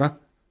because of that.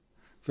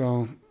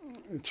 So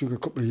it took a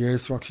couple of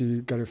years to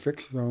actually get it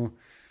fixed. So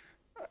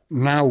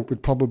now,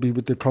 with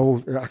the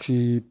cold, it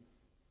actually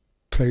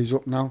plays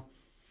up now.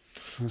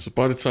 So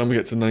by the time we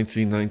get to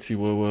 1990,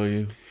 where were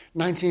you?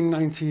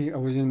 1990, I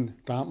was in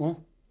Dartmoor.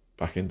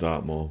 Back in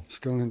Dartmoor?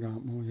 Still in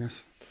Dartmoor,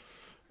 yes.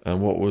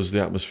 And what was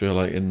the atmosphere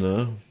like in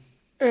there?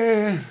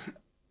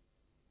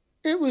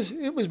 It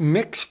was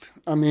mixed.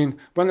 I mean,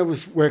 when I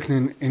was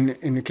working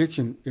in the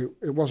kitchen,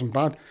 it wasn't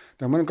bad.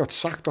 Then when I got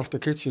sacked off the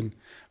kitchen,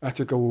 I had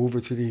to go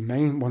over to the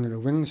main, one of the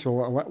wings.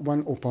 So I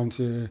went up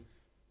onto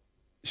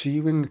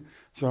C wing.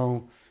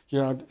 So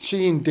yeah,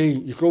 C and D,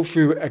 you go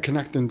through a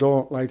connecting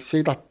door. Like,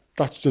 say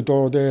that's the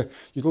door there.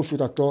 You go through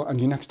that door and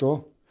you're next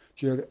door.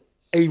 So you had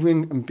A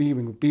wing and B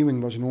wing. B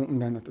wing wasn't open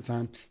then at the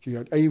time. So you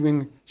had A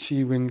wing,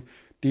 C wing,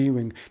 D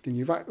wing. Then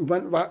you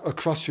went right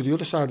across to the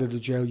other side of the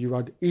jail. You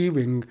had E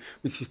wing,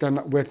 which is then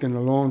that worked in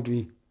the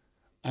laundry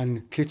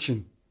and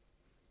kitchen.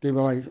 They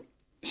were like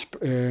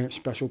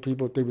special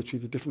people. They were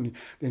treated differently.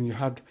 Then you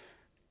had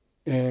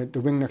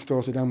the wing next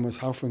door to them was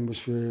health wing, was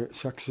for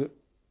sex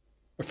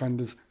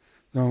offenders.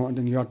 No, and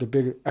then you had the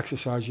big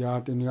exercise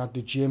yard, and you had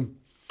the gym.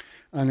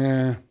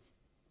 And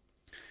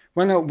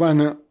when I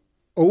went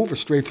over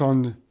straight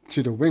on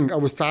to the wing, I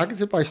was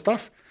targeted by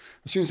staff.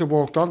 As soon as I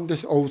walked on,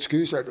 this old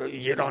school said,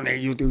 you don't know,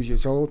 you do as you're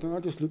told. And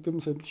I just looked at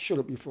him and said, shut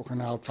up, you fucking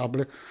hell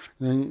tablet.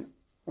 And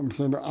I'm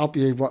saying, I'll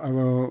behave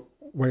whatever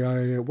way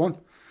I want.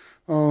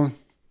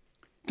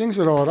 Things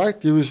were all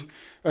right. There was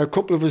a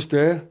couple of us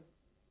there,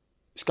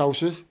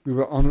 Scousers. We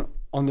were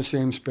on the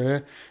same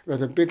spare. We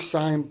had a big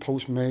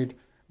signpost made.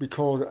 We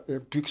called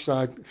it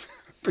Brookside.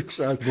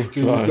 So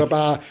there was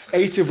about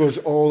 8 of us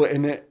all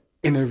in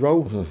a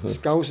row,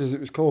 Scousers.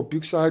 It was called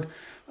Brookside.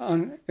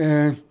 And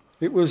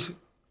it was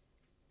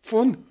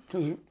fun.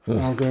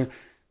 Okay.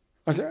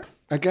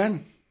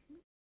 Again,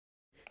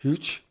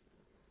 huge.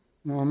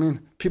 You know what I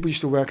mean? People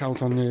used to work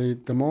out on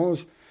the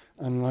moors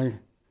and like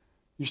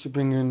used to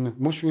bring in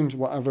mushrooms,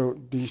 whatever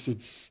they used to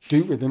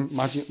do with them,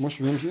 magic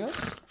mushrooms. Yeah,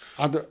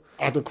 had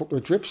a couple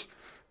of drips.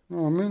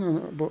 No, I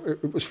mean, but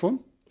it was fun.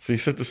 So you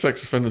said the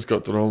sex offenders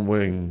got their own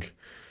wing.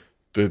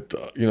 Did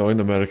in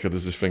America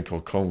there's this thing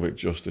called convict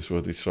justice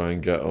where they try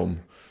and get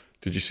them.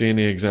 Did you see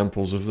any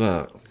examples of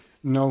that?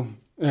 No.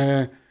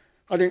 I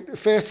think the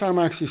first time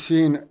I actually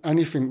seen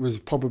anything was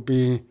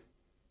probably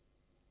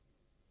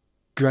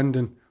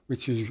Grendon,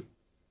 which is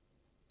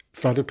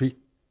therapy.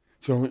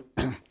 So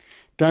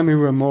then we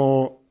were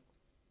more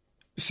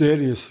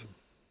serious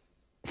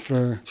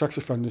for sex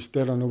offenders.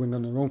 They're on the wing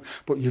on their own,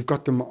 but you've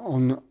got them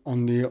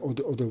on the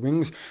other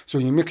wings. So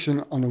you're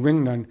mixing on the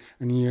wing then,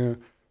 and you're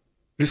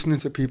listening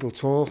to people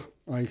talk,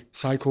 like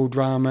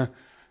psychodrama,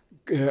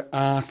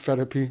 art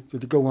therapy. So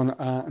they go on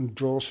art and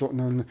draw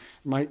something and it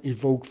might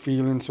evoke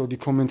feelings. So they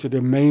come into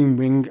the main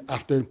wing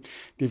after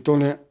they've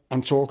done it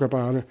and talk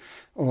about it.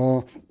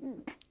 Or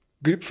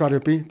group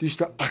therapy, they used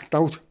to act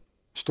out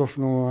stuff,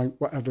 like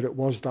whatever it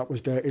was that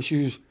was their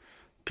issues,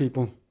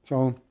 people.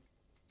 So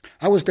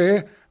I was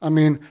there. I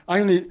mean,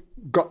 I only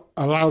got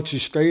allowed to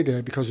stay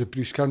there because of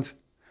Bruce Kent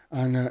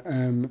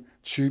and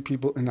 2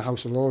 people in the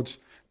House of Lords.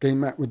 They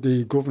met with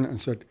the governor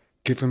and said,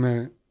 give him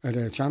a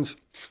chance.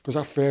 Because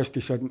at first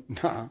they said,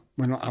 nah,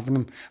 we're not having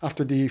him.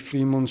 After the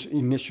 3 months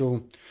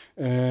initial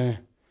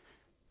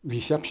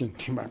reception,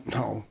 they went,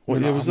 no.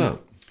 What year was that?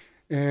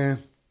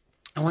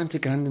 I went to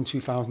Grand in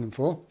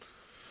 2004.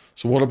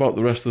 So what about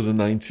the rest of the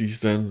 90s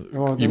then?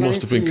 Well, you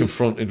must have been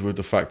confronted with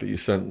the fact that your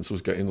sentence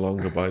was getting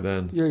longer by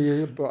then.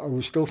 Yeah, but I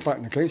was still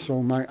fighting the case,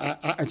 so my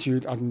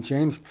attitude hadn't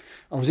changed.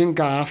 I was in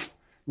Garth,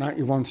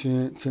 91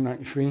 to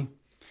 93.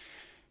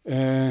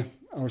 I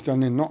was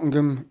down in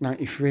Nottingham,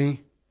 93.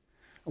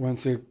 I went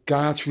to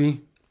Gartree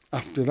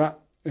after that.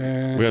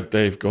 We had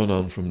Dave Gunn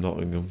on from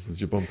Nottingham.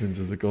 Did you bump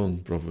into the Gunn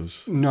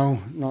brothers?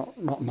 No,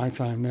 not my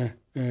time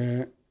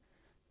there.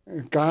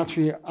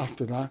 Gartree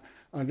after that.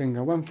 I think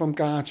I went from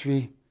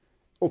Gartree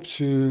up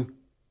to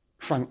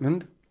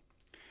Frankland.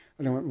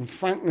 And I went from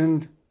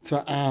Frankland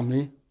to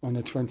Armley on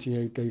the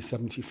 28 day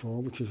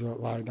 74, which is a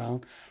lie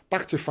down.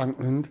 Back to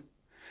Frankland.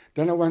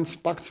 Then I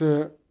went back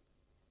to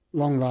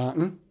Long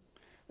Lartin.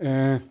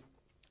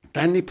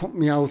 Then they put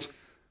me out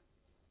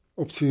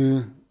up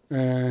to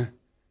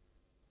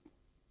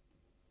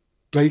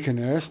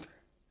Blakenhurst.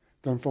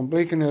 Then from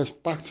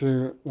Blakenhurst back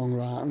to Long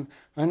Lartin.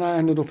 And I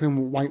ended up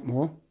in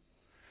Whitemore.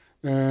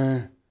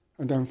 And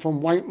then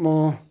from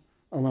Whitemore,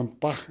 I went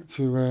back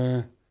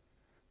to,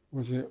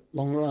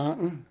 Long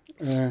Lartin?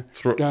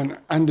 Then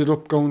ended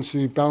up going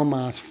to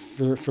Belmarsh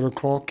for a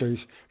court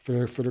case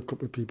for a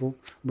couple of people,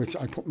 which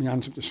I put my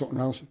hands up to something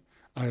else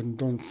I hadn't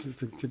done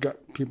to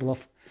get people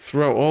off.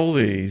 Throughout all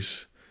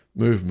these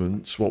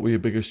movements, what were your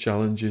biggest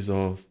challenges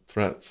or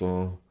threats?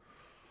 Or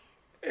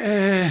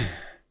it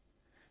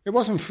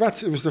wasn't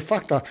threats, it was the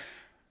fact that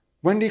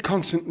when they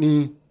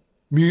constantly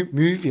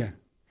move you,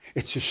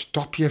 it's to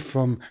stop you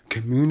from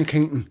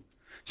communicating.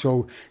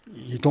 So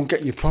you don't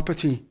get your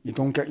property, you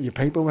don't get your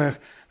paperwork,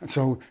 and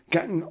so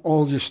getting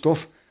all your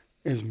stuff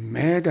is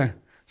murder.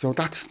 So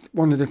that's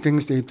one of the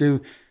things they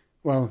do.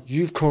 Well,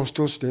 you've caused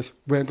us this,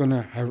 we're going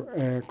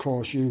to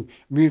cause you.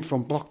 Move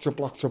from block to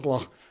block to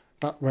block.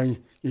 That way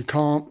you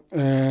can't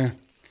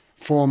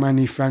form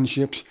any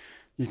friendships.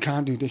 You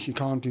can't do this, you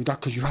can't do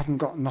that, because you haven't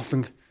got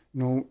nothing,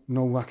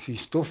 no actually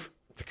stuff.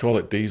 They call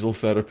it diesel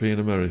therapy in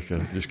America.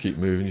 You just keep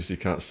moving so you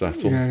can't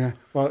settle. Yeah.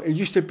 Well, it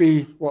used to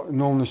be what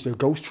known as the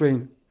ghost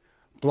train,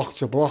 block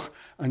to block,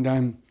 and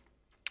then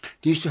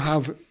they used to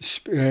have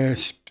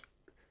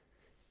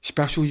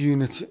special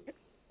units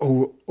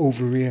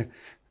over here.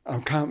 I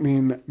can't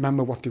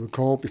remember what they were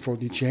called before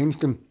they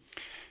changed them.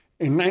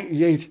 In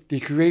 98, they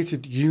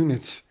created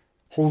units,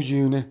 whole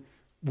unit,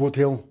 Wood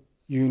Hill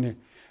unit.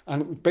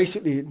 And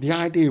basically, the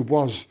idea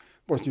was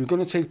you were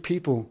going to take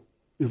people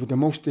who were the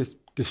most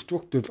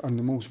destructive and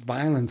the most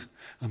violent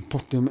and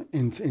put them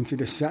into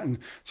the setting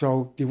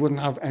so they wouldn't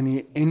have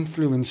any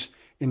influence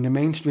in the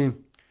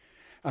mainstream.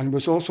 And it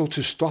was also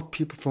to stop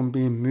people from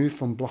being moved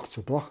from block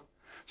to block.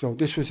 So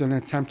this was an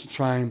attempt to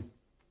try and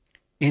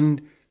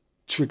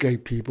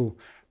integrate people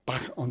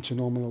back onto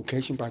normal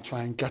location by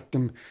trying to get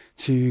them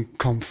to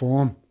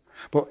conform.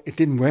 But it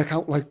didn't work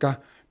out like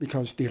that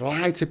because they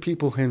lied to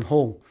people in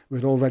Hull, who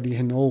were already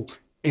in Hull,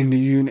 in the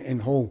unit in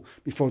Hull,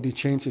 before they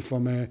changed it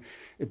from it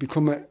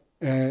become a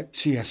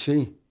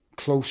CSC,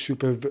 Close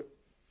Supervision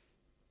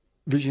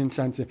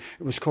Centre.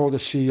 It was called a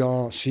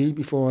CRC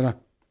before that.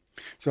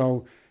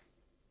 So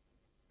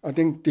I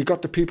think they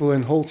got the people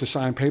in Hull to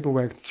sign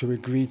paperwork to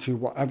agree to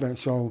whatever.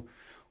 So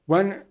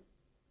when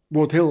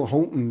Wood Hill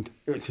opened,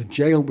 it was a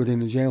jail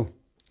within a jail.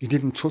 You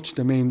didn't touch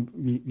the main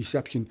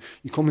reception.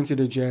 You come into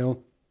the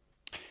jail,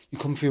 you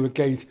come through a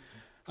gate,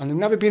 and I've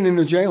never been in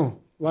a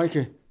jail like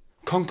a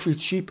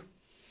concrete sheep.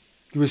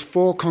 There was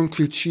 4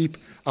 concrete sheep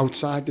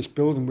outside this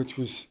building, which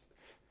was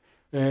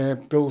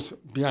built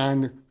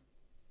behind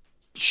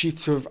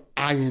sheets of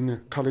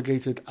iron,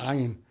 corrugated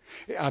iron.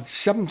 It had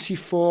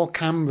 74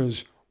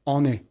 cameras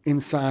on it,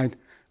 inside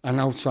and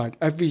outside.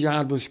 Every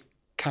yard was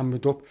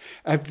cambered up.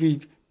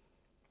 Every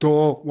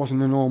door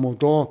wasn't a normal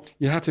door.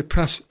 You had to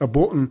press a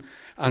button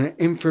and an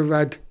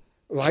infrared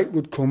light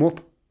would come up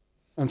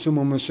and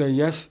someone would say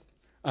yes,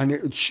 and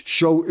it would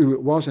show who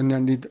it was, and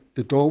then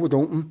the door would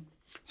open.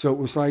 So it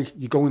was like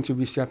you go into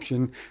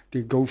reception,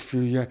 they go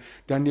through you,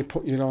 then they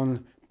put you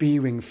on B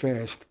wing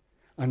first,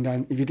 and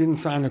then if you didn't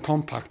sign a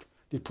compact,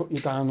 they put you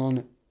down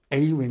on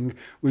A wing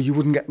where you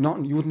wouldn't get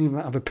nothing, you wouldn't even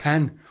have a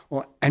pen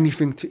or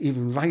anything to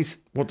even write.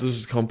 What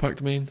does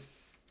compact mean?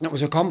 It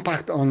was a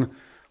compact on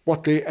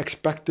what they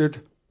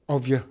expected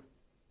of you. You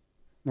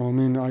know what I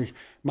mean? Like,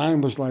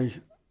 mine was like,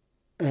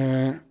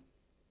 the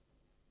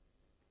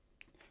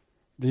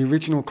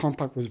original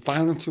compact was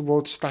violence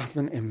towards staff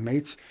and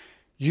inmates,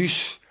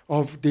 use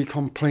of the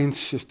complaint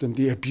system,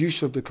 the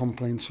abuse of the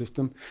complaint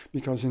system,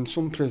 because in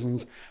some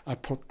prisons I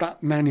put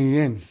that many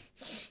in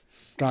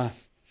that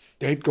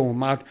they'd go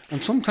mad.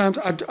 And sometimes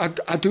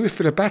I'd do it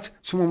for a bet.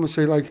 Someone would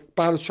say, like,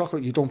 bar of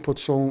chocolate, you don't put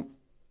so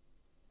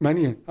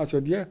many in. I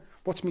said, yeah,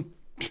 what's me?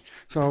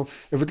 So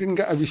if I didn't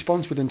get a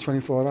response within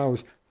 24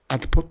 hours,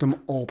 I'd put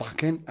them all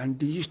back in, and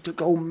they used to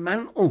go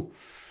mental.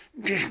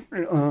 Just,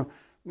 oh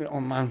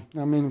man,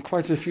 I mean,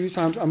 quite a few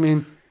times. I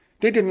mean,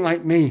 they didn't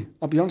like me,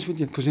 I'll be honest with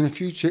you, because in a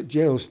few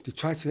jails, they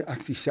tried to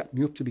actually set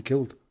me up to be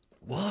killed.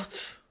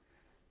 What?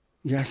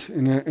 Yes,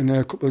 in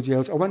a couple of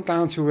jails. I went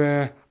down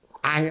to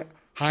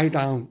High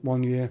Down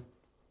one year,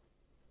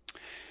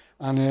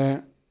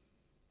 and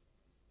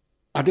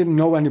I didn't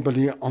know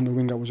anybody on the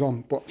wing I was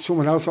on, but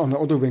someone else on the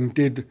other wing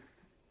did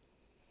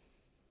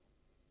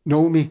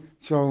know me.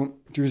 So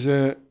there was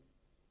a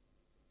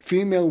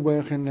female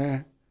working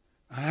there.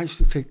 I used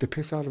to take the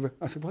piss out of her.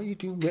 I said, what are you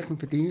doing working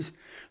for these?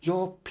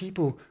 Your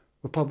people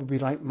were probably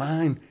like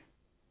mine,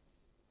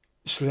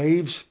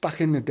 slaves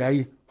back in the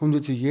day,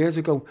 hundreds of years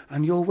ago,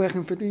 and you're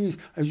working for these.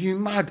 Are you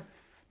mad?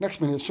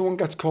 Next minute, someone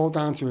gets called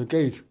down to a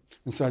gate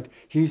and said,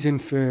 he's in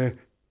for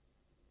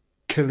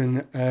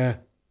killing a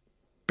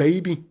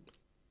baby.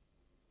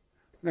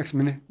 Next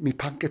minute, me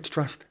pack gets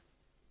trashed.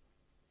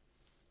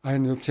 I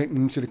ended up taking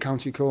him to the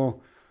county court,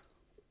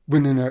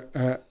 winning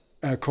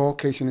a court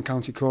case in the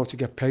county court to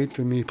get paid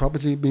for me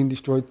property being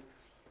destroyed.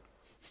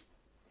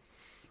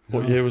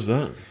 What year was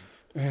that?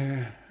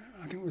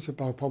 I think it was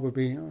about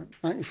probably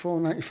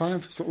 94,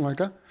 95, something like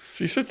that.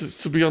 So you said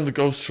to be on the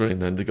ghost train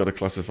then, they got to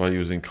classify you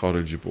as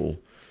incorrigible.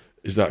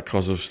 Is that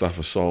because of staff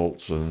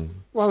assaults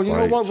and Well, you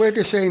fights? know what, where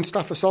they're saying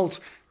staff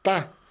assaults,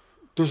 that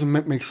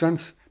doesn't make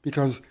sense,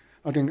 because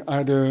I think I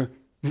had a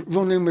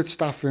run-in with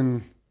staff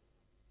in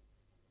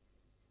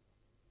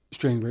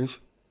Strangeways.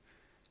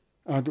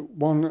 I had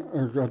one,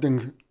 I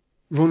think,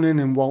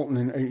 run-in Walton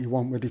in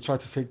 81, where they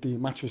tried to take the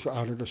mattress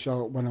out of the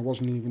cell when I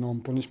wasn't even on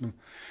punishment.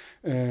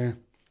 And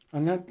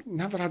I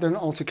never had an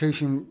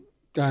altercation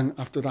then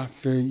after that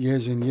for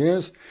years and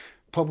years.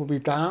 Probably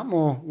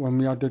Dartmoor, when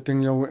we had the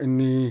thing in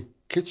the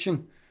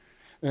kitchen.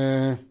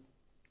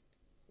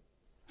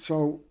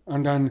 So,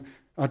 and then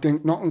I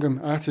think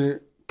Nottingham, I had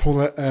to pull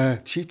a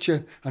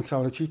teacher and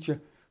tell the teacher,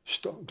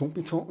 stop, don't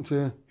be talking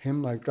to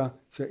him like that.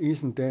 So he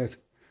isn't dead.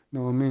 You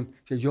know what I mean?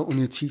 So you're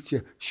only a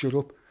teacher, shut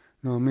up.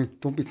 You know what I mean?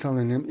 Don't be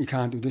telling him he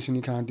can't do this and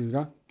he can't do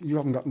that. You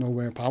haven't got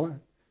no power.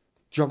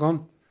 Jog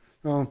on.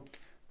 No,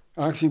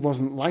 I actually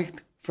wasn't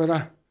liked for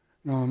that.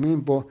 You know what I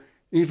mean? But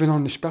even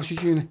on the special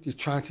unit, they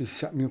tried to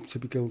set me up to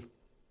be killed.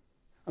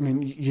 I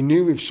mean, you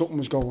knew if something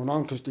was going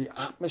on because the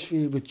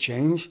atmosphere would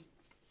change.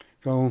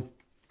 So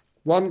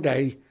one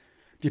day,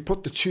 they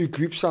put the two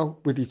groups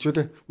out with each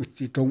other, which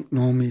they don't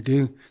normally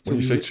do. So when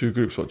you say two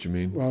groups, what do you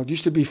mean? Well, there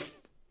used to be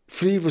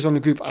three of us on the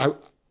group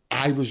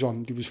I was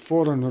on. There was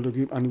four on another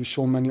group, and there was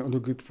so many other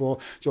group four.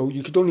 So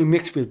you could only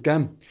mix with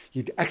them.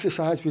 You'd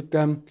exercise with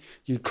them.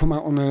 You'd come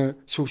out on an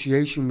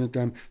association with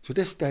them. So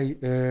this day,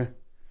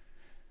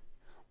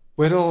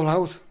 we're all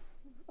out,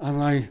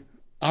 and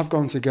I've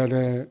gone to get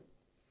a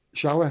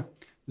shower.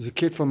 There's a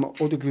kid from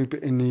the other group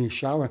in the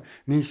shower,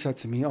 and he said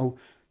to me, "Oh,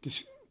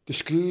 the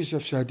screws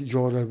have said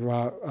you're a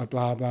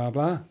blah blah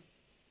blah."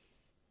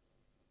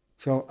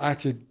 So I had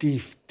to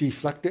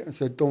deflect it and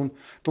said,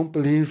 "Don't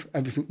believe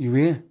everything you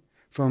hear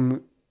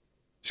from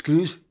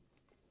screws."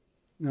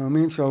 You know what I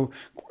mean? So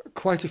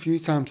quite a few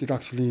times it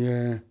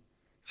actually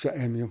set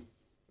me up.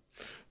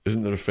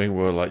 Isn't there a thing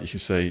where, like, you can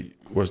say,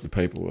 "Where's the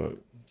paperwork?"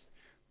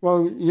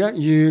 Well, yeah,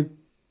 you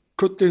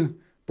could do,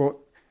 but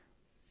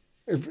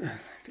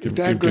if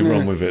they're going to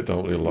run with it,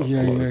 don't they? A lot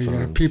of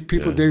times.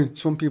 People do.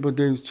 Some people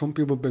do. Some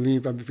people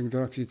believe everything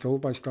they're actually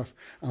told by staff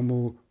and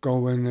will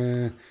go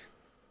and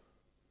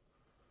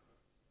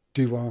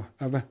do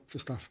whatever for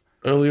staff.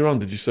 Earlier on,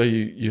 did you say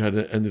you had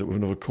ended up with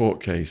another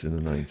court case in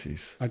the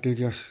 90s? I did,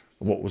 yes.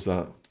 And what was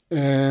that?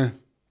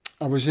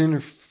 I was in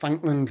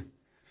Frankland,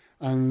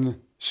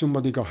 and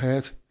somebody got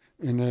hurt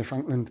in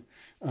Frankland,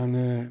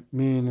 and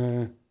me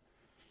and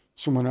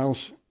someone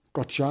else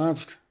got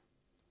charged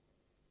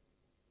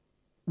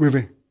with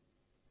it.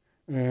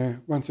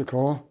 Went to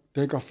court,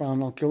 they got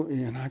found not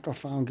guilty, and I got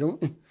found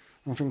guilty.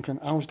 I'm thinking,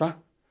 how's that?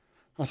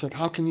 I said,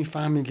 how can you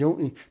find me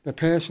guilty? The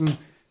person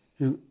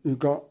who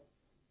got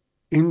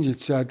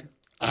injured said,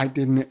 I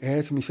didn't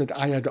hurt him. He said,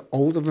 I had a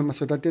hold of him. I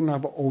said, I didn't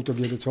have a hold of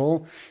you at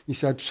all. He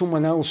said,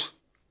 someone else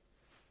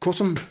cut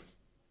him.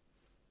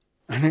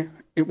 And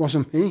it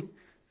wasn't me.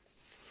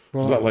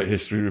 Was that like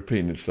history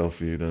repeating itself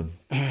for you then?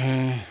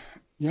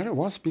 Yeah, it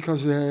was,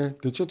 because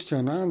the judge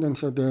turned around and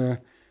said,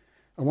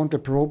 I want the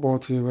parole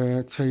board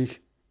to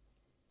take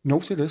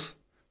note of this.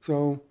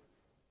 So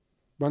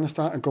when I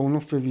started going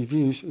up for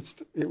reviews,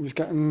 it was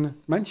getting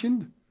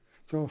mentioned.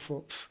 So I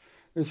thought,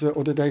 it's the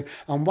other day.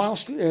 And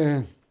whilst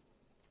I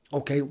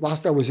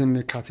was in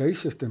the Cat A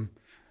system,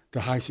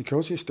 the high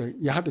security estate,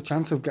 you had the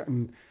chance of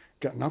getting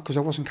out because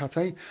I wasn't Cat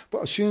A.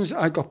 But as soon as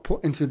I got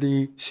put into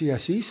the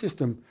CSE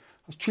system,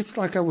 I was treated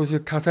like I was a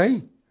Cat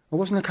A. I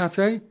wasn't a Cat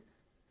A.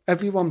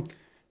 Everyone,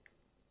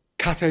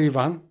 Cat A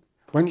van,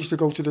 when you used to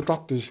go to the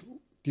doctors,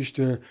 used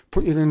to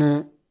put you in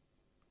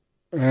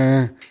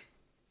a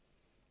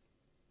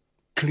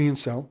clean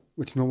cell,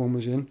 which no one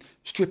was in,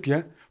 strip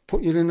you,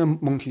 put you in a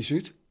monkey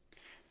suit,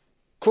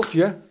 cuff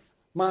you,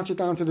 march you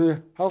down to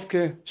the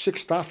healthcare,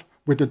 6 staff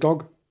with the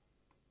dog.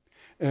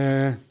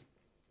 And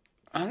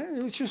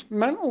it was just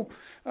mental.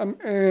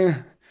 I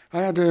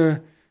had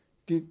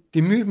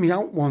they moved me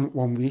out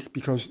one week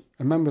because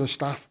a member of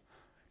staff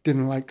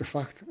didn't like the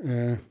fact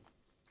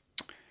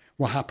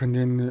what happened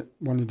in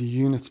one of the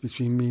units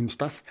between me and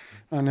staff.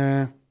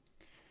 And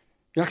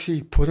he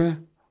actually put it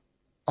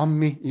on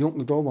me. He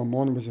opened the door one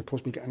morning, was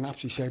supposed to be getting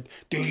naps. He said,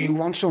 "Do you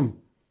want some?"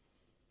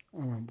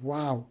 I went,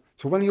 wow.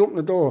 So when he opened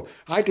the door,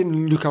 I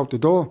didn't look out the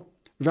door.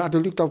 If I had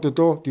looked out the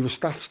door, there was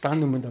staff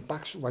standing with their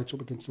backs right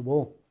up against the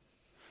wall.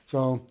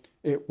 So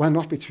it went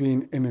off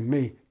between him and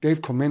me.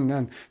 They've come in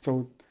then.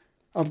 So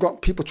I've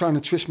got people trying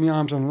to twist my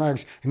arms and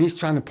legs, and he's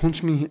trying to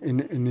punch me in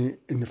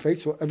the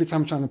face. So every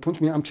time he's trying to punch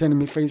me, I'm turning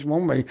my face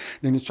one way.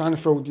 Then he's trying to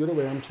throw it the other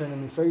way, I'm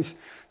turning my face.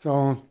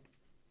 So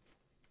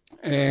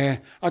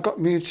I got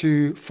moved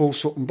to Full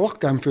Sutton Block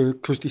then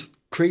because they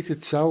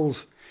created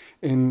cells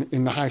in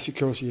the high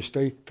security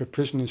estate for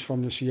prisoners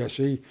from the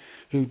CSE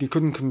who they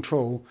couldn't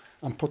control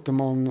and put them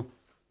on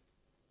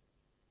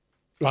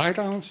lie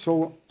down.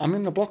 So I'm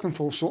in the block in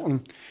Full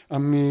Sutton,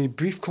 and my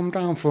brief come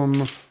down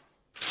from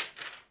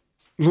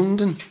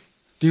London.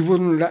 They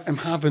wouldn't let him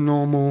have a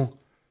normal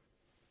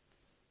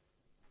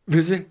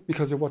visit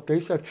because of what they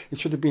said. It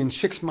should have been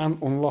 6-man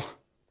unlock.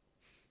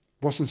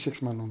 Wasn't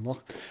 6-man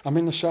unlock. I'm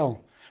in the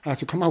cell. I had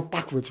to come out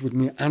backwards with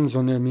my hands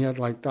on my head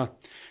like that,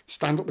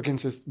 stand up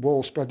against the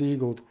wall, spread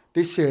eagled.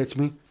 They say to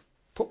me,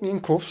 put me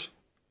in cuffs.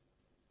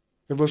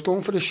 If I was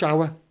going for the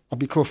shower, I'd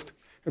be cuffed.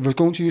 If I was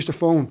going to use the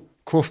phone,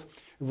 cuffed.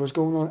 If I was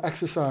going on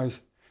exercise,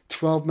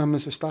 12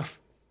 members of staff,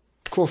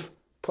 cuff,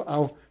 put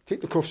out,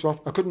 take the cuffs off.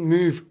 I couldn't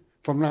move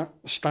from that,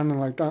 standing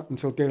like that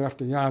until they left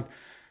the yard.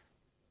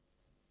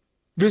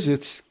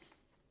 Visits,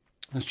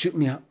 and took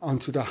me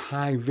onto the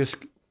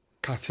high-risk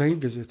Cat A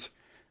visits,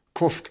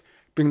 cuffed.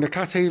 Bring the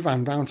Cat A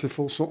van down to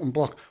Full Sutton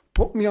Block,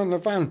 put me on the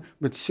van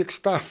with 6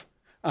 staff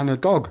and a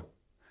dog,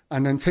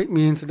 and then take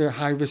me into the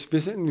high-risk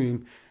visiting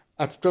room.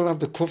 I'd still have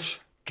the cuffs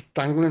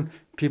dangling,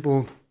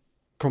 people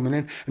coming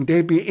in, and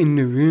they'd be in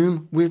the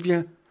room with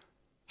you.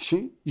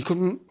 You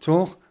couldn't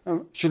talk.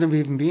 Shouldn't have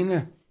even been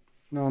there.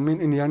 No, I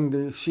mean, in the end,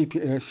 the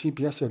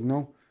CPS said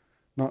no,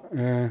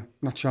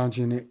 not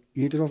charging it,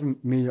 either of them,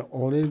 me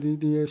or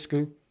the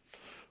screw.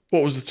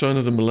 What was the turn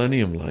of the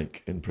millennium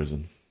like in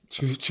prison?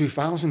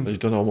 2000. You've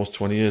done almost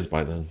 20 years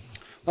by then.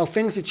 Well,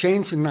 things had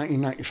changed in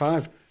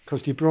 1995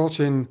 because they brought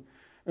in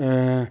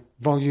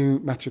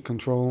volumetric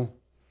control,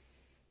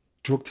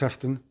 drug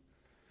testing,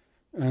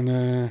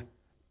 and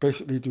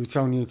basically they were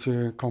telling you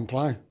to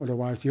comply.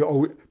 Otherwise,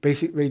 your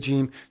basic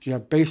regime, you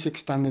have basic,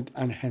 standard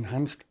and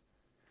enhanced.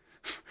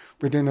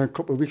 Within a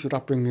couple of weeks of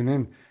that bringing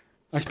in,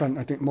 I spent,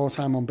 I think, more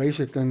time on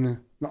basic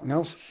than nothing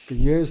else for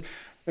years.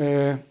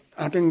 I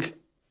think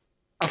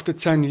after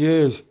 10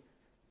 years,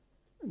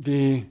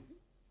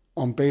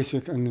 on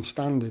basic and the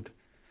standard,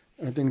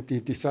 I think they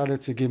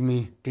decided to give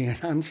me the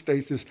enhanced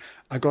status.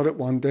 I got it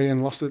one day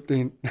and lost it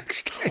the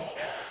next day.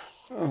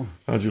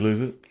 How'd you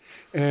lose it?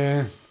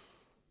 There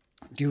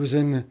was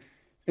in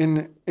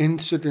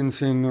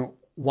incidents in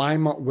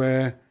Weymouth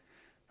where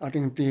I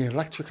think the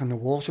electric and the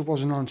water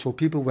wasn't on, so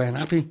people weren't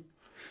happy.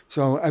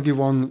 So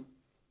everyone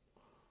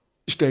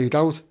stayed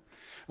out.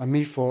 And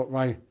me thought,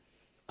 right,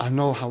 I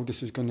know how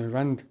this is going to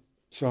end.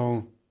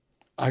 So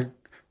I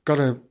got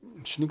a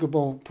snooker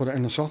ball, put it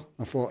in the sock.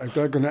 I thought, if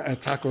they're going to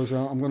attack us,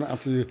 I'm going to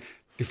have to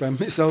defend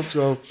myself.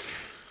 So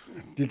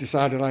they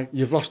decided, like,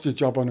 you've lost your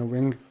job on a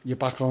wing, you're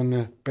back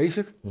on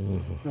basic.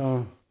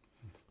 So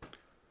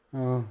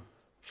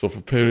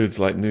for periods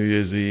like New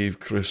Year's Eve,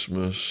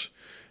 Christmas,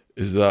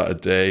 is that a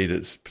day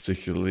that's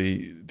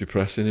particularly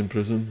depressing in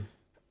prison?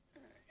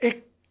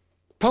 It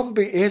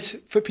probably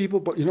is for people,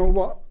 but you know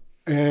what?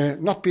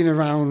 Not being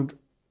around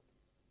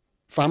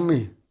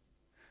family.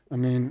 I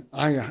mean,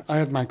 I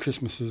had my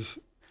Christmases,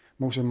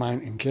 most of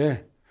mine in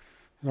care.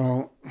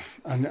 So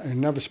I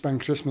never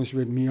spent Christmas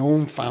with my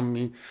own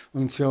family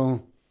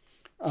until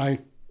I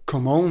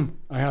come home.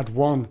 I had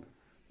one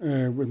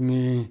with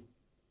me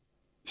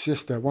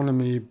sister,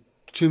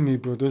 two of my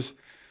brothers,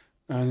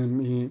 and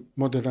my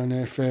mother and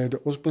her third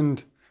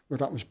husband. Well,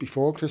 that was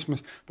before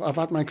Christmas. But I've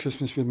had my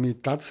Christmas with my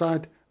dad's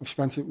side. I've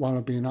spent it while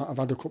I've been out. I've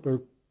had a couple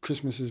of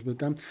Christmases with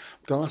them.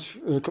 The last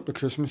couple of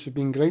Christmases have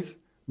been great.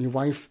 my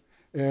wife,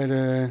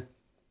 her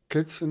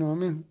kids, you know what I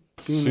mean?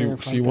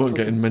 So you weren't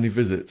getting many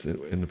visits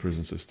in the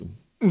prison system?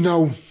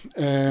 No,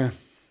 I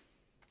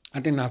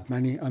didn't have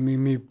many. I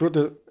mean, my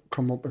brother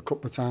come up a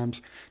couple of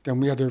times. Then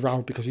we had a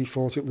row because he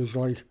thought it was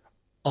like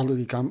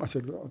holiday camp. I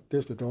said, oh,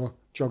 there's the door,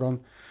 jog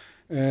on.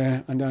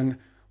 And then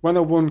when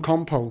I won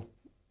Compo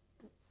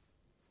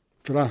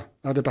for that,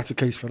 I had a better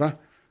case for that.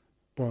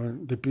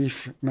 But the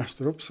brief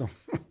messed it up, so.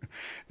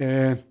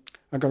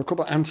 I got a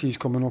couple of aunties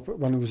coming up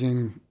when I was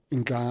in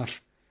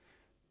Garth.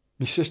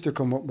 My sister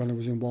come up when I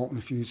was in Walton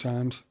a few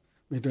times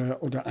with the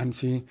other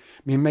auntie.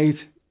 My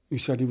mate, who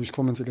said he was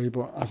coming today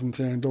but hasn't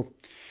turned up,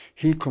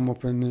 he come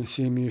up and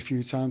see me a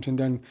few times. And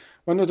then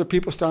when other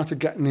people started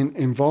getting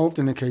involved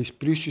in the case,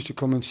 Bruce used to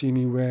come and see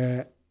me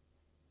wherever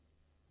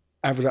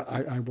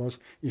I was.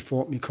 He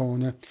fought me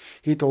corner.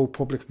 He'd hold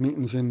public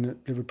meetings in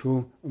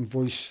Liverpool and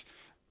voice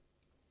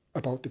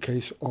about the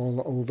case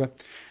all over.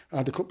 I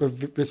had a couple of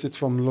visits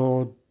from a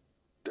Lord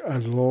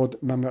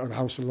member of the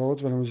House of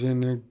Lords when I was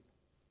in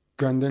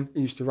Grandin.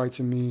 He used to write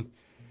to me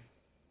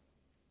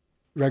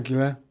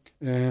regular.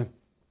 And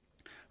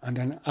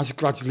then as it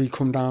gradually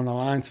come down the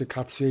line to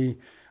Cat C,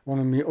 one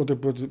of my other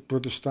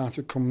brothers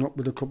started coming up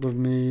with a couple of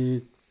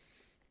me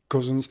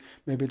cousins.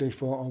 Maybe they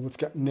thought, oh, it's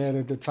getting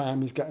nearer the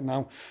time he's getting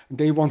now. And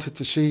they wanted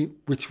to see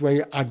which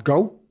way I'd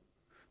go.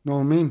 Know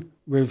what I mean?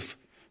 With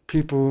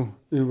people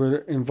who were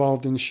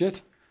involved in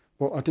shit.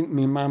 But I think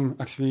my mum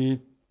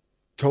actually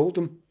told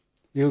him,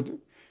 he'll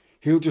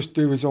just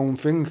do his own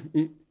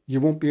thing. You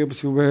won't be able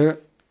to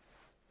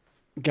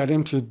get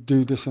him to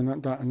do this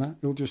and that and that.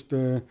 He'll just,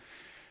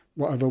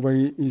 whatever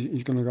way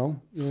he's going to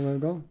go, he'll let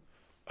it go.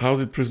 How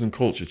did prison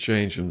culture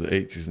change from the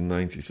 80s and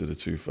 90s to the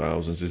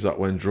 2000s? Is that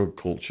when drug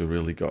culture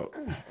really got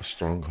a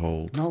strong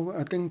hold? No,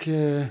 I think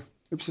it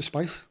was the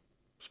spice.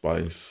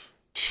 Spice?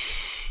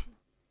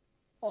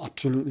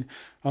 Absolutely.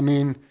 I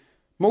mean,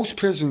 most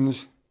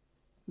prisons,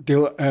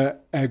 they'll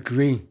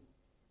agree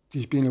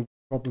there's been a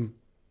problem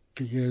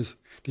for years.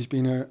 There's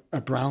been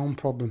a brown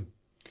problem.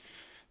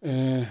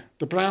 The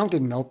brown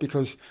didn't help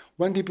because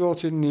when they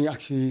brought in the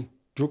actually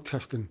drug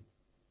testing,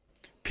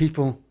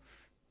 people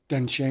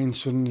then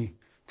changed suddenly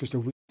because the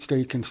weed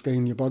can stay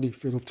in your body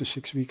for up to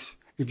 6 weeks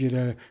if you're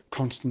a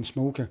constant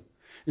smoker.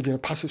 If you're a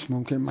passive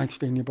smoker, it might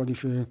stay in your body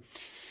for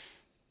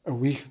a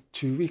week,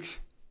 2 weeks.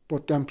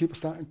 But then people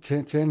started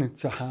turning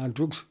to hard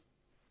drugs.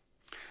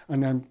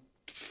 And then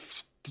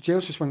the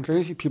jails just went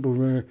crazy. People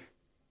were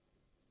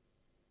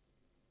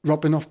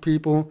robbing off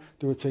people.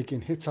 They were taking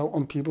hits out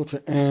on people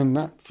to earn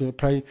that, to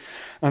pay.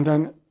 And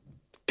then,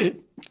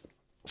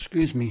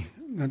 excuse me,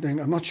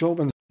 I'm not sure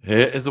when... Here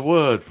is a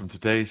word from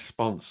today's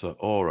sponsor,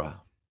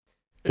 Aura.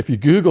 If you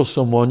Google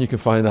someone, you can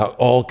find out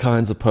all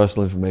kinds of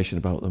personal information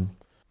about them.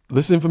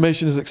 This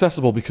information is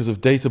accessible because of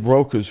data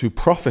brokers who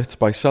profit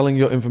by selling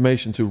your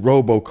information to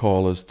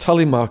robocallers,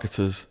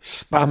 telemarketers,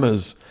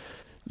 spammers.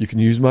 You can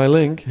use my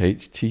link,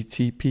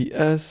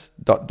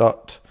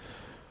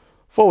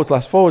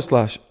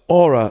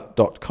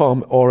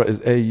 https://aura.com. Aura is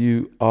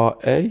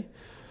AURA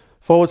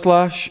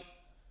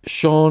 /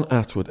 Sean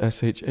Atwood,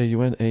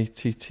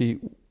 SHAUNATT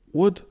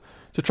Wood,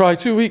 to try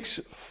 2 weeks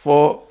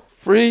for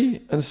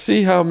free and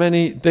see how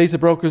many data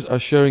brokers are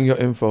sharing your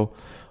info.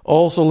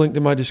 Also linked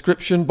in my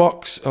description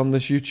box on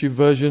this YouTube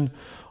version,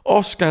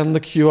 or scan the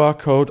QR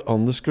code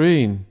on the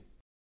screen.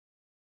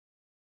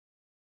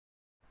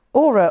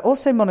 Aura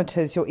also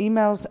monitors your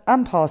emails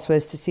and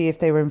passwords to see if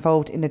they were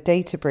involved in a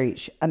data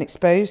breach and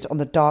exposed on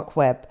the dark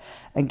web,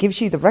 and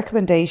gives you the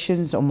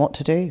recommendations on what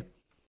to do.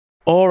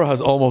 Aura has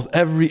almost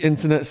every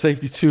internet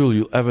safety tool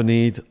you'll ever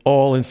need,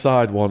 all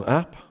inside one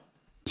app.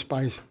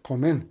 Spies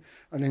come in.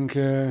 I think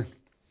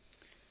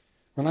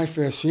when I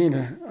first seen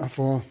it, I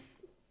thought,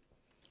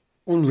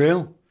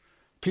 unreal.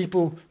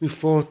 People who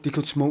thought they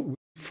could smoke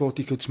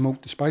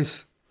the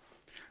spice,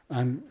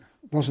 and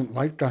it wasn't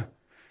like that.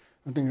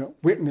 I think a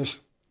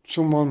witness,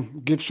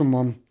 give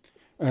someone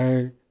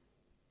a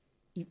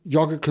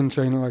yogurt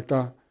container like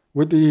that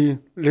with the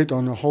lid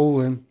on, a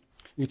hole in.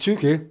 He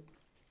took it,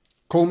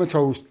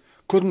 comatose,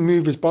 couldn't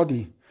move his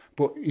body,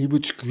 but he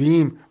would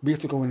scream. We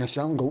had to go in the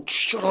cell and go,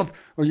 shut up,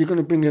 or you're going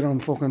to bring it on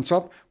fucking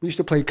top. We used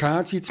to play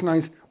cards each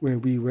night where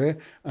we were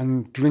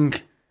and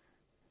drink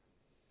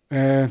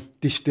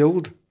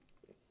distilled,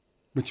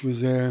 which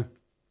was,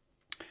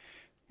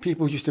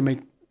 people used to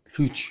make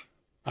hooch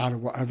out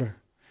of whatever,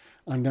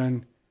 and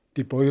then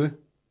they boil it,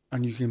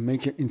 and you can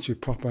make it into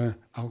proper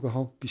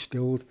alcohol,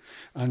 distilled,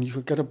 and you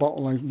could get a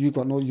bottle like you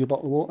got your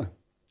bottle of water.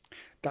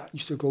 That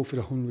used to go for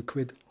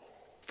 £100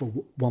 for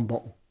one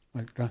bottle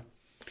like that.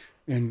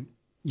 And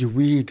your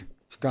weed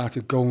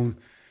started going.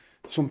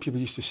 Some people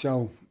used to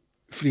sell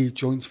 3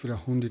 joints for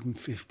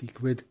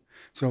 £150.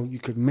 So you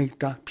could make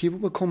that. People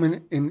were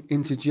coming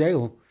into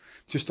jail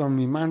just on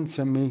me, man,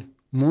 send me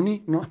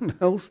money, nothing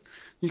else.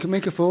 You can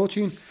make a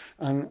fortune.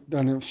 And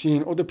then I've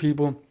seen other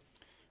people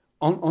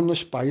on the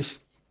spice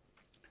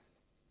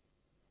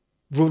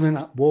running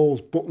at walls,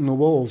 butting the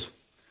walls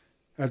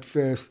at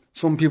first.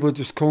 Some people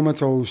just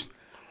comatose,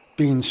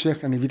 being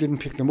sick, and if you didn't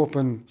pick them up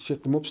and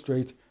sit them up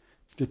straight,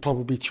 they'd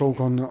probably choke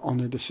on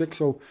the sick.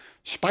 So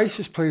spice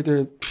has played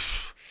a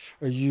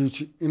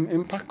huge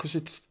impact because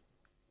it's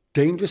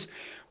dangerous.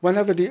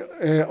 Whenever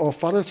the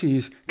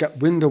authorities get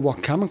wind of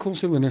what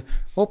chemicals are in it,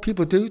 what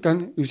people do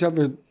then, who's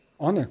ever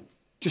on it,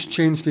 just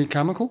change the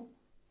chemical.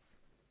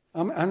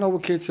 I know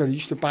kids that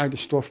used to buy the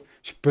stuff,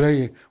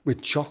 spray it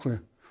with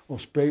chocolate or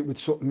spray it with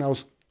something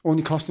else,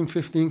 only costing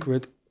 15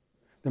 quid.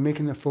 They're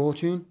making a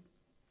fortune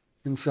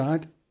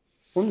inside.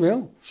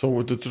 Unreal. So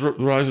with the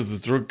rise of the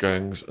drug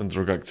gangs and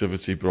drug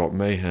activity brought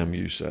mayhem,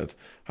 you said.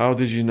 How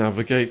did you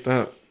navigate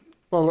that?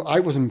 Well, I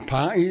wasn't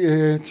party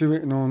to it,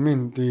 you know what I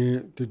mean,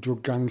 the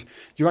drug gangs.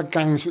 You had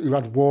gangs who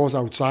had wars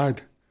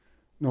outside,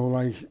 you know,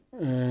 like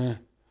the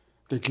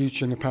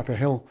Gooch and the Pepper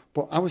Hill.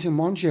 But I was in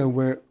one jail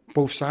where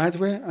both sides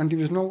were, and there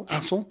was no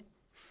hassle.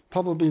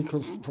 Probably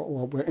because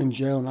we're in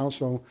jail now,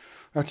 so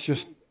that's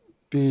just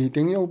be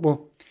dingo. But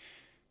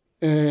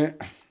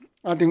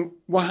I think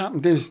what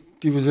happened is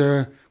there was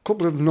a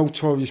couple of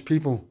notorious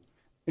people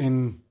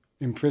in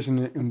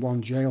prison in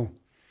one jail,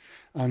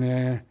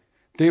 and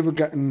they were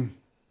getting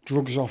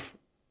drugs off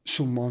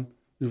someone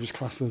who was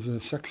classed as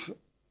a sex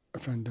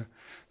offender.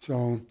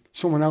 So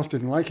someone else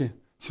didn't like it.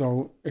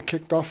 So it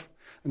kicked off,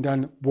 and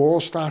then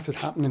wars started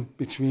happening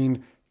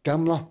between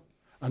them lot,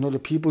 and other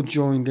people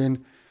joined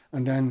in,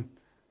 and then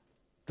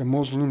the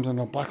Muslims and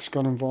the blacks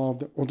got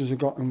involved, others have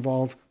got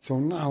involved. So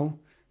now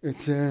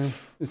it's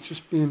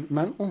just been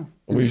mental.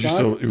 Were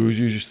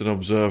you just an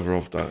observer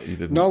of that? You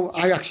didn't? No,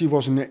 I actually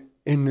wasn't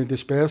in the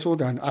dispersal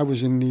then. I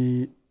was in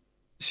the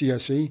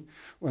CSE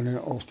when it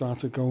all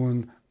started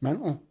going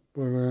mental.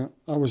 But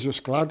I was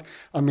just glad.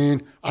 I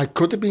mean, I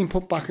could have been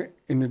put back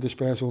in the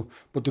dispersal,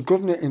 but the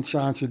governor in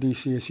charge of the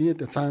CSE at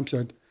the time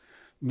said,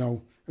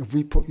 no, if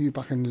we put you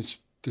back in the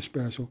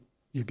dispersal,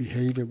 your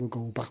behaviour will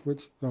go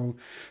backwards. So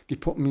they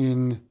put me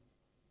in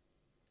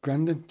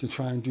Grendon to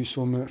try and do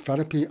some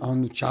therapy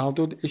on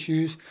childhood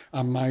issues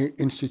and my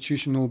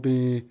institutional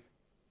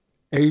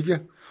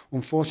behaviour.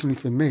 Unfortunately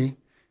for me,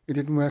 it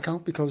didn't work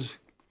out because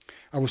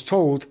I was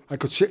told I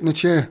could sit in a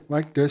chair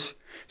like this,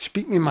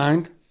 speak my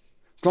mind.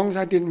 As long as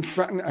I didn't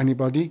threaten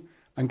anybody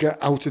and get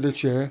out of the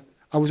chair,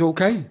 I was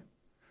okay.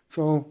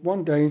 So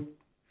one day,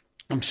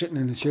 I'm sitting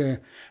in the chair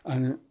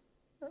and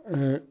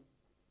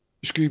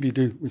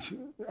Scooby-Doo, which is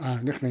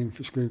our nickname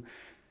for Scoob,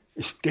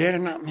 is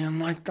staring at me. I'm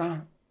like,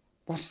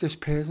 what's this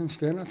person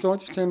staring at? So I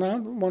just turned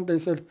around one day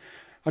and said,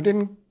 I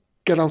didn't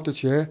get out the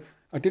chair.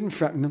 I didn't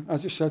threaten him. I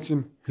just said to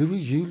him, who are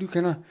you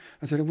looking at?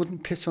 I said, I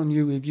wouldn't piss on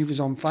you if you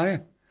was on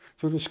fire.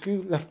 So the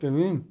Scoob left the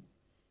room,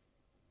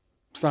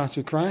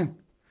 started crying.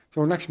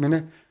 So next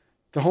minute,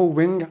 the whole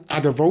wing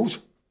had a vote.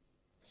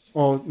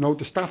 Or no,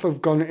 the staff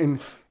have gone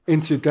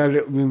into their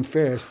little room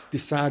first,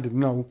 decided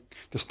no,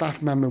 the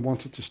staff member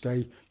wanted to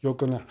stay, you're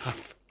going to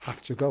have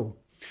to go.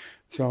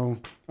 So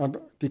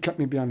they kept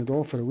me behind the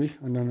door for a week,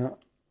 and then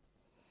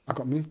I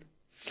got moved.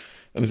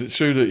 And is it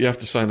true that you have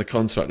to sign a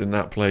contract in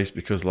that place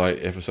because, like,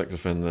 if a sex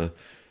offender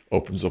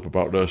opens up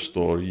about their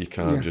story, you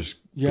can't just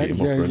beat them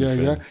up or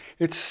anything? Yeah.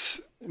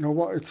 It's, you know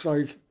what, it's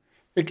like,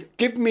 it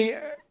gave me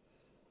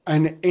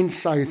an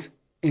insight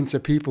into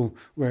people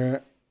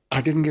where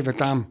I didn't give a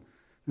damn,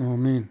 you know what I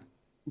mean?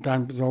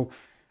 So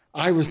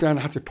I was then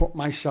had to put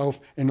myself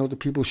in other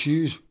people's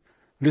shoes,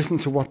 listen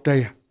to what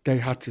they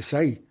had to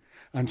say,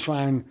 and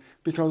try and,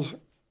 because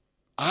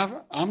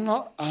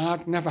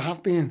I'd never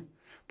have been,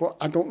 but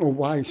I don't know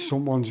why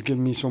someone's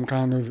given me some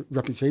kind of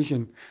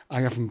reputation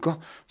I haven't got.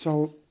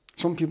 So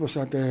some people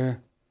said,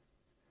 we're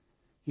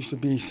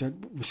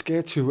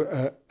scared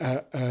to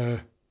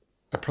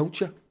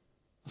approach you.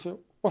 I said,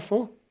 what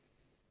for?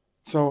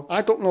 So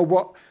I don't know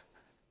what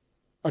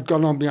had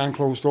gone on behind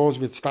closed doors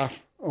with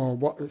staff or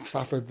what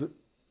staff had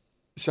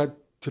said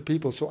to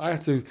people. So I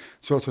had to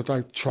sort of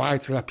like try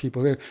to let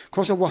people in.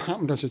 Because of what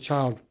happened as a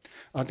child,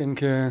 I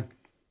think I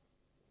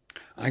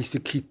used to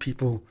keep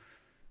people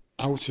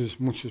out as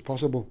much as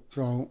possible.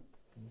 So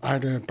I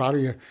had a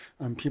barrier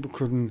and people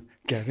couldn't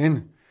get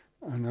in.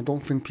 And I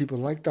don't think people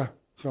like that.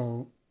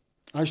 So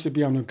I used to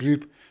be on a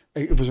group,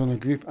 8 of us on a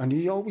group, and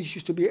he always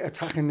used to be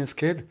attacking this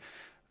kid.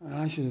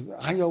 And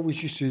I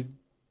always used to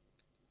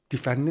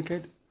defend the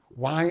kid.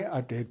 Why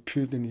I did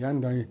proved in the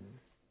end I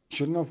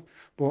shouldn't have.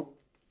 But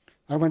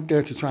I went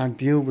there to try and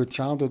deal with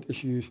childhood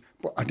issues,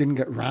 but I didn't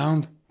get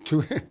round to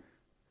it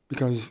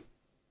because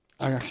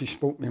I actually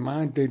spoke my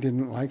mind. They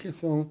didn't like it,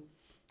 so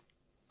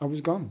I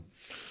was gone.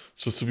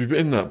 So to be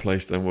in that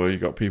place then where you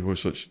got people with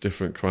such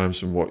different crimes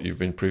from what you've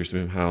been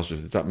previously housed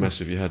with, did that mess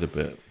with your head a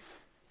bit?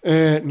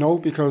 No,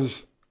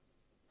 because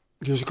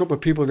there was a couple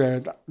of people there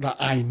that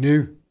I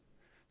knew.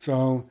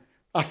 So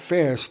at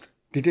first,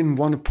 they didn't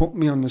want to put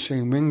me on the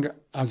same wing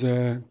as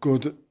a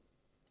good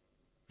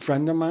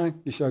friend of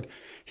mine. He said,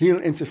 he'll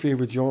interfere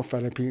with your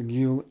therapy and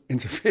you'll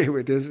interfere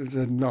with his. I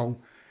said,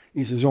 no,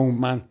 he's his own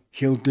man.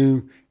 He'll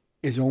do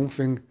his own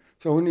thing.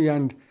 So in the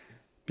end,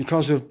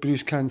 because of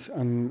Bruce Kent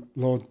and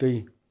Lord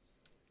D,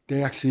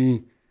 they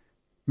actually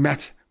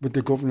met with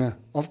the governor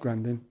of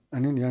Grendon,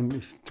 and in the end,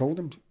 he told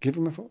him, give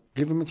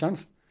him a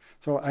chance.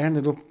 So I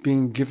ended up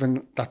being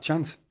given that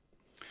chance.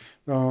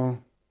 So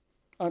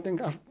I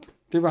think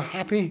they were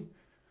happy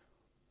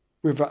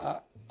with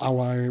how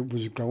I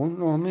was going, you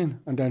know what I mean?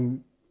 And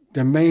then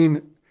the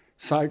main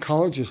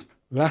psychologist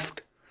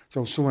left,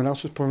 so someone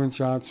else was put in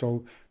charge,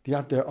 so they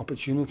had the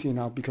opportunity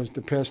now because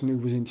the person who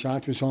was in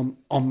charge was on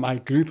my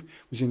group,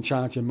 was in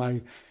charge of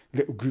my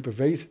little group of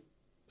 8.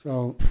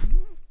 So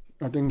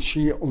I think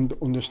she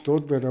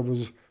understood where I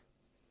was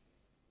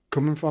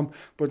coming from,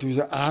 but there was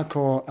an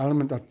hardcore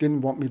element that didn't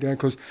want me there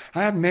because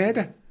I had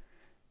murder.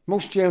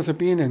 Most jails I've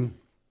been in,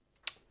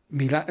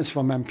 me letters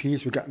from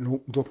MPs were getting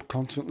opened up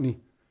constantly,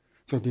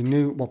 so they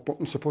knew what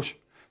buttons to push.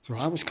 So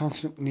I was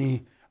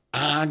constantly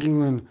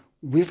arguing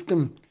with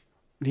them,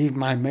 leave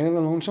my mail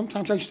alone.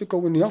 Sometimes I used to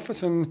go in the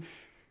office and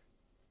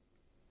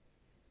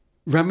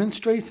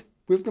remonstrate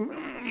with them,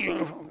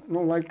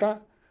 like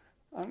that.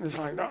 And it's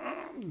like,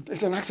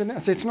 it's an accident.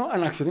 I said, it's not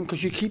an accident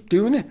because you keep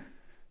doing it. You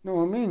know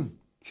what I mean?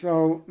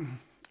 So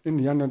in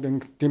the end, I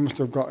think they must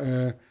have got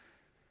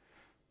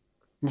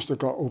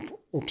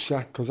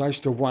upset because I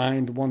used to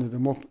wind one of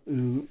them up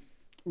who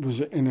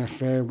was in an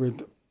affair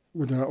with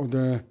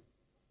another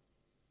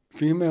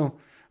female.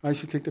 I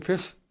used to take the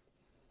piss.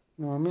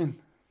 You know what I mean?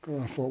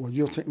 Because I thought, well,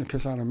 you're taking the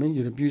piss out of me.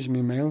 You're abusing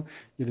me mail.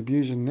 You're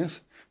abusing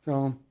this.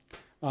 So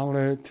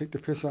I'll take the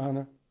piss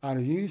out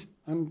of you.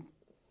 And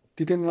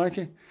they didn't like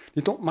it.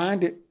 They don't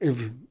mind it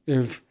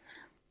if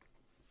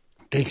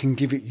they can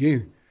give it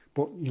you,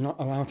 but you're not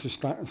allowed to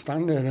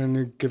stand there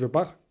and give it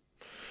back.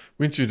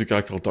 We interviewed a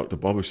guy called Dr.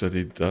 Bob who said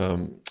he'd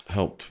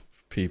helped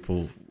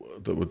people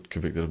that were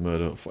convicted of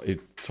murder.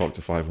 He'd talked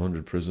to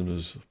 500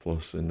 prisoners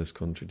plus in this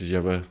country. Did you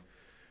ever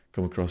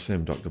come across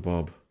him, Dr.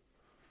 Bob?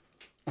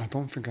 I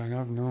don't think I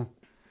have, no.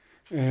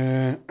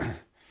 I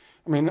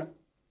mean,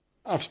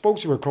 I've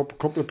spoken to a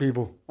couple of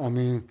people. I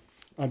mean,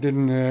 I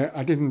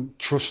didn't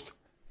trust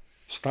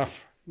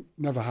staff,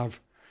 never have.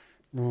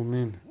 You know what I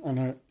mean? And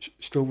I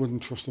still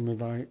wouldn't trust them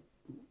if I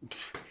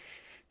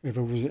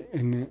was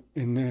in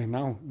there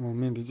now. You know what I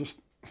mean? There's just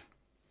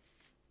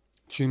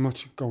too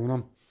much going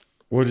on.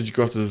 Where did you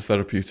go to the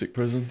therapeutic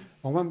prison?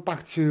 I went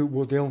back to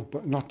Woodhill,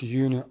 but not the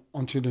unit,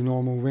 onto the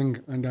normal wing.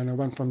 And then I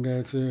went from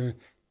there to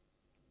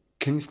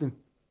Kingston.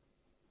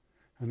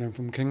 And then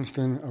from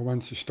Kingston, I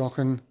went to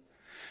Stockton.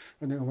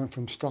 And then I went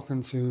from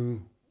Stockton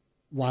to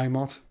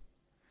Weymouth.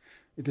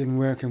 It didn't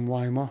work in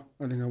Weymouth.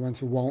 I think I went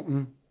to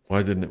Walton.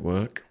 Why didn't it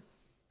work?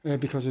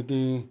 Because of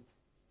the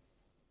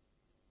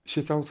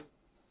sit-out.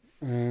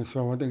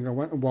 So I think I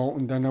went to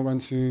Walton, then I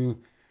went to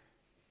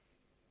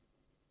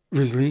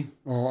Risley,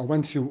 or I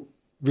went to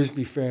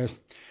Risley first,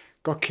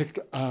 got kicked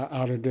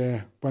out of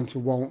there, went to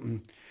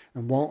Walton,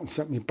 and Walton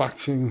sent me back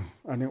to,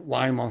 I think,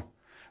 Weymouth.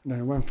 And then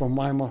I went from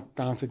Weymouth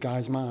down to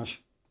Guy's Marsh.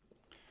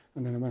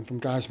 And then I went from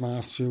Guy's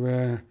Marsh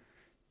to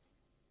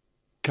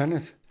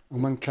Kenneth.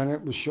 And when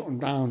Kenneth was shutting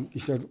down, he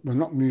said, we're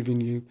not moving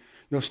you,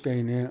 you're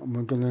staying here, and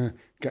we're going to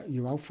get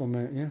you out from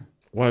it, yeah.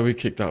 Why were we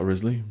kicked out of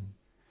Risley?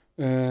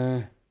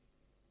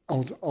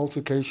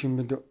 Altercation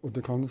with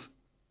the conners.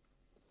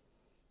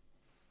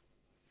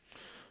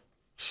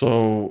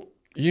 So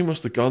you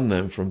must have gone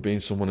then from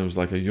being someone who was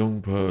like a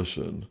young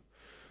person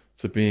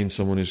to being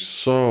someone who's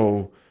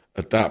so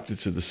adapted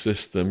to the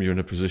system, you're in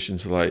a position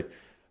to like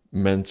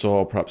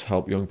mentor, perhaps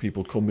help young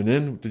people coming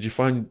in. Did you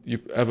find you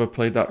ever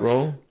played that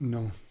role?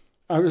 No.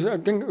 I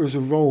think it was a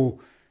role,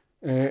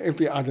 if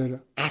they had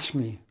asked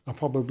me, I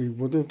probably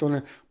would have done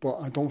it, but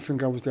I don't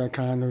think I was their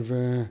kind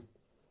of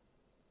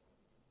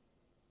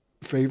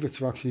favourite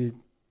to actually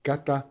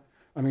get that.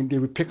 I mean, they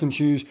would pick and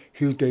choose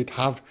who they'd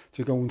have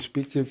to go and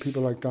speak to,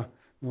 people like that.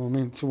 You know what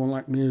I mean? Someone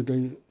like me,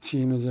 they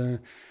seen as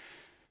an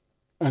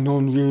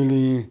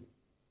unruly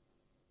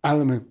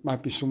element,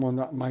 might be someone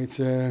that might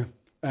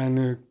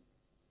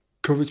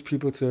encourage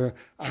people to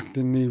act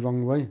in the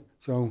wrong way.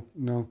 So,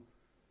 no.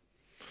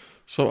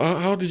 So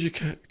how did your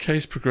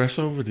case progress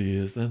over the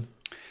years then?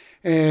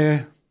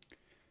 I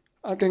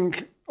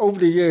think over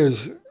the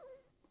years,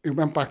 it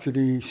went back to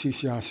the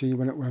CCRC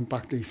when it went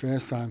back the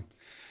first time.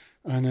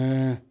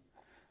 And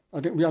I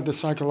think we had the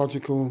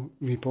psychological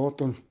report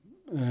done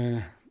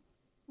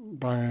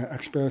by an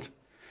expert.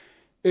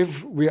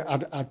 If we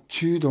had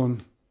 2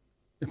 done,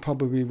 it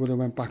probably would have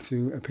went back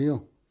to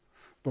appeal.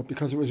 But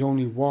because it was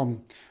only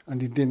 1 and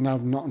they didn't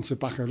have nothing to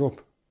back it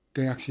up,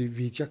 they actually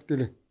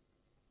rejected it.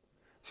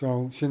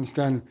 So since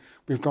then,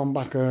 we've gone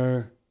back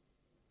a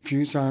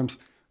few times,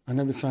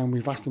 and every time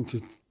we've asked them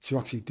to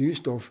actually do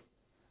stuff,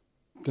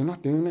 they're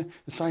not doing it.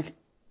 It's like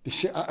they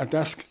sit at a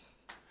desk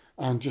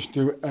and just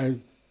do a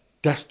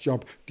desk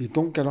job. They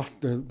don't get off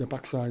the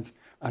backside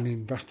and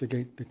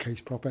investigate the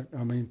case proper.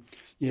 I mean,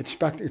 you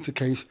expect it's a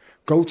case,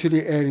 go to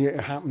the area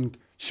it happened,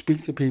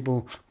 speak to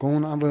people, go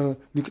and have a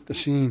look at the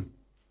scene.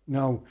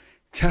 No.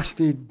 Test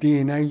the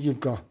DNA you've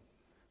got.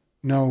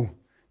 No.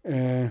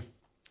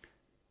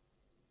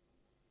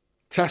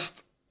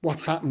 Test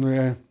what's happened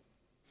where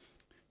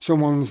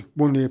someone's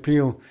won the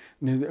appeal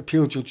and the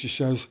appeal judge just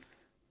says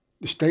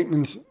the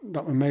statements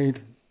that were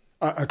made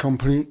are a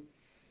complete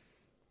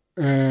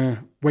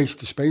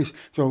waste of space.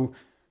 So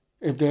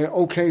if they're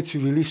okay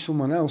to release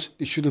someone else,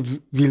 they should have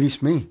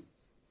released me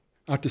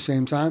at the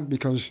same time,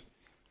 because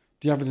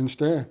the evidence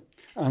there.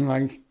 And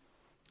like,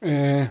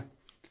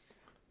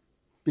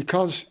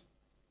 because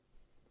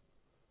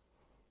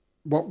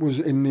what was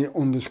in the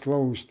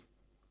undisclosed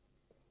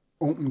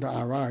opened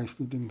our eyes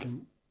to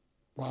thinking,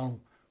 wow,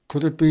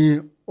 could it be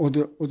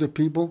other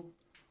people?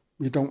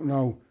 We don't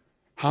know.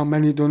 How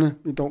many done it?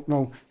 We don't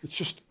know. It's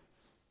just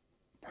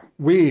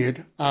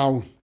weird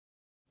how,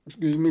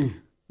 excuse me,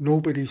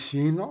 nobody's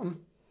seen nothing.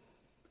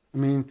 I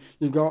mean,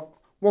 you've got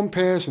one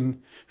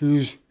person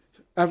whose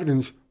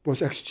evidence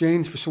was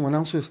exchanged for someone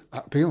else's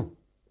at appeal.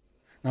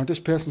 Now, this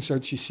person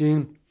said she's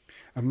seen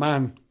a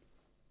man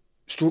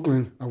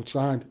struggling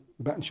outside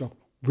the betting shop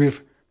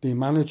with the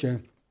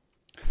manager.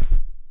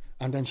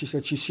 And then she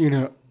said she's seen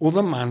a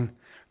other man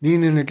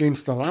leaning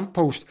against the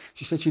lamppost.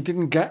 She said she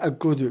didn't get a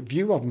good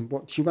view of him,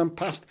 but she went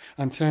past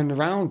and turned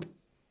around.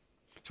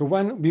 So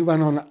when we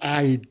went on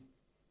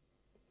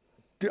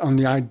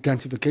the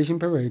identification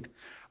parade,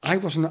 I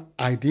wasn't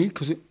ID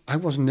because I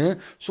wasn't there.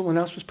 Someone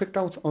else was picked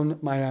out on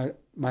my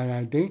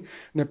ID. And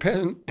the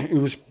person who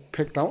was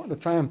picked out at the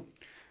time,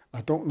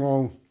 I don't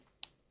know,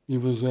 he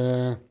was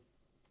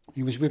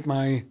with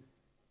my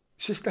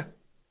sister.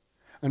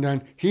 And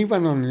then he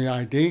went on the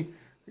ID.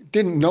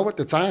 Didn't know at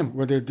the time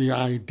whether the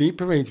ID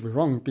parades were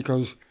wrong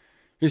because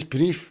his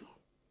brief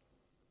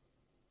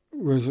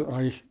was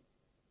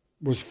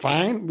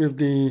fine with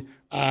the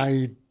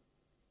ID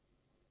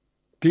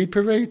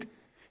parade.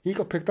 He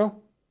got picked out.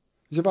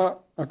 It's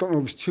about, I don't know,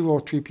 it was 2 or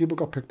 3 people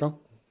got picked out.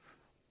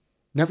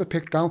 Never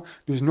picked out.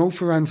 There's no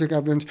forensic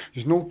evidence.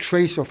 There's no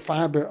trace or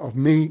fibre of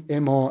me,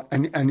 him, or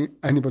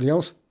anybody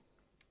else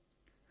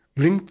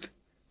linked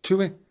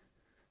to it.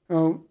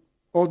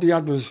 All they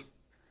had was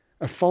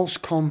a false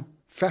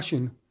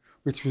confession,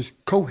 which was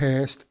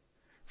coerced,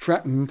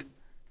 threatened,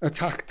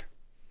 attacked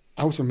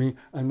out of me,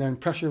 and then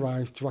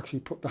pressurised to actually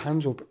put the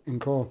hands up in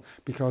court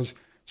because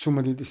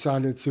somebody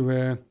decided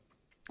to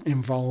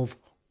involve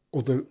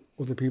other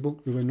people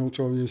who were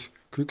notorious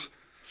crooks.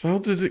 So how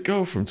did it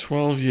go from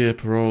 12-year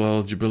parole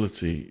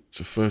eligibility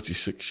to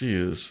 36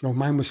 years? No,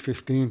 mine was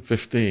 15.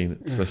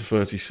 15, so that's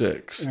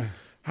 36. Yeah.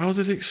 How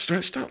did it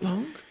stretch that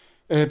long?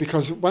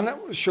 Because when I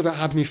should have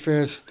had my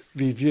first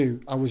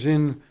review, I was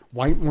in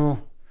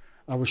Whitemore.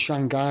 I was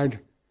shanghaied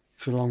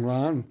to Long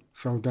Lartin.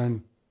 So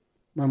then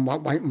when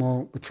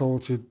Whitemore were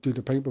told to do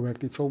the paperwork,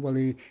 they told, well,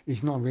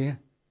 he's not here.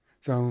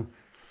 So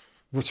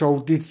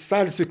they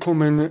decided to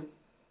come and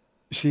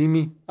see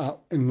me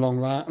in Long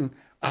Lartin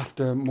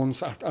after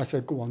months. After I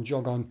said, go on,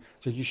 jog on.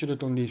 I said, you should have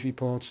done these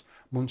reports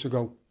months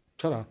ago.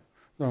 Ta-da.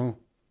 So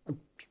I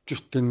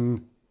just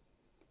didn't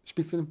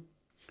speak to them.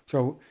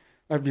 So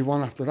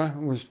everyone after that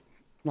was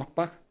knocked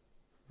back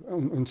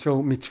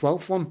until my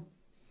 12th one.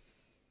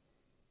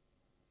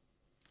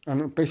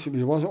 And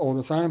basically it was all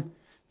the time.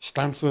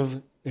 Stance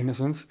of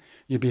innocence,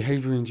 your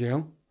behaviour in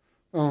jail.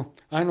 Oh,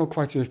 I know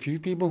quite a few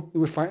people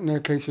who were fighting their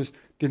cases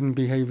didn't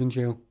behave in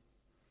jail.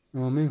 You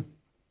know what I mean?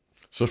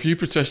 So if you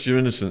protest your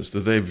innocence, do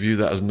they view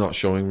that as not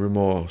showing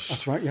remorse?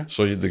 That's right, yeah.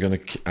 So they're going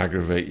to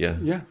aggravate you?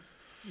 Yeah,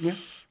 yeah.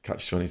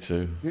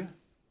 Catch-22. Yeah,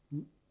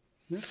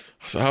 yeah.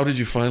 So how did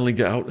you finally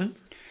get out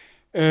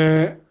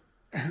then?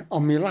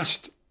 On my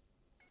last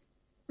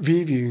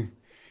review,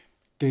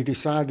 they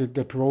decided,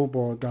 the parole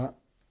board, that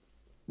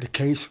the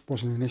case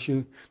wasn't an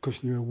issue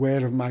because they were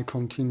aware of my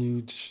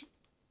continued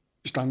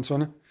stance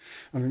on it.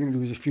 And I think there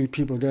was a few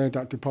people there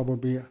that could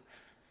probably be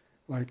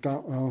like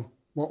that, well,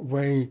 what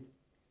way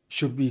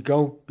should we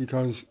go?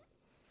 Because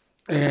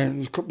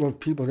there's a couple of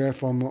people there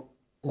from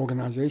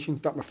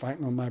organisations that were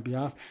fighting on my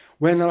behalf.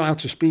 We're not allowed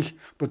to speak,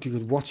 but you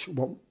could watch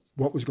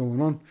what was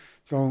going on.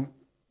 So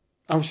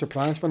I was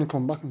surprised when I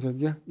come back and said,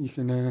 yeah, you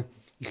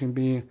can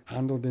be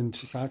handled in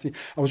society.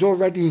 I was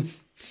already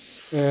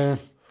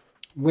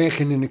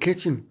working in the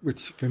kitchen,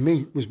 which for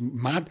me was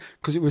mad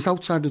because it was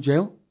outside the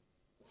jail.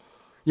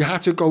 You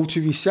had to go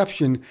to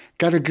reception,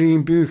 get a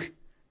green book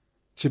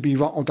to be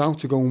rattled out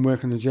to go and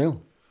work in the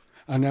jail.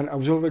 And then I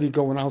was already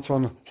going out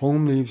on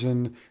home leaves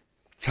and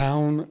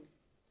town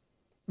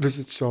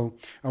visits, so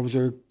I was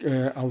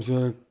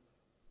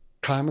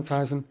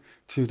acclimatising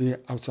to the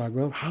outside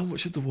world. How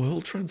much had the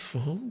world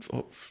transformed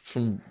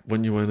from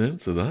when you went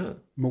into that?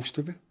 Most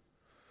of it.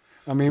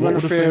 I mean,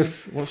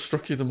 what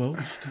struck you the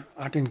most?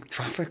 I think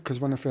traffic, because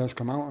when I first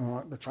come out,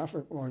 and the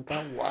traffic like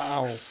that,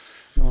 wow,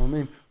 you know what I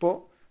mean?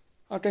 But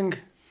I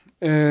think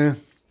they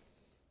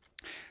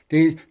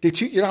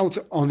took you out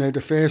on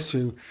the first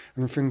two,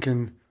 and I'm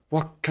thinking,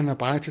 what can I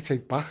buy to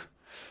take back?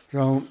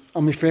 So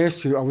on my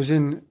first two, I was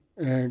in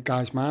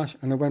Guy's Marsh,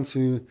 and I went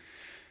to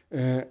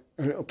a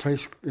little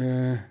place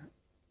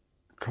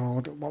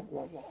called,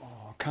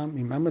 I can't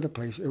remember the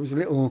place. It was a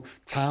little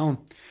town.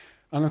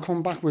 And I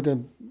come back with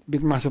a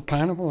big massive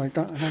pineapple like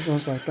that. And I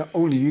was like, that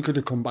only you could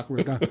have come back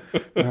with that.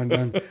 And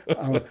then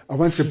I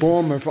went to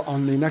Bournemouth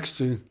on the next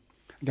two.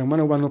 Then when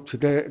I went up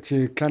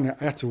to Kenya,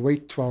 I had to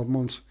wait 12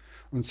 months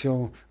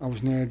until I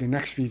was near the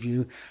next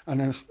review. And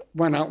then I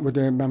went out with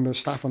a member of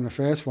staff on the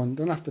first one.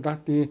 Then after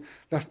that,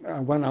 I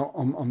went out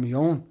on my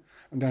own.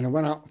 And then I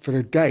went out for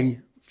a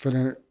day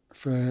for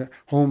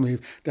home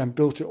leave, then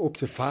built it up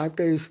to 5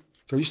 days.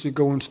 So I used to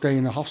go and stay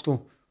in a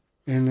hostel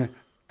in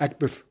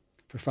Egbert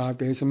for 5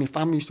 days. And my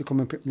family used to come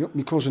and pick me up.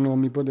 My cousin or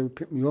my brother would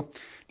pick me up.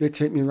 They'd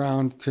take me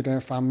around to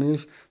their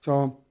families.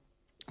 So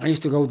I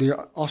used to go to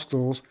the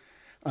hostels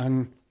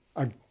and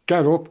I'd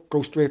get up,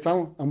 go straight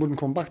out, and wouldn't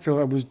come back till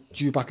I was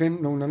due back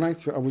in on the night.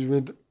 So I was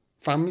with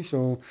family,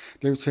 so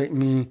they would take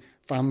me,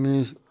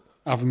 families,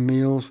 having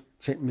meals,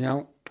 take me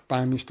out,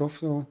 buy me stuff.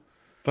 So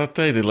that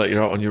day they let you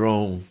out on your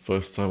own,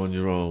 first time on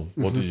your own.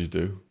 What did you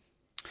do?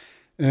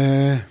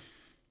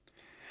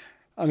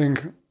 I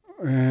think,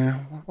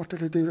 what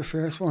did I do the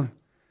first one?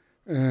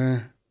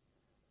 I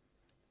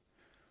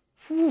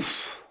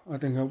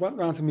think I went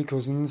round to my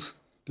cousins.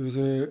 There was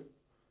a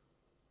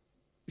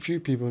few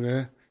people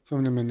there. Some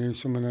of them I knew,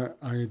 some of them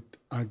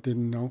I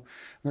didn't know.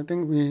 And I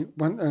think we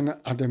went and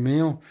had a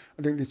meal.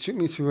 I think they took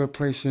me to a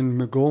place in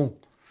McGull,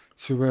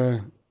 to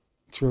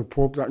a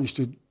pub that used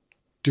to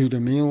do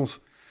the meals.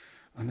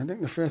 And I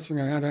think the first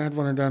thing I had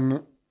one of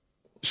them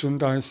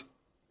sundaes.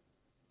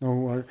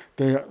 No,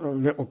 they a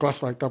little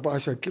glass like that. But I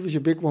said, give us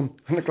your big one.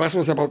 And the glass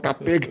was about that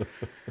big.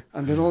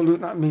 And they're all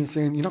looking at me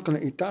saying, you're not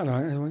going to eat that,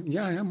 right? I went,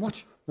 yeah, I am,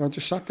 what? And I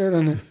just sat there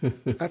and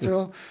that's it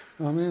all.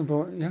 You know what I mean?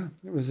 But yeah,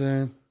 it was...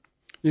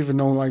 even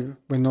though like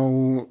we're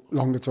no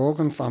longer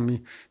talking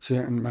family,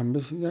 certain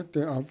members, yeah,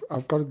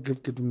 I've got to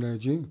give them their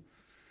due.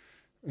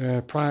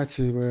 Prior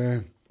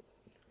to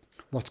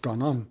what's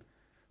gone on,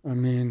 I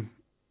mean,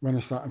 when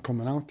I started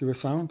coming out, they were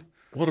sound.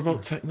 What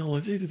about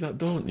technology? Did that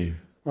daunt you?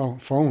 Oh,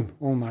 phone.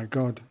 Oh my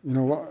God. You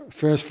know what?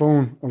 First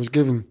phone I was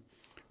given,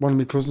 one of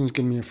my cousins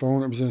gave me a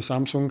phone. It was a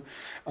Samsung.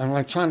 And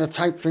like trying to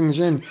type things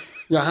in,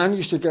 your hand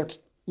used to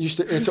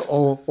hit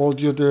all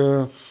the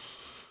other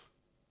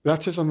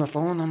letters on the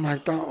phone. I'm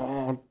like,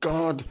 oh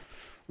God.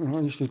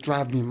 It used to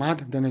drive me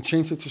mad. Then I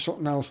changed it to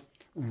something else.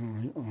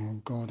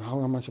 Oh God,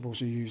 how am I supposed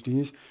to use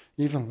these?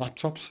 Even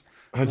laptops.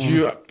 Had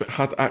you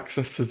had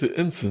access to the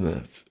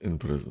internet in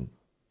prison?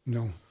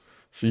 No.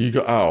 So you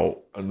got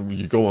out and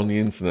you go on the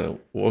internet.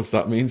 What does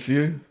that mean to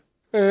you?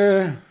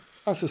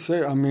 As I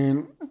say, I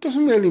mean, it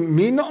doesn't really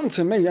mean nothing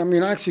to me. I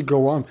mean, I actually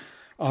go on.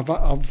 I've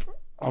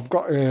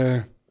got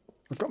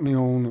my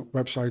own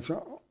website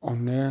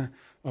on there.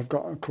 I've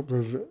got a couple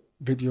of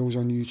videos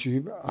on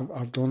YouTube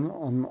I've done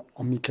on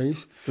my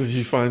case. So did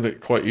you find it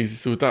quite easy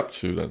to adapt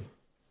to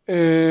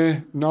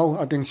then? No,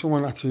 I think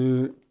someone had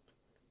to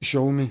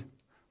show me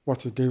what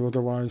to do,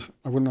 otherwise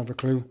I wouldn't have a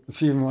clue.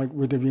 It's even like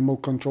with the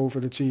remote control for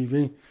the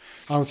TV,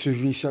 how to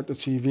reset the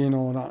TV and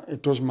all that.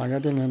 It does my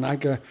head in and I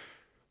get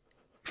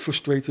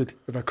frustrated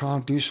if I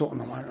can't do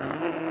something. I'm like,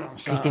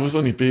 because there was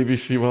only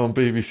BBC One,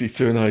 BBC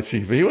Two and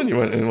ITV when you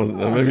went in, wasn't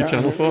there? Maybe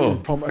Channel 4?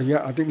 Probably,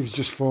 yeah, I think it was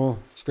just 4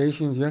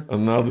 stations, yeah.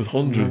 And now there's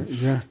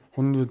hundreds. Yeah,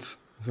 hundreds.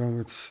 So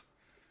it's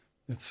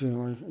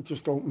like, it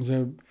just opens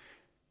up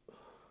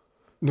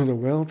another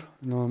world,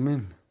 you know what I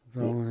mean?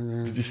 So,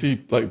 did you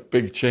see like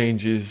big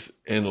changes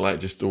in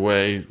like just the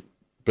way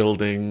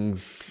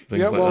buildings,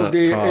 things like that,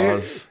 the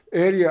cars?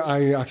 Area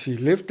I actually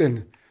lived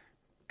in,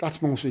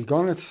 that's mostly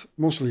gone. It's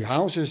mostly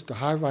houses, the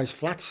high-rise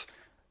flats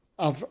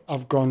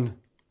have gone,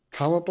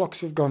 tower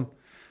blocks have gone,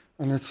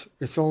 and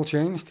it's all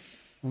changed.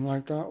 I'm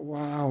like that,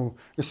 wow.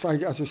 It's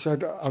like, as I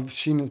said, I've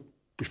seen it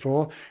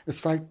before,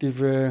 it's like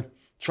they've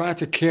tried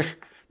to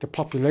kick the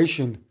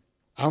population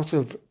out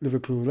of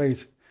Liverpool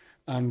 8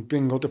 and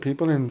bring other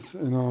people in,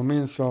 you know what I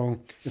mean? So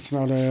it's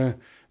not a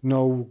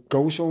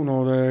no-go zone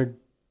or a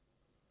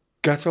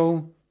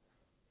ghetto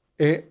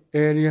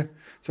area.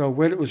 So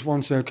where it was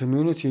once a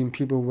community and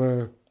people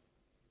were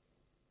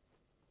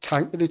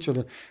tight with each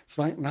other, it's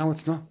like now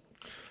it's not.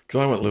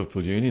 Because I went to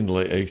Liverpool Uni in the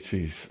late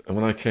 80s, and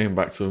when I came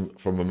back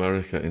from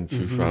America in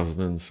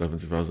 2007,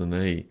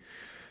 2008,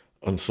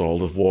 and saw all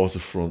the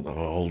waterfront,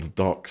 all the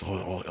docks, it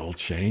all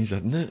changed,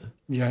 hadn't it?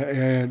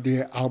 Yeah,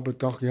 the Albert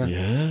Dock, yeah.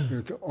 Yeah. I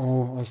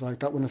was like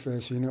that when I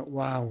first seen it.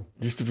 Wow.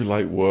 It used to be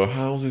like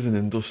warehouses and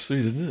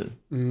industry, didn't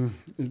it?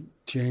 It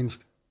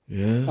changed.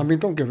 Yeah. I mean,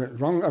 don't get it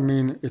wrong. I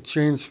mean, it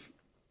changed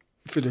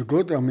for the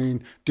good. I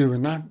mean,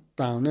 doing that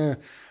down there.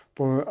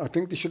 But I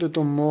think they should have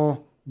done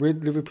more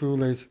with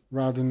Liverpool 8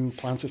 rather than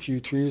plant a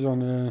few trees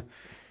on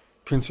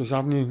Princess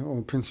Avenue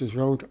or Princess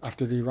Road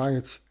after the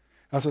riots.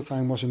 At the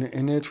time, wasn't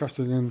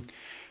interested in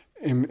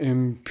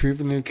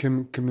improving the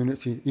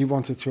community. He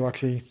wanted to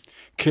actually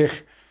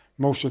kick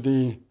most of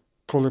the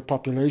coloured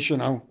population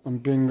out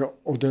and bring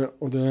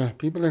other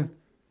people in.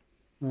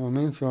 You know what I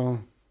mean? So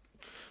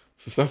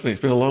Stephanie,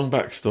 it's been a long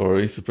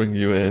backstory to bring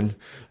you in.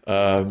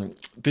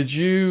 Did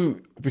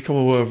you become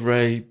aware of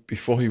Ray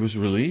before he was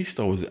released,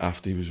 or was it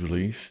after he was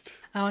released?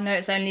 Oh no,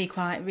 it's only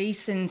quite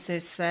recent.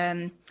 It's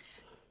a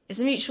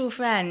mutual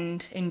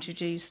friend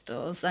introduced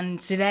us, and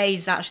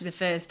today's actually the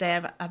first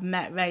day I've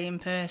met Ray in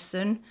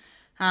person.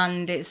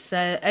 And it's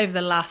over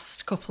the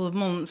last couple of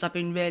months I've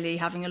been really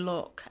having a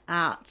look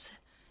at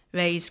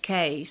Ray's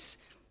case.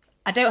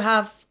 I don't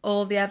have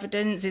all the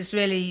evidence. It's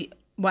really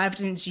what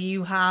evidence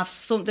you have.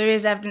 There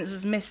is evidence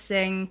that's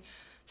missing,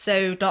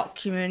 so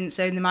documents,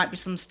 so there might be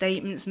some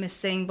statements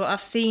missing, but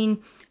I've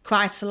seen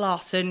quite a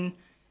lot. And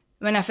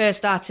when I first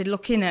started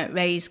looking at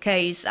Ray's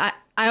case,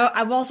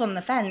 I was on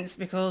the fence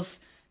because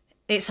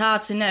it's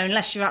hard to know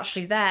unless you're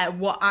actually there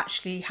what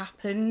actually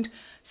happened.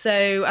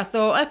 So I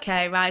thought,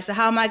 okay, right, so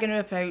how am I going to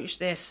approach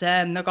this?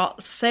 I've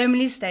got so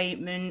many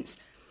statements,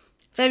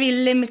 very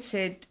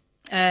limited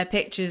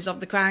pictures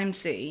of the crime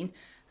scene,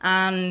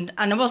 and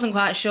I wasn't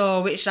quite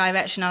sure which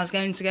direction I was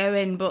going to go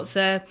in, but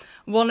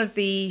one of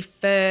the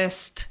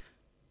first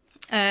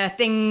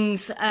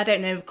things, I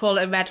don't know, call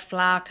it a red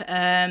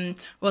flag,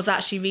 was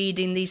actually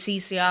reading the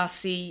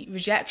CCRC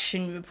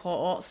rejection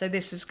report. So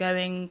this was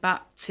going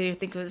back to, I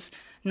think it was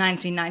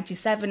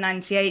 1997,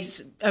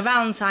 98,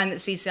 around the time that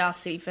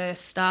CCRC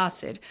first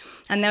started.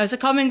 And there was a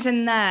comment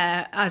in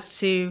there as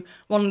to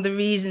one of the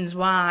reasons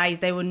why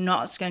they were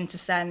not going to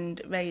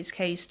send Ray's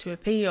case to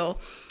appeal.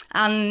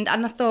 And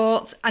I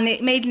thought, and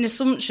it made an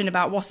assumption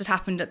about what had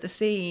happened at the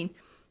scene.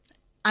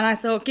 And I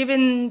thought,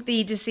 given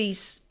the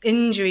deceased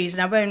injuries,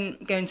 and I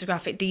won't go into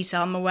graphic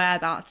detail, I'm aware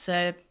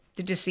that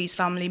the deceased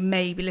family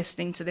may be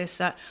listening to this.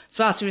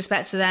 So out of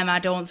respect to them, I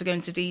don't want to go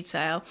into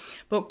detail.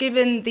 But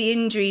given the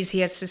injuries he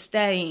had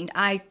sustained,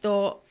 I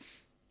thought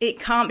it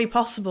can't be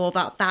possible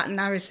that that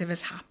narrative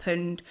has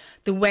happened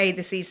the way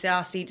the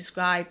CCRC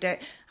described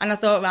it. And I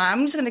thought, right,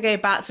 I'm just going to go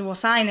back to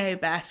what I know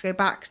best, go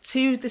back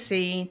to the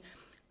scene,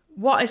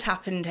 what has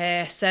happened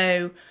here.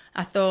 So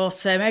I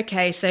thought,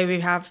 okay, so we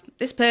have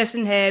this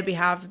person here, we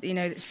have,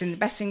 it's in the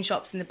betting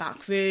shops in the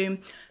back room,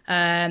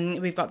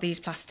 we've got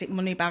these plastic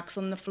money bags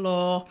on the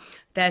floor,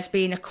 there's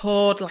been a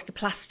cord, like a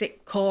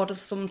plastic cord of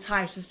some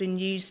type has been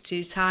used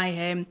to tie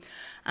him,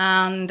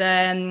 and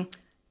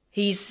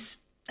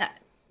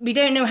we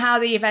don't know how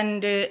the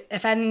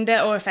offender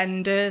or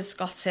offenders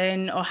got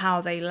in or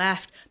how they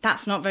left.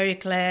 That's not very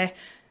clear.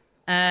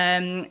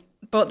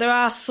 But there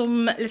are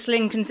some little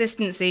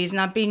inconsistencies, and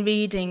I've been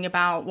reading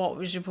about what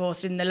was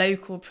reported in the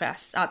local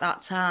press at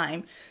that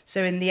time.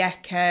 So in the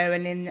Echo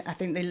and in, I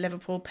think, the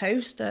Liverpool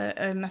Post,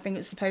 I think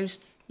it's the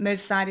Post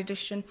Merseyside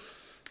edition.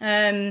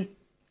 And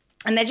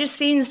there just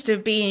seems to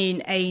have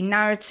been a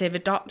narrative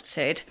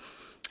adopted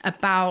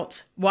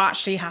about what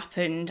actually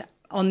happened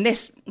on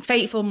this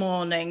fateful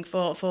morning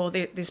for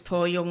this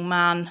poor young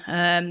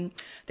man,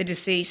 the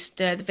deceased,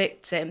 the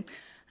victim.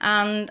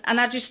 And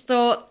I just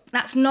thought,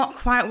 that's not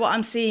quite what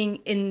I'm seeing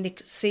in the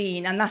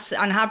scene. And I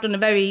have done a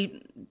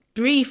very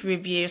brief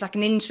review, it's like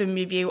an interim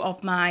review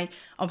of my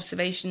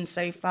observations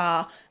so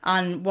far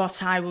and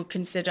what I would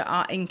consider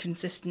are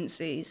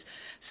inconsistencies.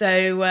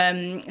 So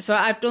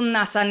I've done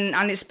that,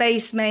 and it's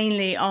based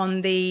mainly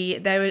on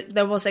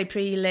there was a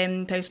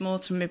prelim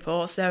post-mortem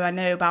report, so I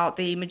know about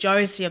the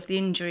majority of the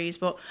injuries,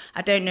 but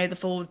I don't know the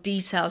full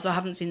details. I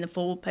haven't seen the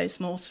full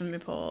post-mortem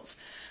reports.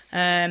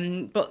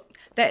 But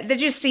there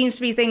just seems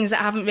to be things that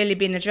haven't really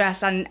been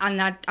addressed, and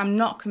I'm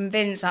not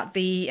convinced that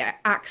the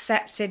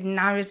accepted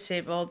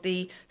narrative or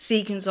the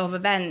sequence of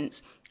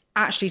events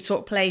actually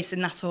took place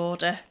in that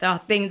order. There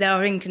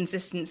are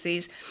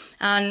inconsistencies,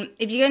 and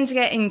if you're going to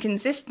get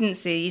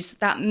inconsistencies,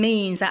 that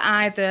means that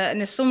either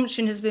an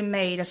assumption has been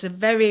made at a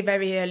very,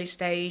 very early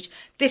stage,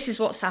 this is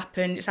what's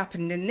happened, it's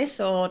happened in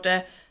this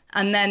order,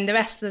 and then the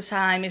rest of the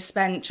time is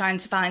spent trying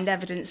to find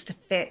evidence to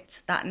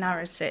fit that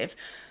narrative.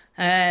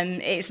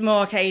 It's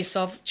more a case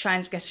of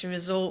trying to get a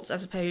result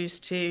as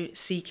opposed to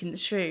seeking the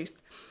truth.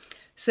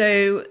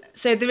 So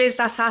there is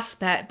that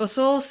aspect, but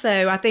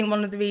also I think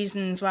one of the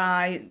reasons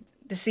why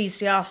the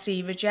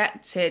CCRC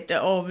rejected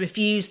or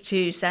refused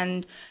to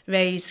send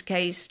Ray's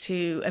case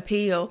to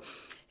appeal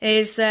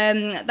is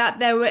that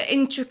there were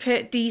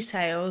intricate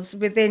details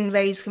within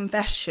Ray's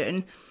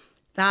confession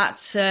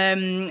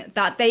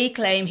that they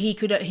claim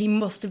he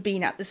must have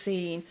been at the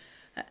scene.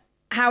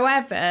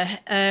 However,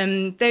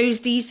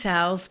 those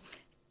details,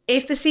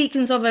 if the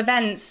sequence of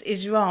events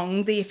is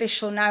wrong, the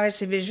official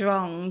narrative is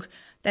wrong,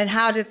 then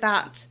how did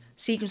that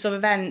sequence of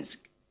events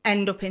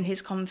end up in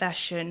his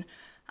confession?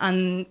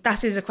 And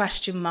that is a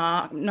question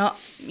mark. Not,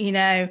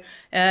 there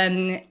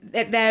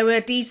were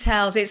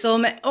details. It's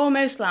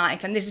almost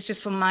like, and this is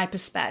just from my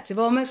perspective,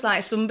 almost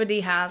like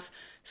somebody has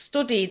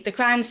studied the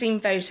crime scene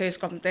photos,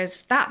 gone,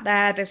 there's that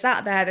there, there's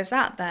that there, there's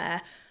that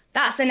there.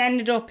 That's then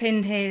ended up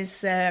in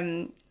his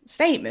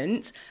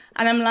statement,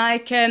 and I'm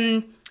like,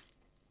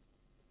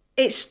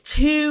 it's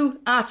too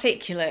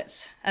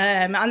articulate,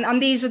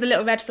 and these were the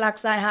little red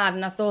flags I had,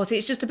 and I thought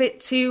it's just a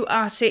bit too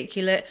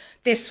articulate.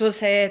 This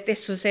was here.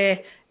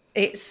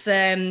 It's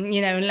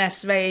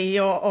unless Ray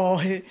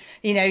or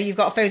you've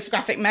got a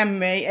photographic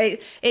memory,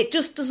 it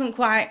just doesn't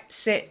quite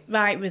sit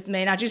right with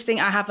me, and I just think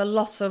I have a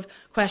lot of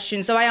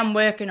questions. So I am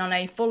working on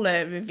a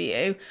fuller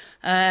review.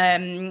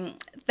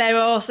 There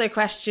are also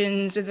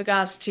questions with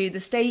regards to the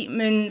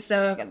statements.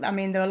 So, I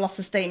mean, there are lots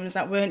of statements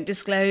that weren't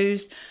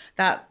disclosed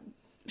that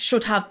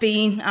should have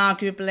been,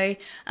 arguably.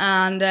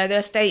 And there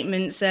are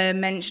statements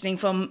mentioning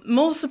from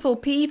multiple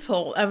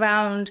people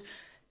around,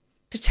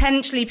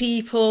 potentially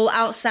people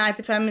outside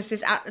the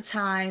premises at the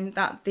time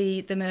that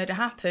the murder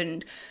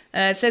happened.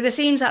 So there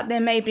seems that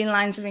there may have been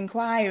lines of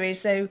inquiry.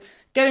 So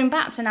going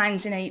back to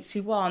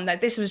 1981,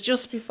 that this was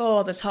just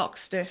before the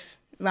Toxteth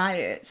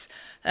riots.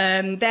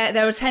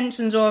 There were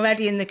tensions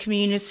already in the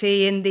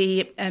community, in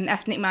the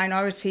ethnic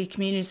minority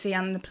community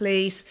and the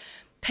police.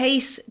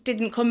 PACE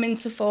didn't come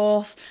into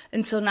force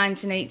until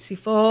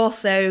 1984,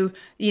 so,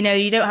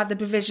 you don't have the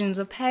provisions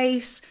of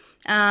PACE.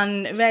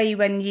 And Ray,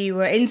 when you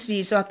were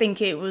interviewed, so I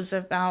think it was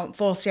about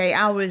 48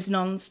 hours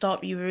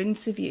non-stop you were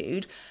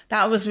interviewed,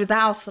 that was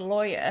without a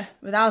lawyer,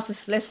 without a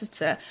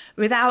solicitor,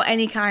 without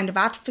any kind of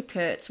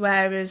advocate,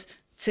 whereas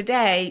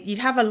today you'd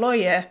have a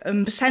lawyer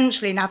and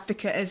potentially an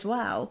advocate as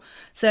well.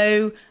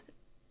 So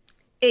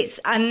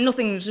and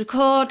nothing was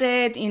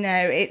recorded,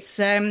 I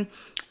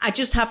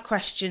just have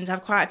questions. I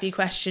have quite a few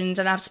questions,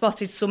 and I've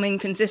spotted some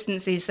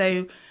inconsistencies.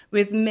 So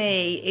with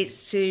me,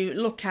 it's to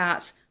look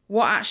at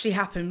what actually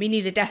happened. We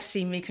need a death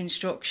scene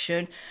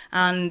reconstruction,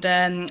 and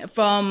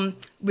from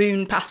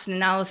wound pattern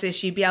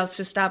analysis, you'd be able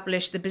to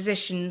establish the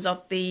positions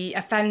of the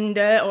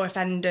offender or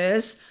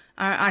offenders.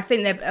 I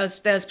think there was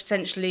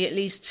potentially at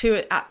least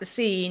two at the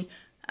scene.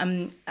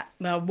 One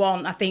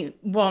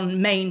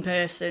main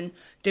person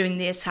doing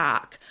the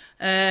attack.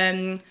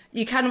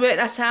 You can work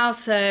that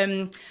out.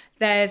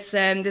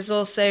 There's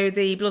also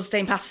the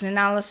bloodstain pattern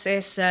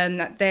analysis.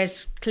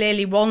 There's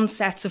clearly one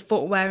set of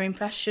footwear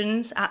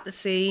impressions at the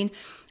scene.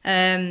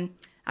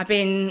 I've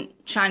been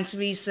trying to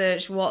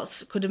research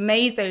what could have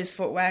made those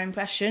footwear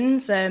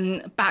impressions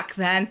back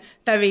then.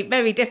 Very,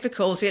 very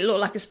difficult. It looked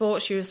like a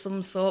sports shoe of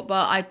some sort,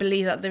 but I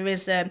believe that there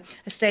is a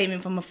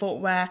statement from a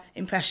footwear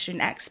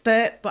impression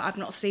expert, but I've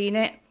not seen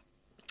it.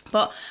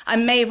 But I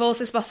may have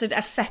also spotted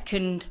a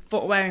second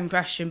footwear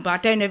impression, but I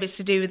don't know if it's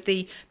to do with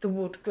the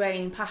wood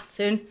grain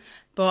pattern,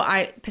 but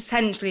I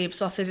potentially have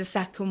spotted a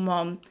second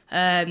one,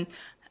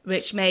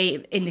 which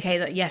may indicate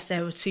that, yes,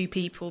 there were two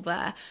people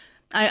there.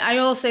 I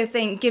also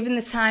think, given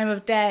the time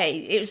of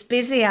day, it was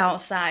busy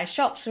outside,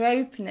 shops were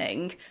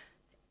opening.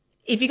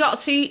 If you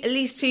got at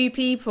least two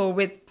people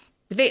with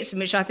the victim,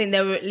 which I think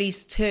there were at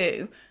least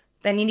two,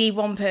 then you need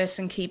one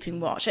person keeping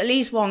watch, at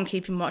least one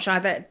keeping watch,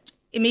 either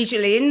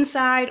immediately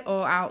inside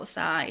or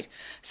outside.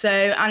 So,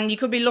 and you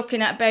could be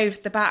looking at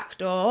both the back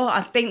door.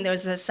 I think there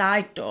was a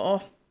side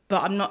door,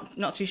 but I'm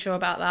not too sure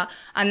about that.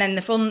 And then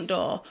the front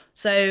door.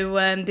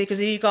 So, because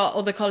if you've got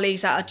other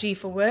colleagues that are due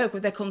for work,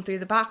 would they come through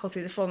the back or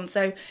through the front?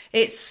 So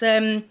it's,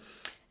 and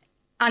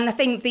I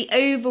think the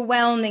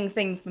overwhelming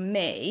thing for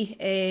me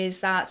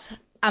is that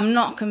I'm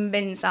not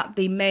convinced that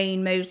the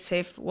main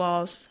motive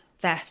was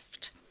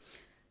theft.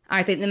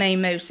 I think the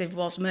main motive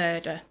was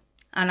murder.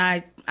 And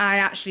I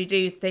actually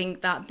do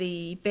think that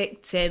the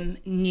victim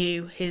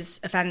knew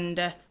his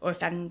offender or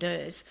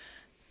offenders.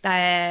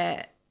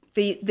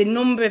 The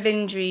number of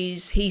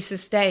injuries he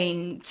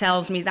sustained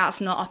tells me that's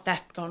not a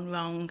theft gone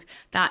wrong.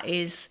 That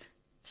is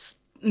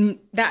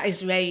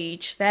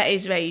rage. There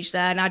is rage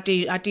there, and I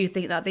do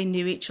think that they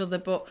knew each other,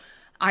 but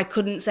I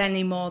couldn't say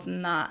any more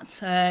than that.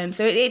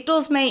 So it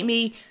does make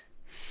me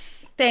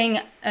think,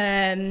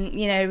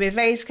 with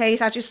Ray's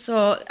case, I just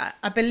thought,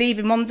 I believe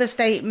in one of the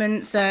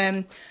statements,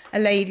 a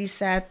lady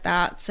said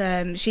that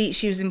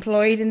she was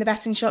employed in the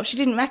betting shop. She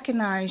didn't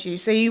recognise you,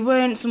 so you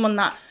weren't someone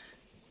that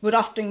would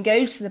often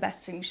go to the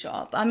betting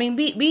shop. I mean,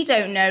 we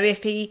don't know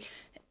if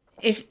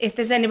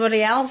there's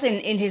anybody else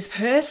in his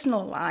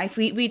personal life.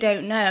 We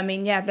don't know. I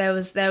mean, yeah, there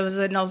was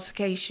an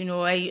altercation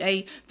or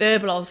a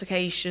verbal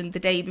altercation the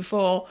day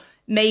before.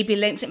 May be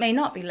linked, it may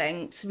not be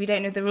linked. We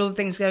don't know if there are other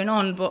things going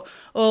on, but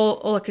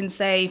all I can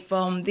say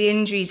from the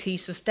injuries he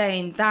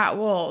sustained, that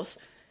was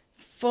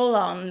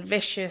full-on,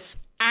 vicious,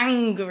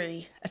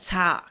 angry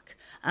attack.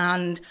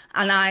 And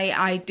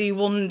I do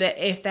wonder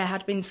if there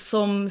had been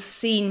some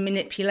scene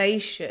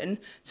manipulation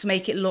to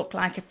make it look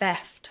like a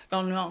theft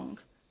gone wrong.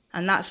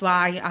 And that's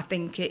why I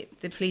think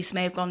the police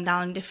may have gone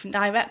down a different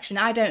direction.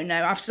 I don't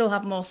know. I still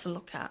have more to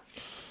look at.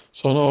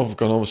 So I know I've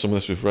gone over some of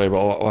this with Ray, but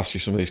I'll ask you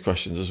some of these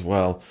questions as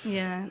well.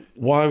 Yeah.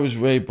 Why was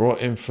Ray brought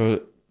in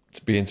to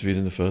be interviewed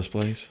in the first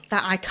place?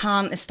 That I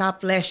can't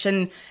establish.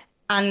 And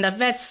I've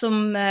read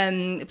some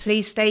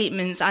police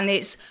statements, and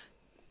it's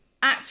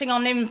acting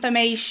on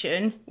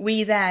information,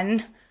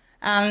 and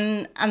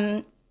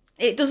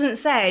it doesn't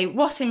say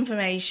what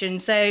information.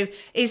 So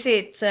is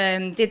it,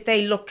 did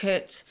they look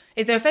at,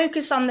 if they're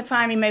focused on the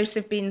primary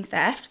motive being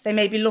theft, they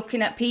may be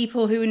looking at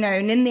people who are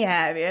known in the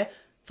area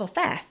for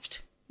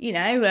theft,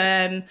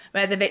 where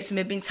the victim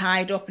had been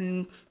tied up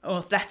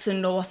or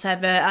threatened or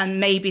whatever, and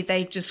maybe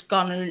they've just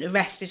gone and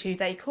arrested who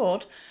they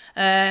could.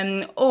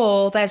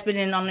 Or there's been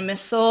an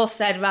anonymous source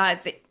said,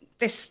 right,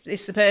 this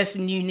is the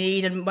person you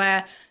need, and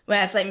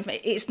whereas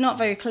it's not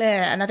very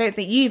clear, and I don't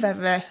think you've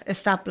ever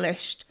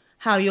established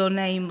how your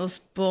name was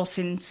brought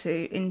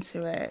into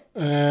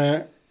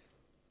it.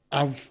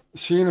 I've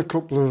seen a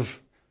couple of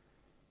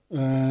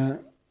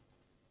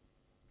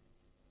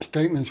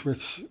statements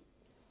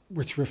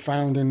which were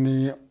found in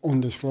the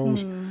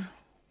undisclosed.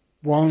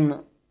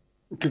 One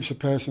gives a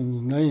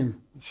person's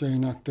name,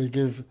 saying that they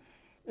give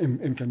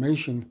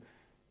information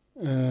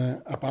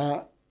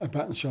about a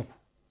betting shop,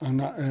 and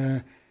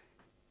that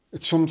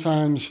it's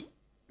sometimes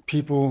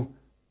people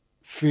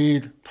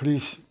feed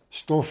police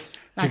stuff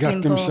to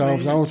get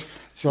themselves out.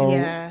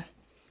 So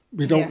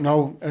we don't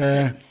know.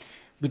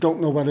 We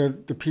don't know whether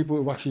the people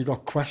who actually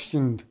got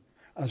questioned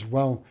as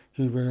well,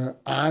 who were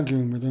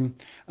arguing with him,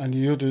 and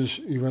the others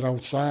who were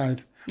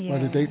outside,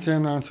 Whether they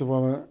turn around and say,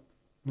 well,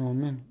 no, I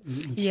mean,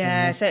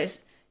 yeah. So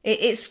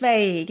it's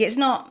vague. It's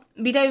not.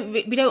 We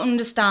don't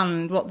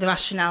understand what the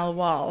rationale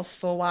was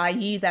for why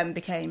you then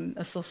became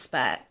a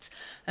suspect.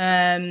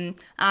 And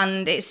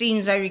it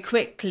seems very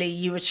quickly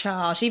you were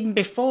charged, even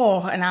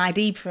before an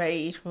ID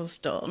parade was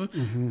done.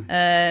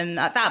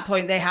 At that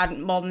point, they had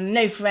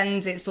no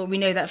forensics, but we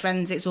know that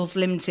forensics was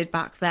limited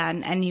back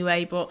then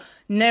anyway. But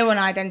no one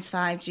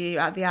identified you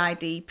at the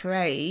ID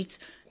parade.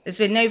 There's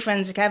been no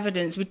forensic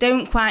evidence. We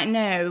don't quite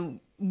know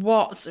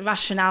what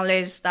rationale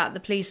is that the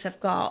police have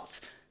got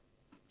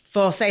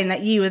for saying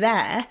that you were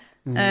there.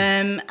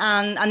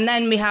 And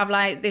then we have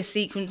like this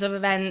sequence of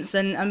events,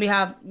 and we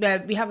have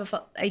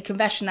a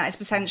confession that is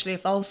potentially a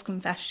false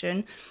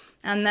confession,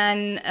 and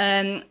then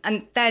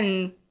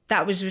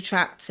that was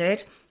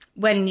retracted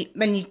when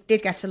you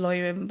did get a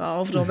lawyer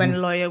involved, or when a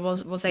lawyer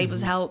was able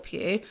to help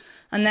you.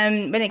 And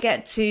then when we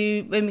get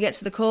to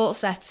the court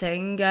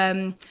setting,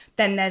 then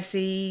there's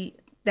the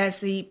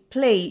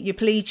plea. Your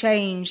plea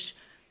changed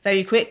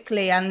very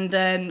quickly, and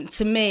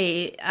to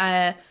me,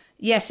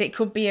 yes, it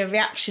could be a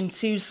reaction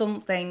to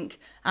something,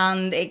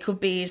 and it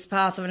could be as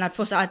part of, and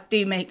I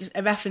do make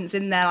a reference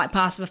in there, like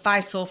part of a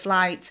fight or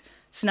flight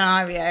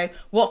scenario.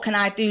 What can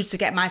I do to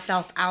get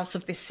myself out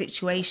of this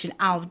situation?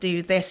 I'll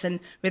do this, and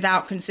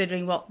without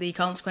considering what the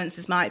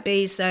consequences might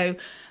be. So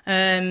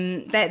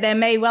there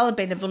may well have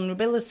been a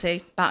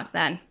vulnerability back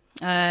then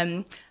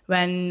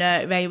when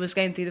Ray was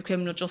going through the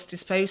criminal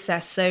justice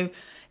process. So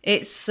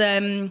it's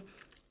a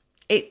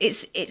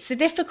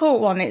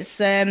difficult one.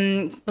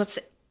 But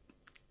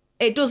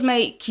it does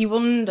make you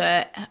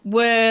wonder,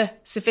 were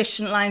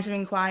sufficient lines of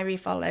inquiry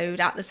followed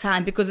at the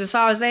time? Because as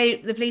far as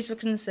the police were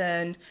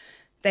concerned,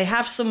 they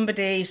have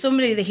somebody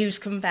who's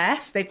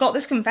confessed. They've got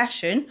this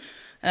confession,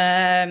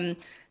 brilliant,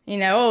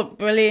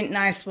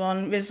 nice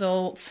one,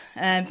 result.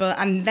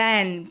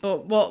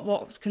 But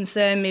what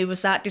concerned me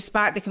was that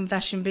despite the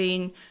confession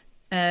being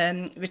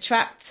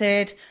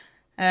retracted,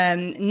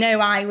 no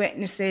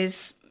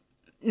eyewitnesses,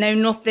 no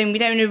nothing. We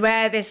don't know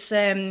where this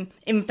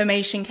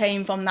information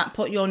came from that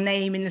put your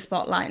name in the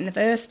spotlight in the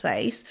first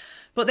place.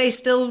 But they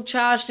still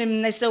charged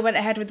him. They still went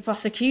ahead with the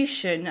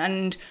prosecution,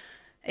 and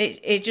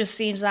it just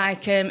seems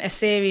like a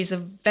series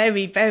of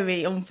very,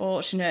 very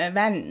unfortunate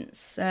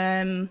events.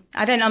 I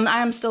don't know. I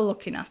am still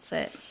looking at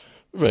it.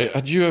 Right.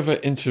 Had you ever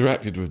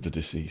interacted with the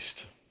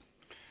deceased?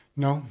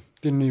 No,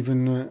 didn't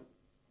even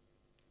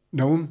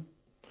know him.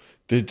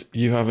 Did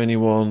you have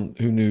anyone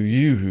who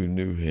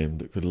knew him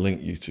that could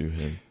link you to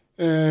him?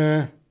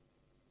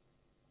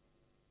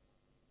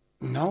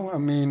 No, I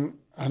mean,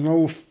 I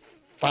know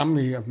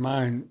family of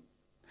mine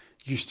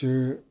used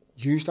to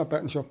use that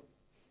betting shop.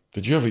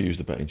 Did you ever use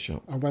the betting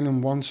shop? I went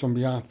in once on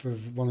behalf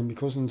of one of my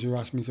cousins who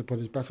asked me to put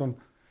his bet on.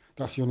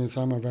 That's the only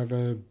time I've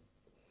ever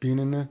been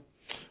in there.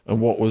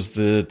 And what was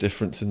the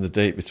difference in the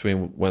date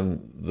between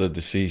when the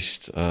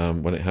deceased,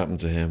 when it happened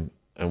to him,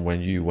 and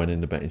when you went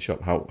in the betting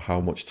shop? How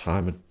much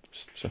time had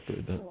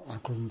separated that? I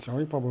couldn't tell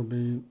you,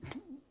 probably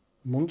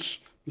months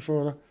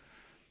before that.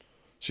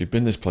 So you've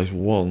been this place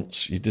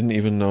once, you didn't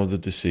even know the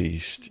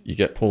deceased, you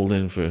get pulled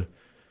in for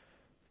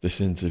this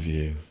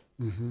interview.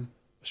 Mm-hmm.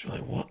 It's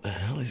like, what the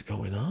hell is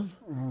going on?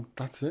 Well,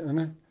 that's it, isn't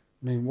it?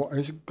 I mean, what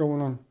is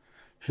going on?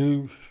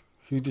 Who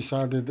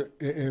decided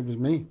it was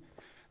me?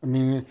 I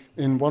mean,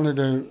 in one of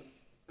the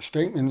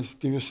statements,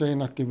 they were saying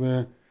that they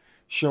were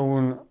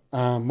showing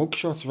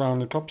mugshots around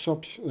the cops'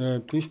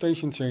 police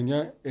station saying,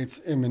 yeah, it's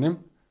him and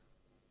him.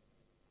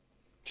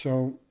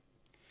 So,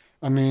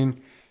 I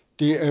mean,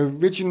 the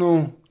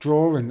original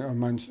drawing,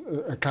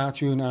 a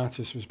cartoon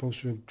artist was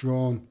supposed to have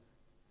drawn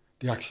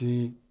the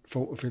actual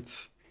photo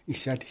fits. He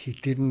said he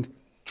didn't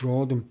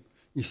draw them.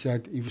 He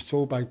said he was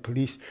told by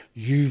police,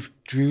 you've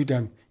drew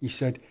them. He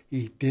said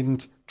he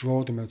didn't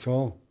draw them at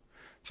all.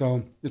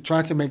 So they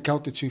tried to make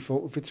out the two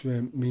photo fits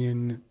with me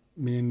and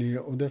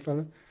the other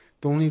fella.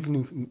 Don't even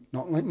look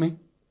not like me.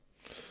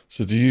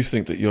 So do you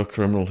think that your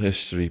criminal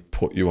history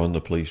put you on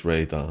the police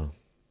radar?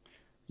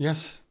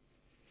 Yes.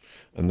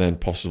 And then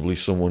possibly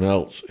someone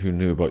else who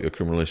knew about your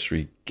criminal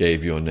history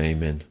gave your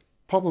name in?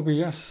 Probably,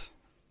 yes.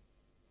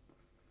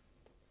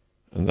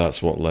 And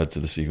that's what led to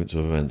the sequence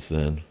of events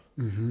then?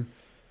 Mm-hmm.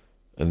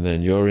 And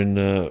then you're in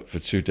for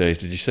 2 days.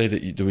 Did you say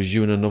that there was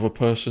you and another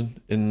person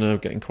in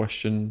getting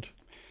questioned?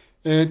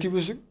 There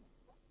was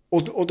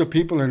other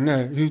people in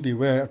there. Who they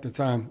were at the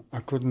time, I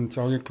couldn't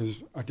tell you because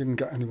I didn't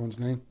get anyone's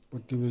name.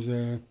 But there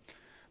was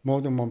more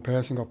than one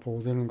person got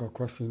pulled in and got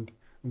questioned,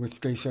 in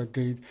which they said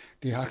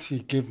they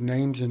actually give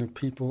names in of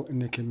people in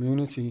the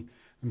community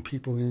and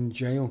people in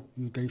jail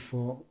who they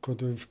thought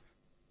could have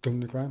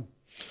done the crime.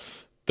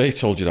 They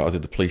told you that, or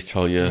did the police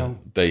tell you? No.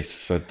 They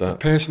said that?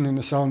 The person in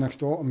the cell next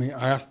door to me,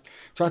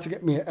 tried to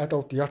get me head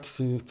out the hat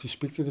to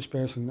speak to this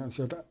person.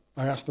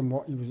 I asked him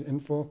what he was in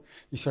for.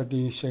 He said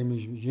the same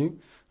as you.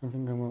 I'm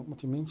thinking, well, what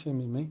do you mean same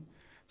as me?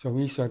 So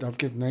he said, I've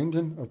given names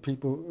in of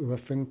people who I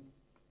think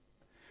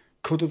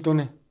could have done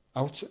it,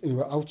 who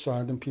were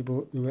outside and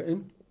people who were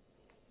in.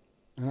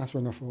 And that's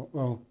when I thought,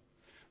 well,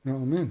 you know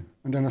what I mean?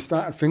 And then I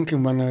started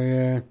thinking when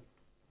I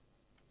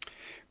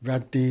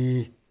read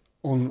the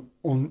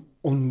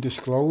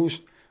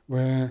undisclosed,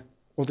 where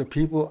other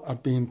people are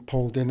being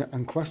pulled in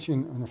and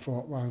questioned, and I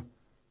thought, well,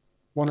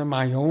 one of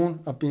my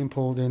own are being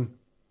pulled in,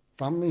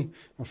 family.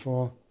 I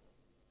thought,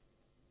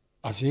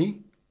 as his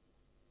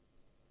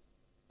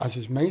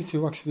mate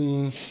who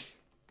actually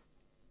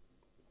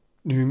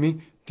knew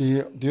me,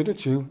 the other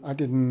two, I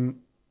didn't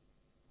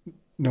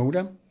know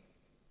them.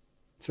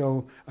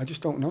 So I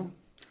just don't know.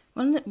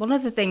 One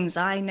of the things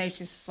I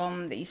noticed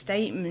from these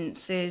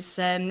statements is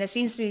there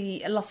seems to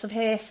be a lot of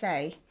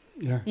hearsay.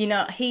 Yeah. You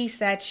know, he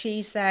said,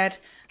 she said,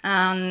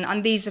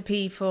 and these are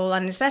people,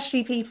 and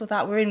especially people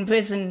that were in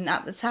prison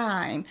at the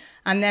time.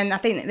 And then I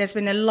think that there's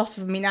been a lot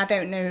of, I mean, I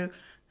don't know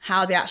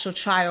how the actual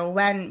trial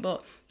went,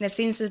 but there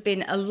seems to have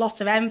been a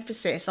lot of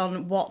emphasis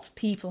on what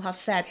people have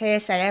said.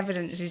 Hearsay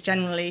evidence is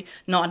generally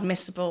not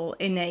admissible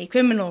in a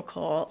criminal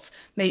court,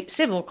 maybe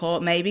civil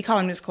court, maybe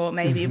coroner's court,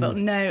 maybe, but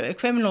no, a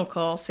criminal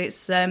court.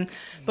 It's but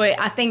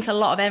I think a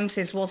lot of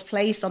emphasis was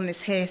placed on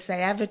this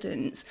hearsay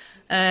evidence,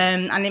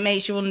 and it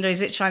makes you wonder: is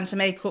it trying to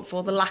make up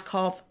for the lack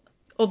of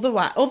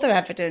other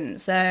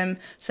evidence? So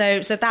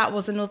that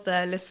was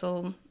another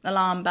little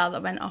alarm bell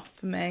that went off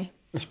for me.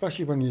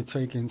 Especially when you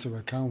take into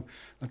account,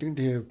 I think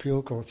the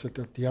appeal court said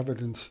that the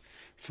evidence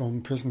from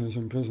prisoners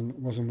in prison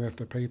wasn't worth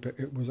the paper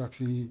it was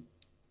actually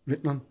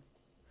written on.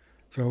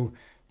 So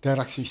they're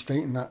actually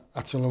stating that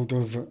that's a load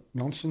of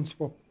nonsense,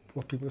 what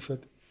people have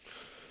said.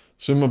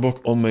 So in my book,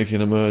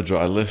 Unmaking a Murderer,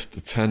 I list the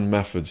 10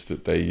 methods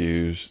that they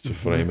use to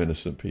frame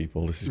innocent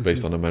people. This is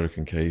based on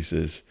American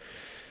cases.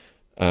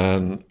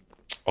 And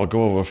I'll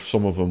go over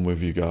some of them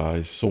with you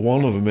guys. So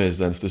one of them is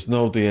then, if there's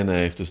no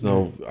DNA, if there's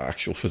no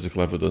actual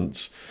physical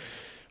evidence,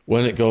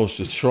 when it goes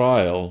to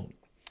trial,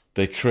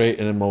 they create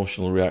an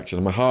emotional reaction.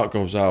 And my heart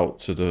goes out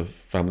to the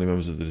family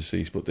members of the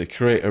deceased, but they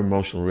create an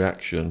emotional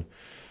reaction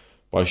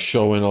by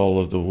showing all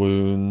of the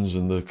wounds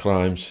and the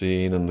crime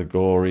scene and the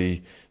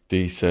gory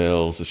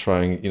details. They're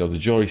trying, the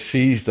jury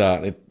sees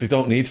that. They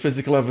don't need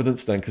physical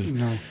evidence then, because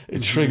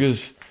it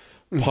triggers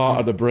part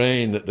of the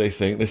brain that they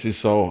think this is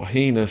so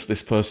heinous,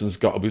 this person's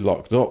got to be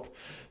locked up.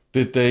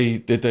 Did they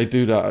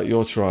do that at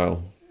your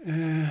trial?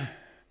 No,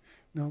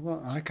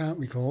 well, I can't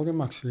recall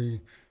them actually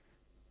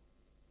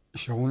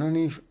showing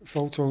any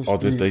photos. Or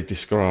did they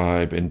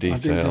describe in detail? I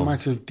think they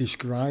might have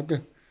described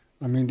it.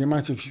 I mean, they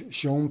might have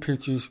shown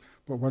pictures,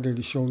 but whether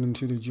they showed them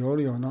to the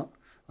jury or not,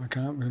 I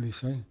can't really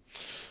say.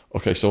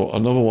 Okay, so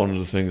another one of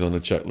the things on the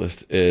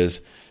checklist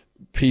is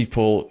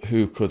people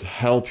who could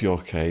help your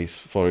case.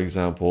 For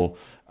example,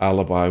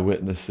 alibi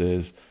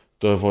witnesses,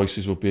 their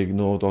voices would be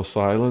ignored or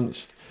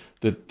silenced.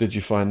 Did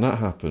you find that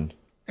happen?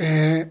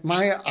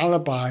 My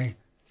alibi,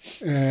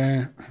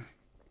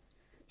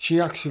 she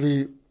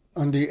actually,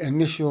 on the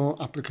initial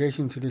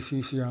application to the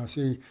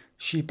CCRC,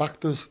 she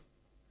backed us.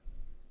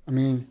 I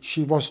mean,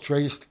 she was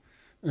traced.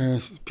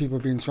 People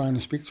have been trying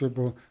to speak to her,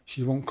 but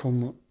she won't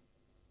come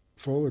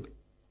forward.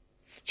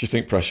 Do you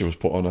think pressure was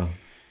put on her?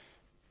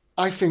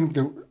 I think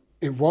that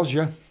it was,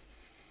 yeah.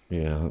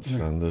 Yeah, that's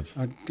standard.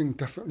 I think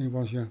definitely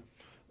was, yeah.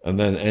 And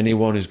then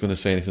anyone who's going to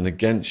say anything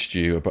against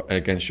you,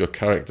 against your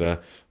character,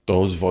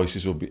 those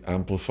voices will be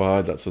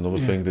amplified. That's another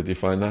thing. Did you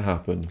find that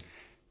happen?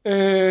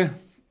 Well,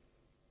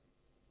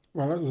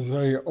 as I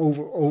say,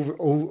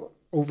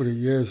 over the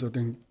years, I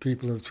think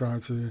people have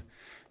tried to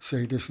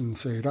say this and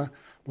say that.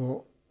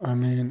 But, I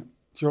mean,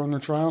 during the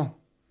trial,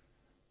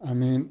 I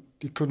mean,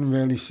 they couldn't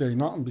really say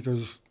nothing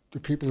because the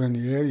people in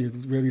the area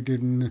really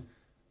didn't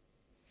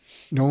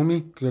know me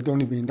because I'd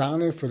only been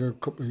down there for a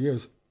couple of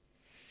years.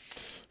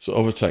 So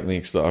other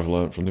techniques that I've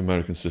learned from the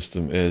American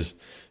system is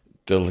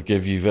they'll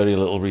give you very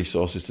little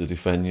resources to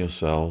defend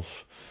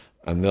yourself,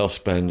 and they'll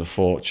spend a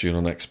fortune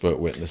on expert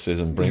witnesses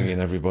and bringing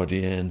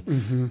everybody in.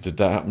 Mm-hmm. Did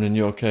that happen in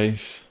your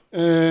case?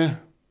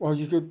 Well,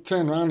 you could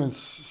turn around and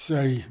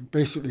say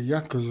basically,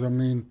 yeah, because, I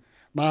mean,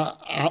 my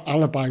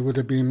alibi would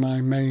have been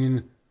my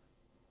main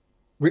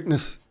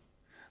witness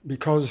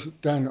because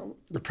then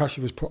the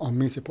pressure was put on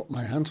me to put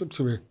my hands up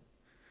to her.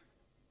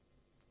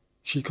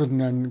 She couldn't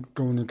then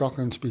go in the dock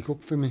and speak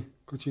up for me,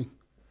 could she?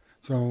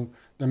 So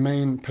the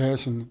main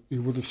person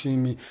who would have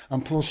seen me,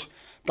 and plus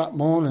that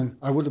morning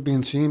I would have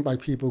been seen by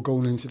people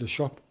going into the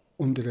shop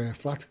under their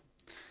flat.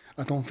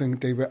 I don't think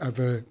they were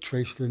ever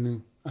traced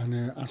in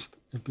and asked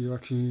if they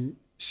actually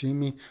seen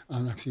me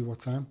and actually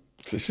what time.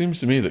 It seems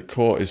to me that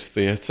court is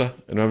theatre,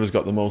 and whoever's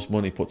got the most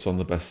money puts on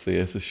the best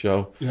theatre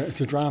show. Yeah,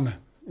 it's a drama.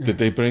 Yeah. Did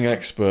they bring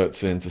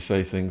experts in to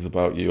say things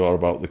about you or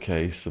about the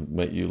case and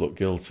make you look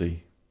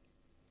guilty?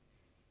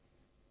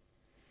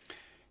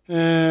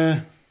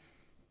 You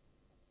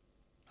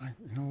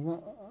know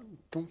what? I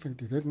don't think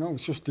they did. No,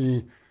 it's just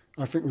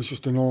I think it was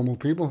just the normal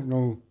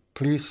people.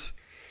 Police,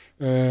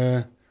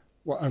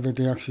 whatever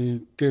they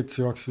actually did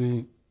to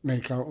actually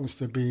make out us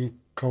to be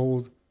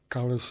cold,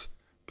 callous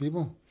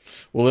people.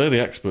 Well, they're the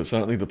experts,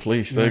 aren't they? The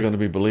police, they're going to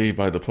be believed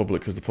by the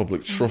public because the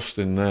public trust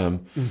in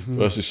them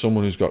versus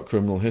someone who's got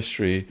criminal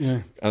history.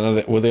 Yeah.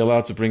 And were they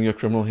allowed to bring your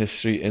criminal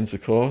history into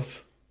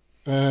court?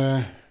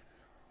 Did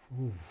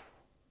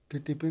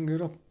they bring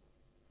it up?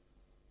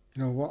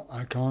 You know what?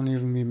 I can't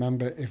even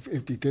remember if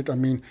they did. I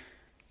mean,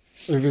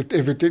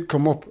 if it did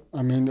come up,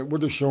 I mean, it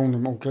would have shown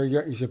them, okay,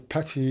 yeah, he's a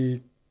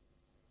petty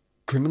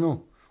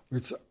criminal,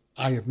 which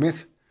I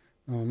admit.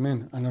 You know what I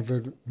mean? And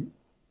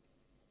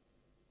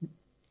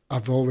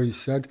I've always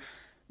said,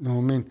 you know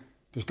what I mean?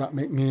 Does that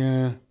make me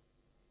a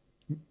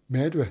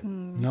murderer?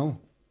 No.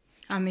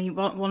 I mean,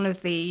 one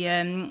of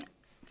the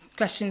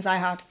questions I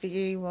had for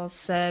you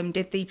was,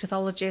 did the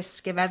pathologists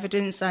give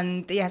evidence?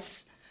 And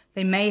yes,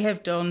 they may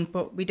have done,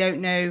 but we don't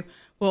know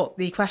what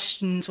the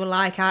questions were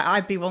like.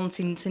 I'd be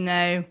wanting to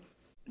know.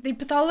 The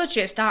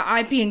pathologist,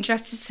 I'd be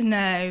interested to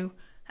know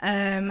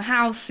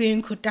how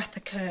soon could death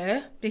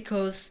occur,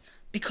 because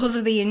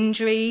of the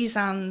injuries,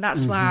 and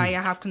that's why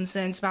I have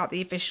concerns about the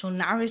official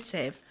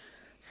narrative.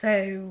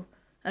 So,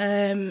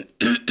 and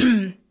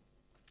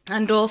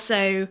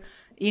also,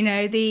 you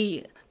know,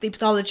 the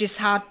pathologist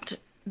had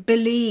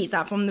believed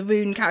that from the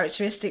wound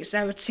characteristics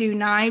there were 2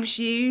 knives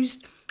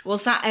used.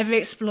 Was that ever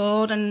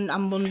explored? And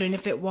I'm wondering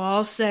if it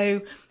was.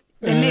 So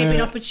there may have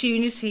been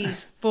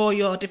opportunities for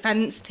your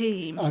defence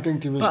team. I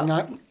think there was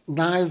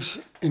knives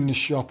in the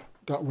shop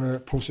that were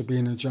supposed to be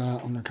in a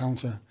jar on the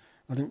counter.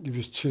 I think there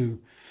was 2.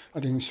 I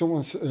think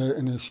someone's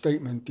in a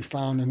statement, they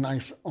found a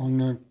knife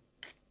on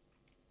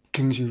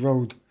Kingsley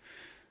Road.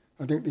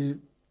 I don't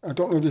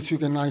know if they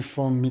took a knife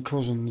from my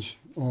cousins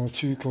or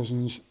 2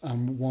 cousins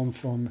and one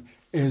from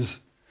his.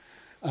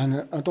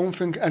 And I don't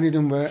think any of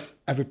them were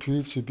ever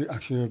proved to be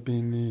actually have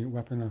been the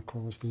weapon, of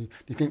course. They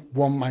think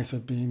one might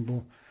have been,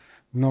 but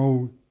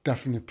no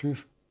definite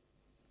proof.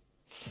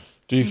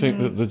 Do you think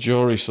that the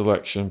jury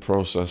selection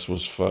process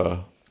was fair?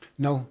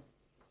 No.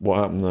 What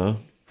happened there?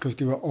 Because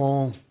they were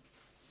all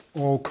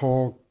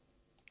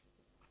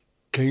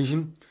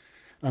Caucasian.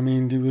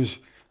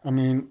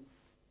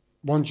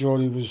 One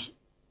jury was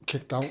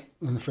kicked out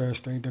on the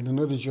first day, then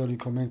another jury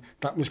come in,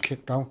 that was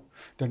kicked out,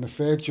 then the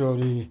third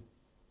jury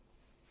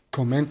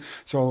come in.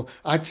 So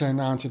I turned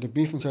around to the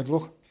brief and said,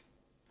 look,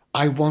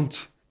 I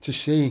want to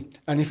see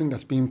anything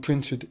that's been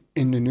printed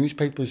in the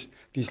newspapers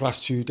these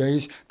last 2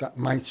 days that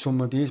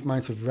some of these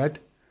might have read,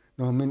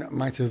 you know what I mean, that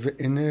might have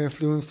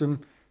influenced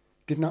them.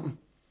 Didn't happen.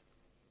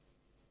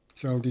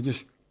 So they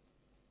just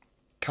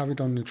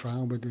carried on the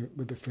trial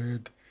with the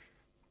third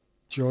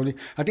jury.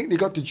 I think they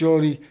got the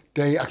jury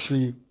they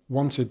actually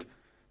wanted.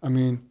 I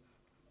mean,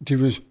 there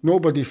was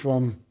nobody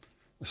from,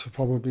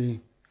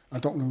 probably, I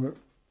don't know,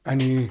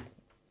 any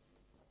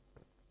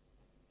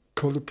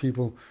coloured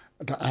people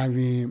that I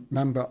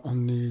remember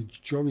on the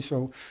jury.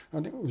 So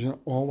I think it was an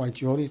all-white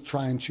jury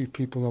trying 2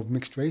 people of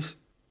mixed race.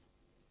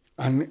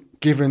 And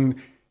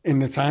given in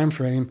the time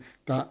frame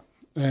that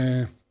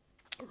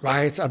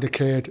riots had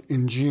occurred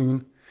in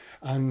June,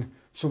 and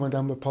some of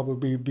them would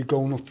probably be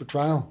going up for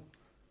trial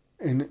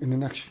in the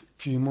next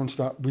few months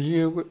that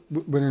we're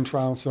in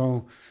trial,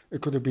 so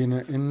it could have been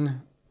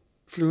an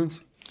influence.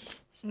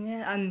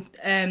 Yeah,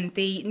 and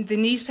the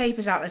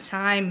newspapers at the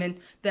time and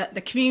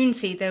the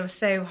community, they were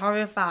so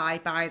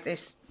horrified by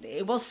this.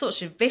 It was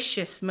such a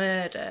vicious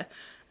murder.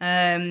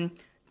 The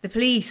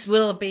police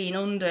will have been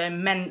under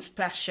immense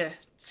pressure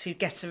to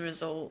get a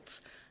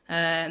result.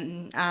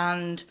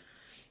 And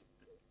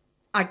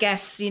I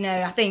guess, you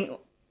know, I think it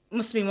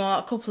must have been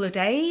a couple of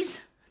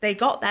days. They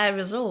got their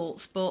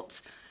results,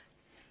 but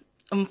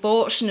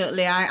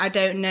unfortunately, I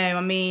don't know.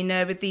 I mean,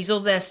 with these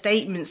other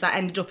statements that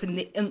ended up in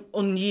the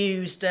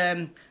unused,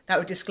 that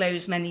were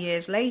disclosed many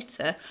years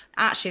later,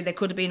 actually there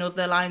could have been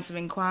other lines of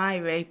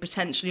inquiry,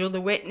 potentially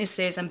other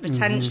witnesses and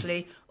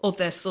potentially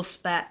other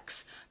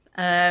suspects.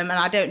 And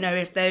I don't know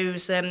if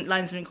those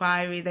lines of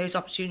inquiry, those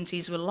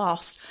opportunities were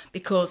lost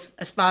because,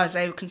 as far as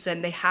they were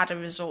concerned, they had a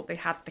result, they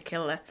had the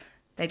killer.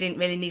 They didn't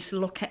really need to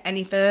look at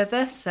any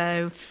further,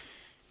 so...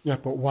 Yeah,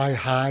 but why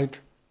hide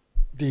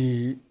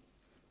the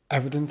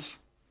evidence?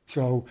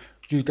 So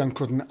you then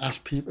couldn't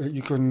ask people,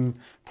 you couldn't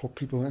put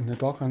people in the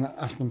dock and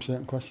ask them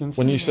certain questions.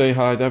 When you say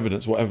hide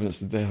evidence, what evidence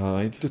did they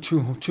hide? The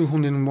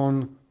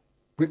 201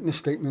 witness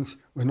statements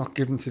were not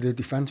given to the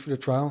defence for the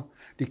trial.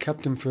 They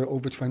kept them for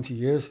over 20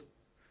 years.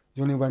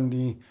 It's only when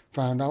they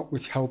found out,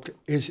 which helped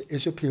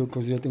his appeal,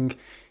 because I think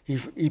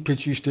he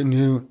produced a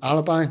new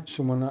alibi,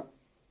 someone that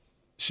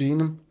seen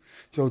him.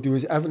 So there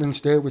was evidence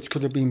there which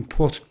could have been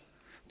put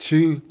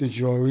to the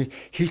jury.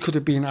 He could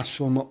have been asked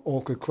some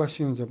awkward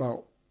questions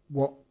about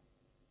what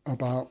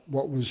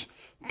was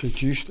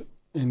produced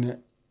in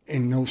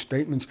those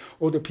statements.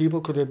 Other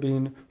people could have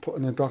been put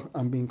in the dock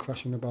and been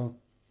questioned about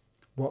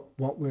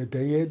what were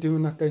they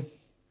doing that day.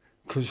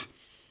 Because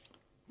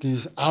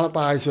these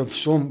alibis of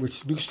some,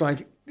 which looks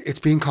like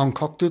it's been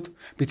concocted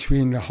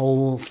between the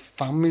whole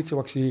family to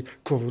actually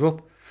cover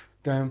up,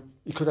 then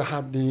you could have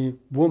had the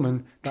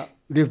woman that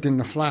lived in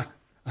the flat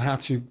and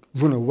had to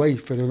run away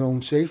for her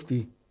own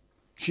safety.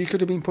 She could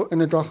have been put in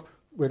the dock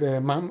with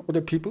her mum. Other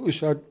people who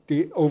said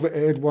they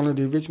overheard one of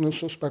the original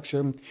suspects,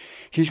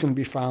 he's going to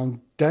be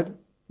found dead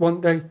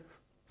one day.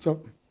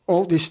 So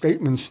all these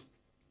statements,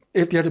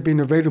 if they had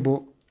been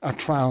available at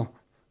trial,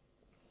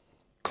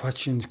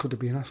 questions could have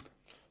been asked.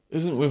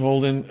 Isn't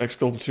withholding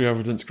exculpatory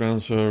evidence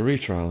grounds for a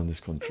retrial in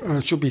this country?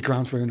 It should be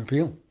grounds for an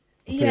appeal.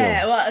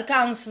 Yeah, well, it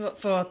grounds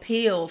for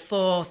appeal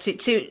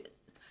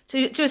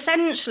to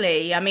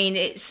essentially, I mean,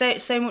 it's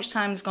so much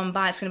time has gone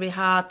by, it's going to be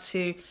hard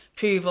to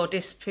prove or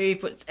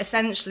disprove, but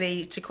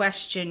essentially to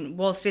question,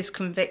 was this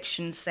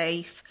conviction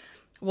safe?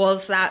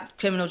 Was that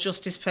criminal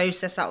justice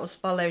process that was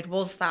followed,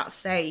 was that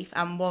safe?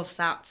 And was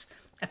that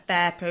a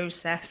fair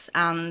process?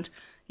 And,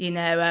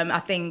 I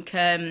think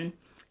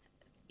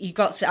you've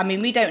got to, I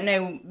mean, we don't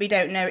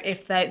know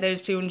if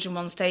those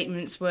 201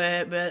 statements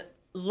were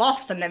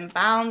lost and then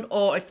found,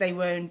 or if they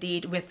were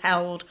indeed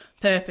withheld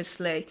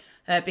purposely.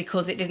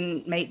 Because it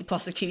didn't make the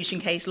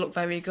prosecution case look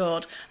very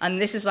good. And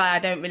this is why I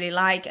don't really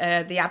like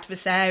the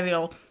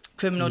adversarial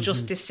criminal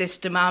justice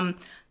system.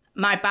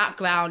 My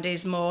background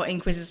is more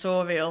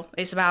inquisitorial.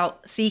 It's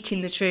about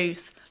seeking the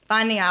truth,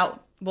 finding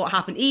out what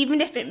happened,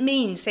 even if it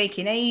means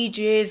taking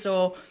ages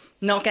or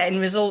not getting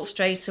results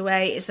straight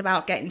away. It's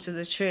about getting to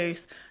the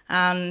truth.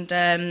 And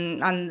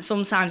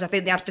sometimes I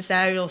think the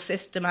adversarial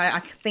system,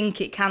 I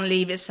think it can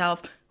leave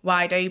itself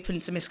wide open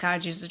to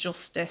miscarriages of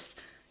justice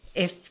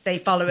if they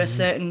follow a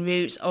certain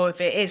route, or if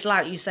it is,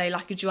 like you say,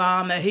 like a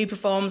drama, who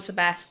performs the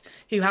best,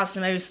 who has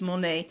the most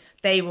money,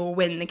 they will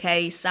win the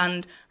case.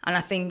 And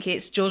I think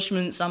its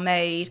judgments are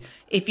made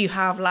if you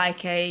have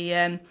like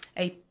a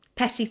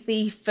petty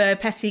thief,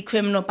 petty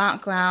criminal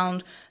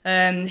background.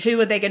 Who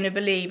are they going to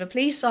believe? A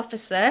police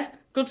officer,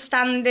 in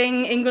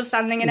good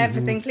standing and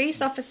everything,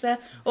 police officer,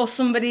 or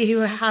somebody who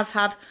has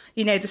had,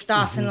 the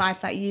start in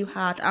life that you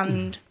had?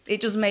 And it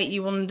does make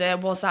you wonder,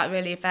 was that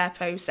really a fair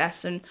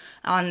process?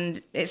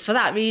 And it's for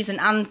that reason,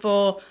 and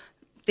for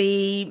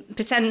the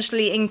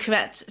potentially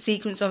incorrect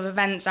sequence of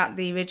events at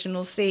the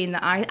original scene,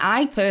 that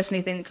I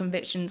personally think the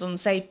conviction's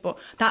unsafe, but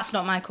that's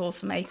not my call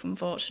to make,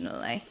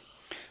 unfortunately.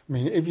 I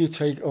mean, if you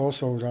take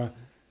also that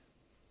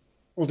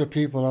other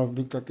people have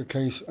looked at the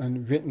case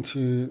and written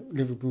to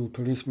Liverpool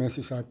Police,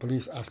 Merseyside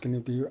Police, asking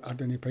if they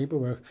had any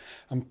paperwork,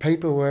 and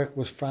paperwork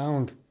was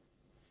found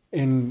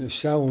in the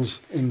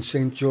cells in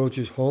St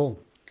George's Hall,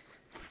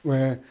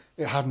 where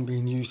it hadn't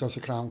been used as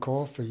a Crown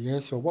Court for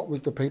years. So what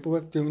was the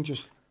paperwork doing?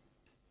 Just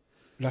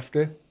left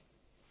there.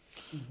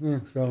 Yeah,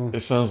 so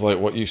it sounds like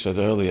what you said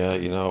earlier.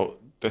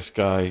 This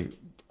guy,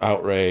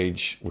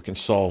 outrage. We can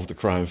solve the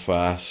crime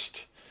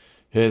fast.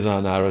 Here's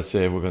our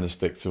narrative. We're going to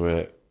stick to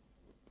it.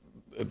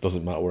 It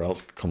doesn't matter where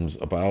else it comes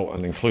about,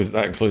 and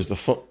that includes the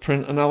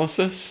footprint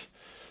analysis.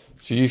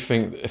 So you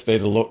think if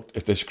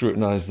they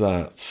scrutinised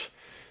that,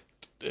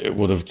 it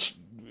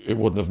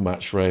wouldn't have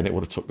matched Ray, and it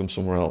would have took them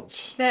somewhere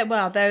else? There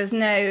was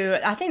no...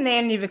 I think they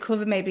only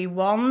recovered maybe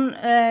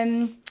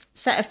one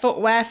set of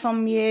footwear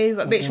from you,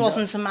 which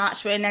wasn't a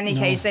match, but in any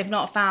case, they've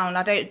not found...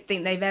 I don't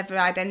think they've ever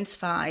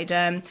identified.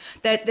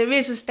 There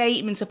is a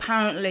statement,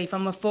 apparently,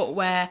 from a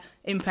footwear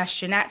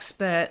impression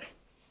expert,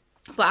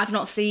 but I've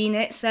not seen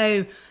it,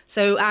 so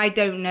I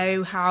don't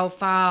know how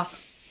far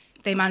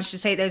they managed to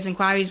take those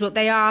inquiries, but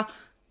they are...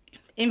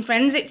 In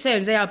forensic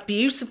terms, they are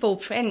beautiful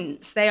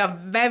prints. They are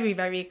very,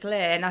 very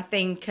clear. And I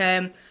think,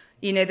 the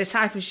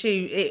type of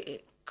shoe,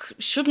 it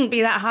shouldn't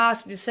be that hard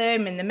to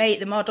determine. The make,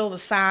 the model, the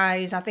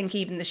size. I think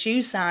even the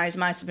shoe size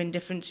might have been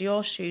different to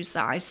your shoe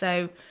size.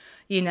 So,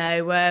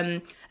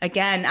 again,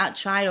 at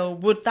trial,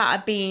 would that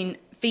have been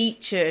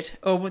featured,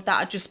 or would that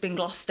have just been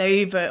glossed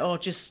over, or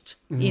just,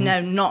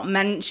 not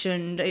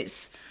mentioned?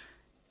 It's...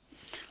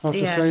 That's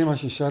the same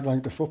as you said,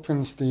 like the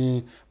footprints,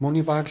 the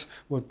money bags,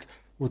 would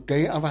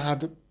they ever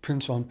had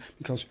prints on?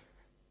 Because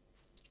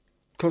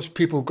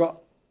people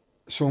got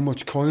so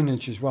much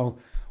coinage as well.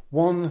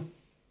 One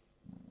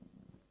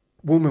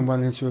woman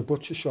went into a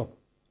butcher shop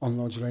on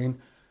Lodge Lane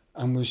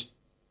and was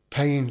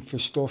paying for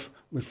stuff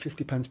with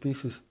 50p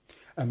pieces.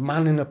 A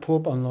man in a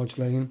pub on Lodge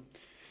Lane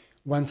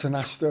went and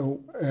asked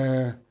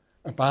a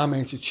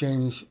barmaid to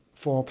change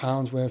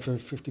 £4 worth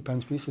of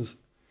 50p pieces.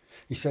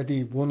 He said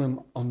he won them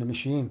on the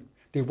machine.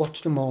 They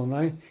watched him all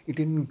night. He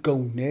didn't go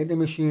near the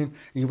machine.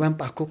 He went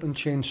back up and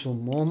changed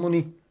some more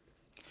money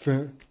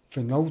for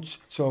notes.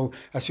 So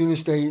as soon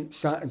as they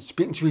started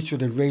speaking to each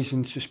other,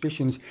 raising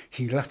suspicions,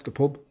 he left the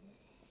pub.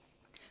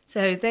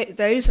 So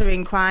those are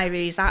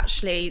inquiries,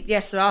 actually.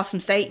 Yes, there are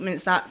some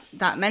statements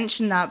that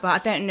mention that, but I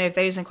don't know if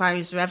those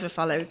inquiries were ever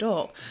followed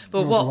up.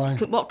 But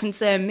what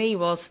concerned me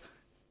was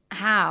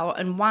how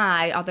and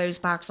why are those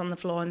bags on the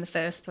floor in the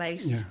first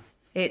place? Yeah.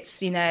 It's,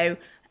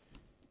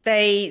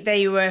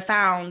 They were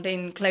found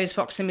in close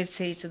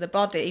proximity to the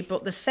body,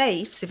 but the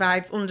safes, if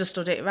I've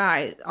understood it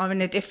right, are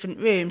in a different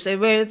room. So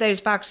were those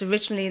bags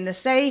originally in the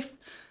safe?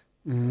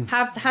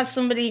 Has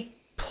somebody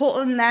put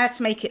them there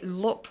to make it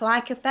look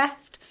like a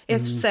theft?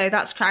 If so,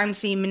 that's crime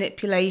scene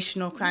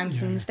manipulation or crime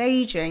scene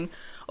staging.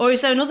 Or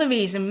is there another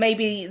reason?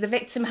 Maybe the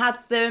victim had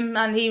them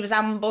and he was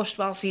ambushed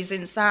whilst he was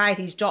inside,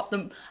 he's dropped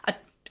them.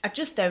 I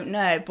just don't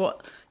know.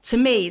 But to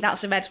me,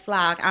 that's a red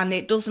flag, and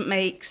it doesn't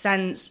make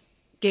sense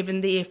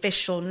given the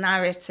official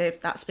narrative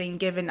that's been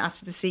given as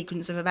to the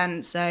sequence of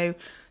events. So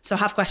I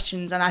have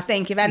questions, and I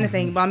think, if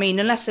anything,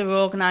 unless they were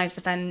organised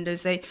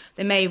offenders, they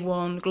may have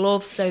worn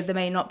gloves, so there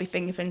may not be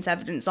fingerprint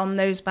evidence on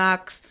those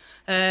bags.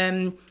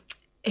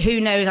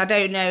 who knows? I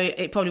don't know.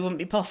 It probably wouldn't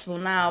be possible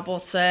now,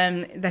 but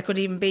there could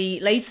even be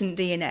latent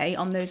DNA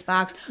on those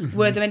bags.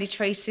 Were there any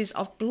traces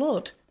of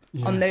blood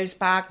on those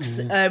bags?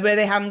 Were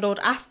they handled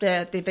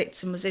after the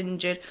victim was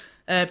injured?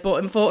 But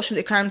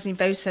unfortunately, the crime scene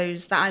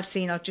photos that I've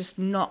seen are just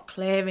not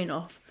clear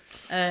enough.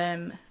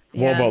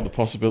 What about the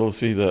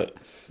possibility that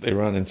they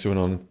ran into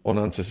an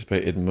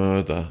unanticipated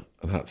murder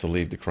and had to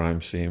leave the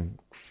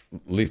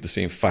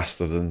scene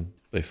faster than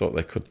they thought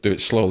they could, do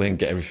it slowly and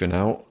get everything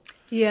out?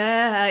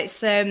 Yeah,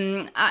 it's. I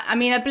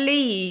mean, I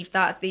believe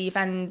that the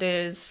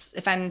offenders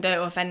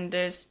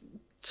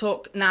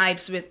took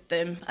knives with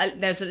them.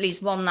 There's at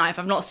least one knife.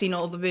 I've not seen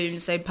all the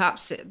wounds, so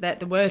perhaps there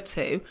were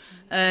two.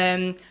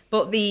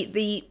 But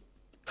the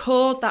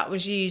cord that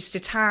was used to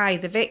tie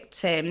the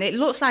victim, it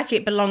looks like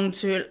it belonged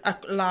to a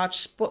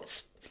large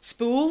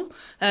spool,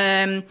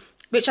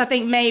 which I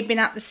think may have been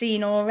at the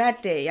scene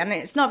already. And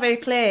it's not very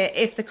clear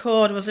if the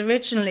cord was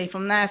originally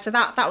from there. So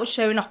that would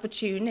show an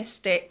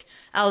opportunistic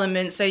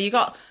element. So you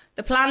got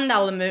the planned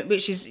element,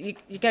 which is you're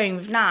going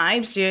with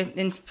knives, you're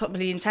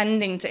probably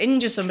intending to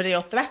injure somebody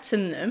or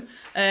threaten them.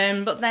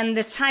 But then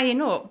the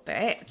tying up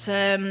bit,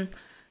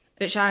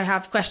 which I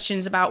have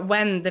questions about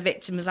when the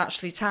victim was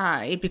actually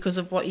tied because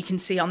of what you can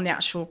see on the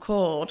actual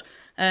cord.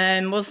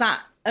 Was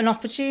that an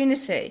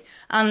opportunity?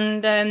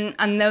 And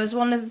there was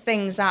one of the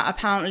things that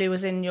apparently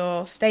was in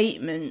your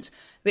statement,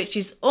 which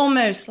is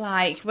almost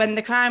like when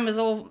the crime was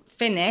all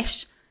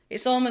finished,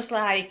 it's almost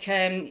like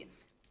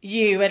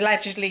you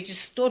allegedly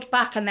just stood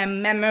back and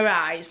then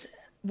memorised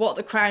what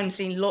the crime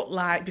scene looked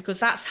like, because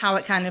that's how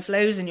it kind of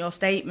flows in your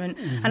statement.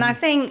 And I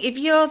think if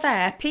you're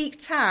there, peak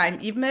time,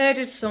 you've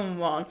murdered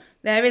someone,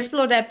 there is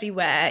blood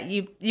everywhere,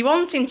 you're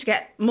wanting to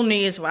get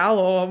money as well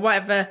or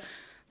whatever,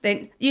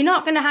 then you're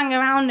not going to hang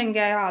around and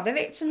go, oh, the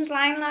victim's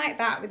lying like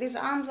that with his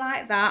arms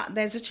like that,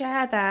 there's a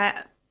chair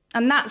there.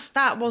 And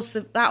that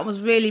was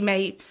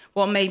really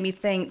what made me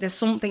think there's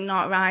something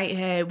not right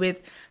here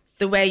with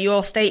the way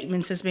your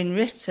statement has been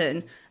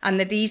written and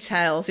the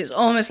details. It's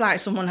almost like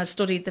someone has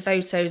studied the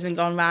photos and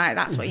gone, right,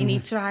 that's what you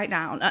need to write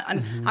down.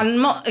 And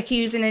I'm not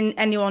accusing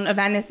anyone of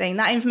anything.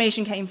 That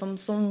information came from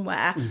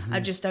somewhere. I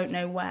just don't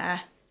know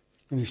where.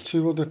 And there's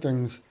two other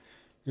things.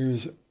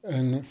 There's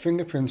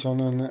fingerprints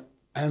on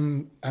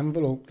an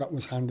envelope that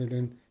was handed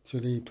in to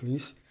the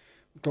police.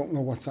 We don't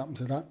know what's happened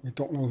to that. We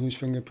don't know whose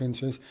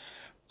fingerprints is.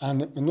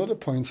 And another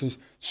point is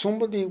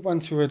somebody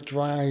went to a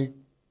dry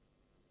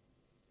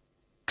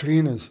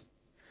cleaners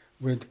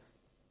with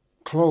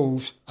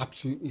clothes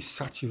absolutely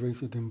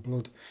saturated in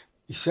blood.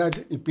 He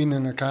said he'd been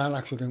in a car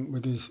accident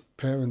with his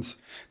parents.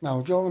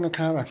 Now, if you're in a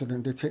car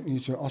accident, they're taking you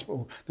to a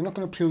hospital, they're not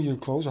going to peel your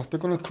clothes off, they're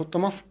going to cut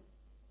them off.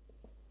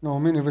 You know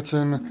what I mean? If it's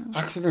an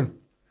accident.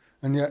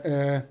 And yet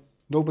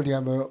nobody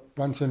ever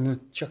went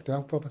and checked it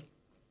out properly.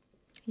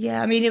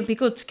 Yeah, I mean, it'd be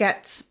good to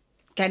get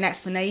an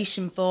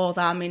explanation for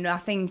that. I mean, I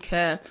think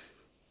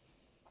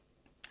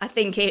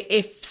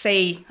if,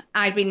 say,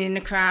 I'd been in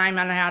a crime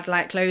and I had,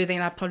 like, clothing,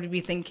 I'd probably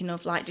be thinking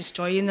of, like,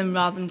 destroying them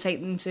rather than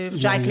taking them to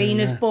dry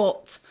cleaners. Yeah.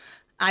 But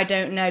I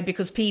don't know,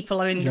 because people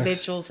are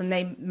individuals and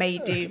they may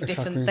do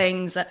different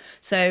things.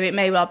 So it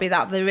may well be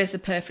that there is a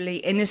perfectly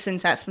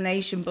innocent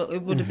explanation, but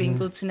it would have been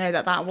good to know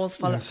that was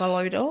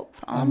followed up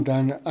on. And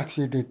then,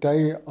 actually, the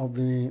day of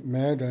the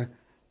murder,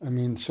 I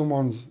mean,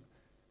 someone's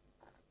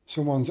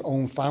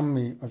own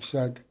family have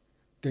said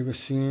they were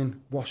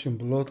seen washing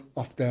blood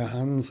off their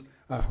hands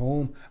at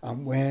home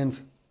and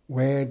weren't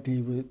where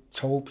they were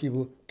told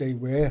people they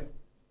were.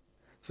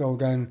 So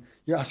then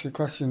you ask your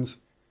questions.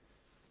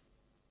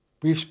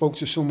 We've spoke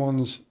to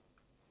someone's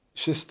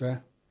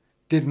sister,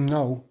 didn't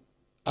know,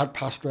 I'd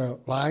passed a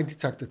lie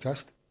detector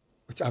test,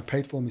 which I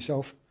paid for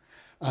myself,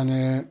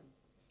 and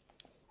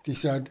they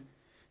said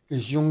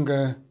his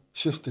younger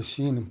sister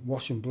seen him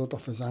washing blood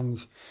off his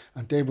hands,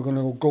 and they were going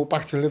to go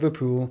back to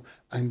Liverpool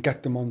and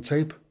get them on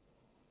tape.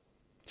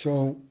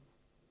 So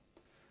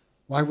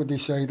why would they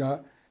say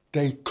that?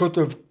 They could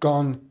have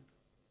gone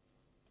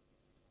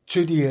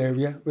to the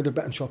area where the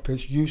betting shop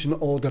is, using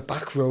all the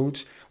back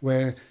roads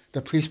where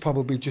the police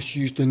probably just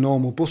used the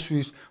normal bus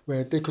routes,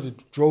 where they could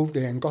have drove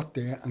there and got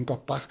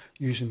back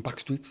using back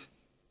streets.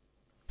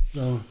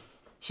 So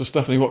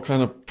Stephanie, what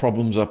kind of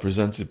problems are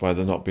presented by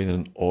there not being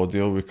an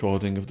audio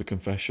recording of the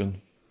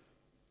confession?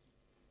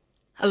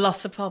 A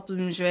lot of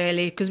problems,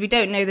 really, because we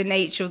don't know the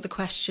nature of the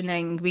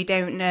questioning. We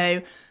don't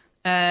know,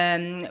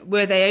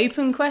 were they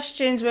open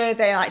questions? Were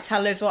they like,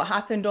 tell us what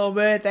happened? Or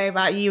were they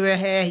about, you were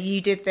here,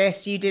 you did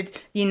this, you did,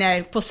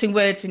 putting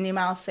words in your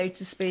mouth, so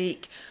to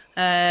speak.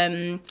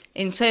 In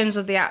terms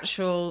of the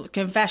actual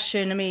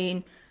confession, I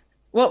mean,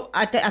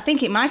 I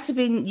think it might have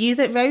been you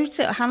that wrote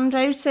it or hand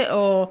wrote it,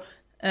 or,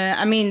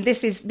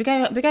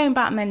 we're going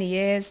back many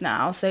years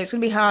now, so it's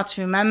going to be hard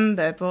to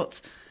remember, but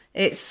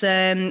it's,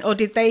 or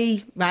did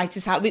they write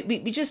it out?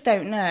 We just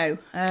don't know.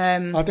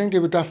 I think they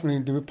were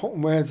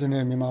putting words in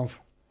my mouth.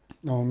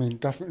 No, I mean,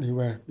 definitely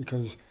were,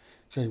 because,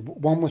 say,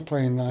 one was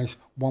playing nice,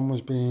 one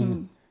was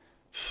being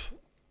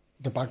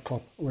the bad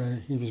cop, where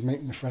he was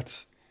making the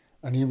threats,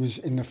 and he was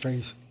in the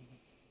face,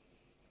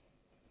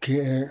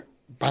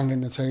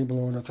 banging the table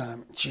all the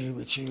time. It's you.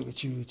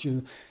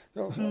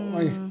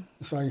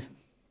 It's like,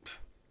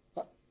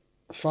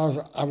 as far as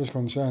I was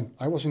concerned,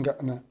 I wasn't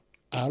getting it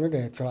out of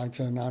there till I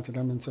turned out to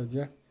them and said,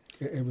 yeah,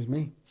 it was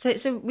me.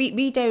 So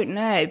we don't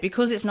know,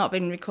 because it's not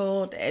been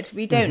recorded,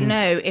 we don't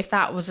know if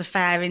that was a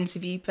fair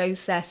interview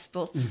process,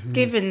 but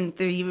given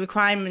the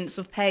requirements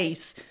of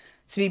PACE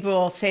to be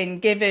brought in,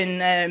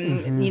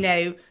 given, you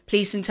know,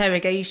 police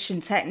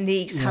interrogation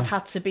techniques have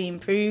had to be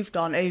improved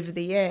on over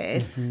the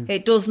years,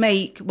 it does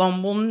make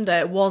one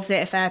wonder, was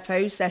it a fair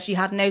process? You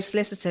had no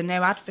solicitor,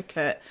 no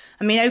advocate.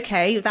 I mean,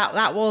 okay,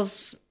 that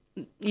was...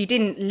 You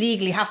didn't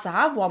legally have to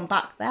have one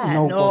back then,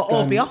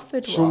 or be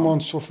offered one. Someone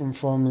suffering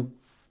from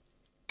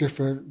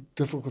different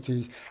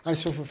difficulties. I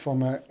suffer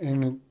from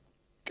an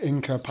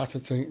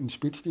incapacitating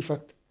speech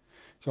defect.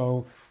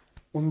 So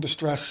under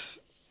stress,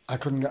 I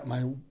couldn't get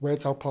my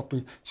words out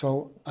properly.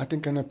 So I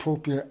think an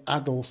appropriate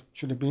adult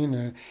should have been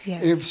there.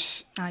 Yeah,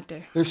 I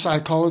do. If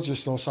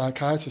psychologists or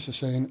psychiatrists are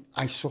saying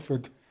I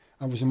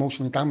was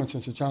emotionally damaged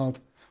as a child,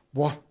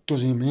 what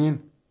does he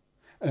mean?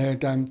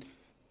 Then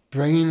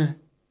brain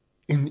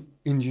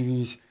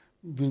injuries,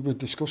 we were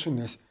discussing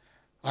this.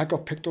 I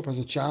got picked up as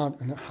a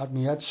child and had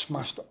my head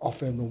smashed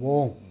off in the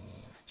wall.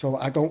 So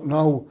I don't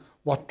know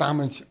what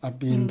damage had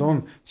been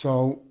done.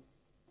 So,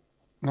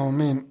 you know what I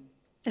mean?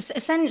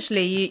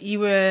 Essentially,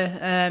 you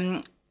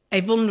were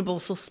a vulnerable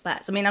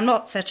suspect. I mean, I'm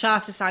not a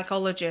chartered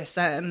psychologist.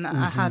 I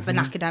have an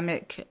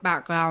academic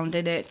background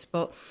in it,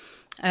 but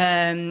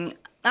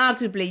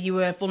arguably you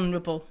were a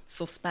vulnerable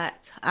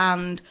suspect.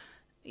 And,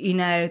 you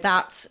know,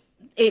 that's...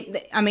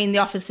 the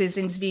officers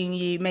interviewing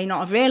you may not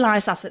have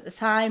realised that at the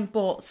time,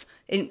 but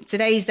in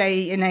today's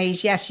day and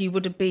age, yes, you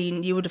would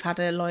have had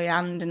a lawyer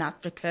and an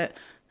advocate,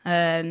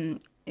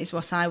 is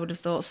what I would have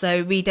thought.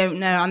 So we don't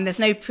know, and there's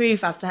no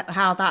proof as to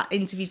how that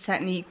interview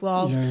technique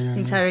was,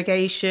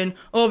 interrogation.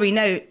 All we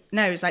know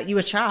is that you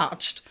were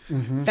charged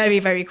very,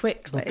 very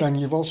quickly. But then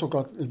you've also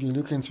got, if you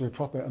look into it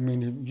proper, I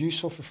mean, if you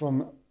suffer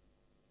from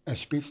a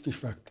speech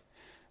defect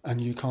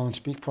and you can't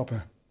speak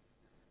proper,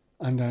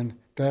 and then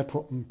they're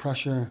putting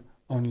pressure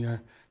on you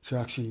to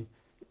actually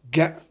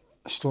get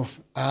stuff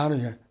out of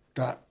you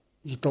that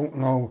you don't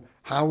know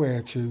how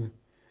to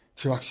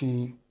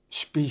actually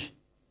speak,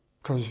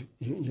 because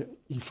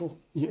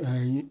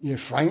you're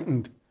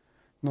frightened.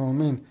 You know what I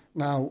mean?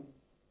 Now,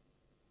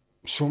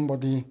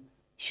 somebody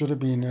should have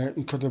been there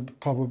who could have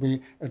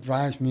probably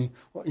advised me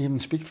or even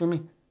speak for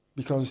me,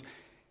 because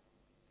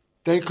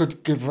they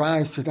could give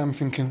rise to them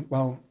thinking,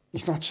 well,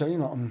 he's not saying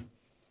nothing.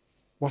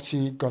 What's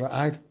he got to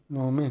hide? You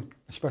know what I mean?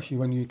 Especially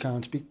when you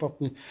can't speak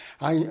properly.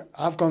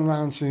 I've gone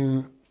round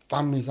to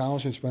families'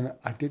 houses when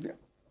I did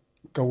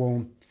go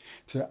home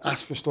to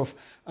ask for stuff,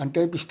 and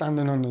they'd be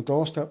standing on the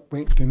doorstep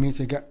waiting for me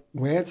to get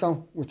words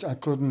out, which I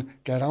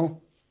couldn't get out.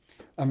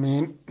 I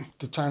mean,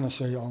 they're trying to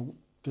say,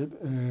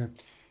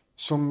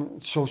 some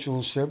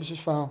social services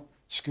file,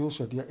 school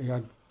said he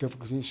had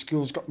difficulties.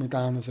 School's got me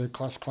down as a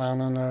class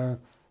clown and a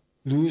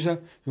loser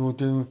who will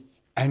do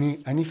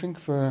anything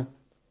for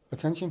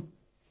attention.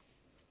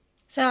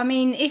 So, I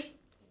mean,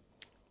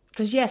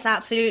 because yes,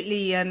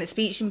 absolutely,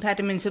 speech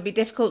impediments will be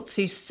difficult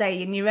to say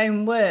in your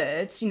own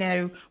words, you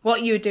know,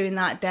 what you were doing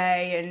that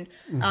day.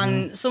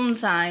 And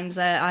sometimes,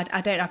 I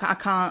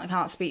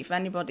can't speak for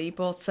anybody,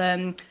 but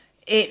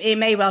it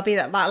may well be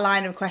that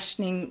line of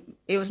questioning,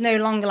 it was no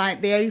longer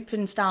like the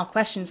open style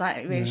questions like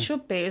it really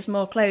should be. It was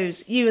more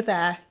closed. You were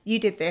there, you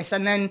did this.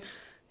 And then,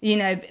 you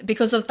know,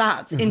 because of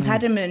that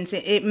impediment,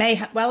 it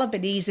may well have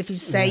been easy if you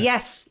say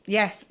yes,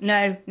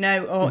 no,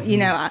 or, you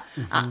know,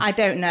 I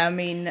don't know. I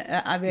mean,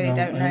 I really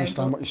don't know. I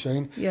understand what you're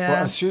saying. Yeah.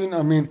 But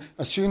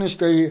as soon as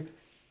they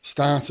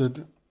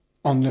started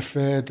on the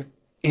third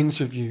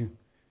interview,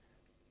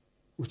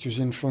 which was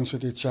in front of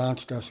the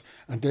charge desk,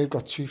 and they've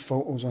got 2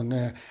 photos on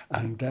there,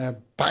 and they're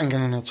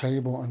banging on the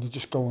table, and they're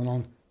just going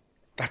on,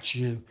 that's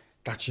you,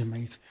 that's your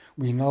mate.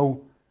 We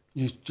know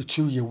the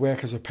two of you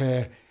work as a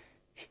pair.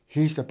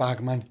 He's the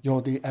bagman,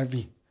 you're the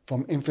heavy.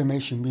 From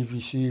information we've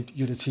received,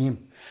 you're the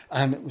team.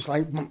 And it was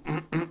like,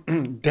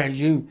 they're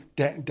you,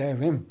 they're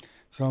him.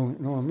 So,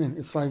 you know what I mean?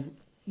 It's like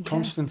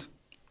constant.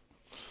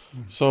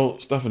 So,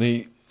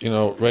 Stephanie, you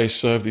know, Ray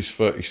served his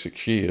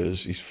 36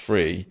 years, he's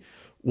free.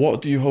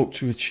 What do you hope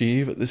to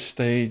achieve at this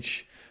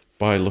stage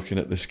by looking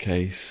at this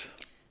case?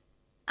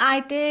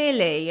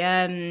 Ideally,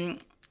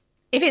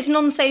 if it's an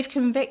unsafe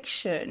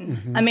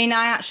conviction, I mean,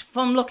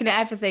 from looking at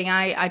everything,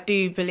 I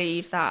do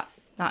believe that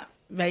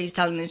Ray's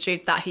telling the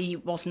truth, that he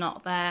was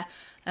not there.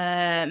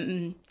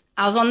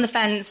 I was on the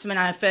fence when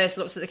I first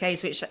looked at the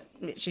case,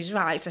 which is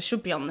right, I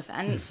should be on the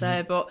fence.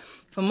 But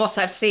from what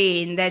I've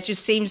seen, there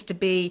just seems to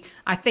be,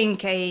 I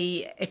think,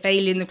 a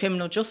failure in the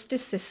criminal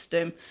justice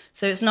system.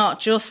 So it's not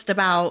just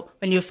about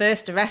when you're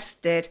first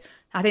arrested.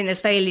 I think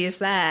there's failures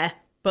there.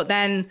 But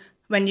then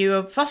when you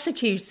were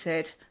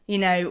prosecuted, you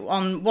know,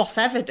 on what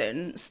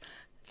evidence,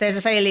 there's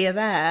a failure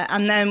there.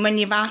 And then when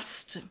you've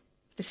asked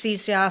the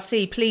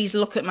CCRC, please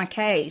look at my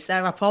case,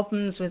 there are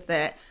problems with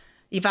it,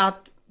 you've had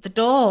the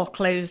door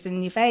closed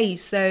in your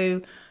face.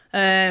 So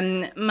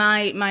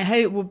My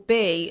hope would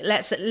be,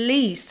 let's at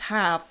least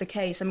have the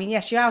case. I mean,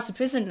 yes, you're out of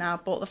prison now,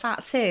 but the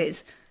fact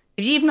is,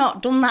 if you've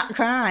not done that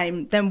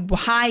crime, then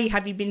why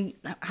have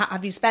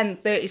you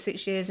spent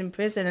 36 years in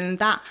prison? And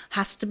that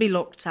has to be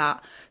looked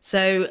at.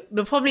 So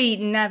we'll probably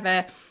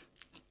never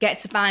get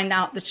to find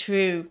out the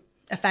true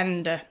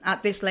offender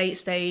at this late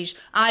stage.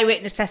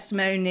 Eyewitness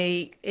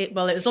testimony, it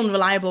was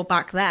unreliable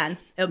back then.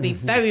 It'll be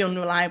very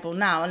unreliable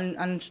now.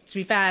 And to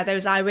be fair,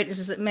 those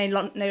eyewitnesses that may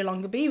no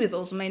longer be with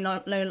us, may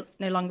no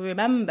longer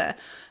remember.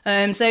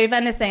 So if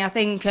anything, I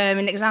think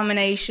an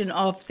examination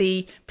of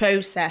the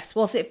process,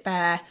 was it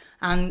fair?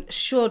 And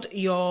should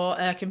your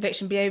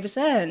conviction be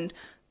overturned?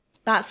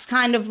 That's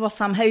kind of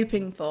what I'm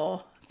hoping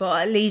for.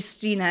 But at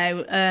least,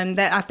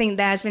 I think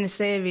there's been a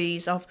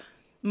series of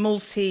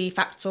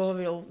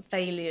multifactorial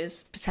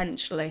failures,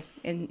 potentially,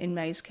 in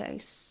Ray's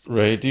case.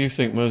 Ray, do you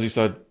think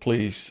Merseyside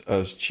Police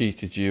has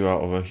cheated you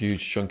out of a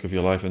huge chunk of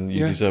your life and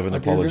you deserve an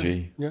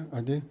apology? Yeah, I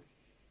do.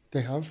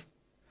 They have.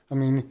 I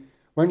mean,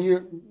 when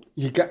you're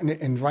getting it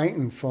in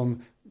writing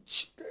from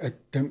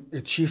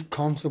the chief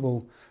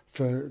constable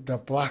for the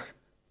Black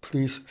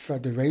Police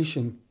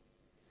Federation,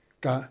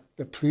 that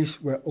the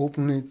police were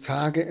openly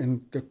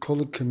targeting the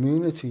coloured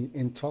community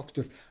in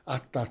Toxteth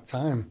at that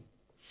time.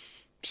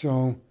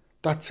 So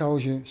that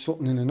tells you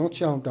something in a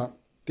nutshell, that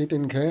they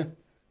didn't care.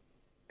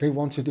 They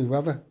wanted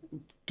whoever.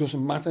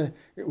 Doesn't matter.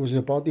 It was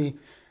a body.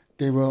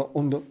 They were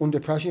under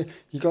pressure.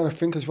 You got to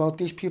think as well,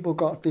 these people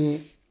got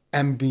the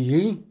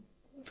MBE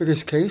for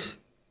this case.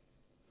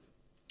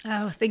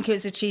 Oh, I think it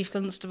was the Chief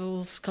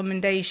Constable's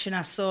commendation.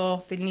 I saw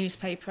the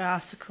newspaper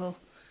article.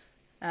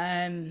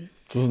 Doesn't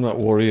that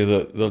worry you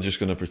that they're just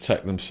going to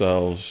protect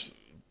themselves?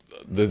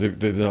 They're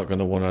not going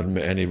to want to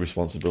admit any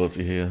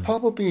responsibility here?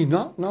 Probably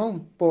not,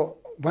 no. But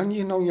when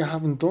you know you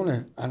haven't done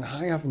it, and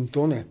I haven't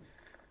done it,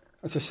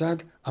 as I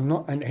said, I'm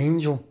not an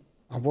angel.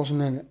 I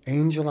wasn't an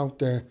angel out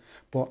there,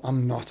 but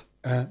I'm not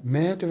a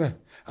murderer.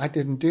 I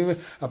didn't do it.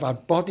 I've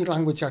had body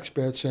language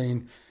experts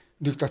saying,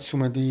 looked at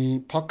some of the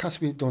podcasts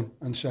we've done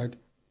and said,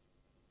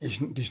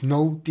 there's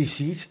no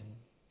deceit.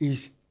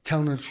 He's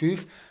telling the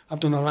truth. I've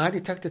done a lie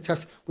detector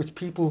test with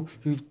people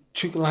who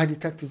took lie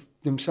detectors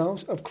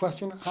themselves. I've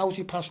questioned, how's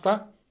he passed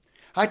that?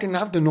 I didn't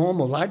have the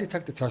normal lie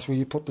detector test where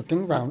you put the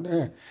thing round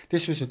there.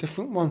 This was a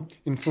different one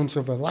in front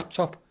of a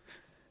laptop.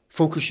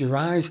 Focus your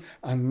eyes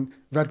and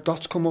red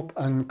dots come up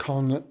and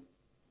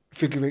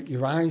configure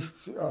your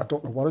eyes. I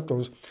don't know what it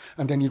does.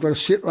 And then you've got to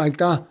sit like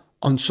that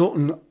on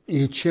something,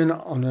 your chin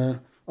on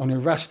a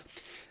rest.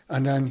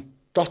 And then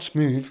dots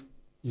move.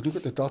 You look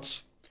at the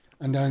dots.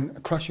 And then a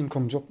question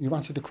comes up, you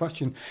answer the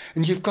question.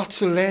 And you've got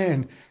to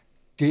learn,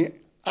 they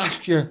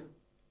ask you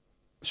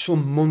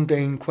some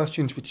mundane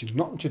questions which have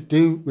nothing to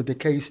do with the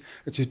case,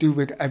 it's to do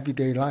with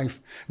everyday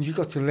life. And you've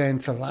got to learn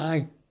to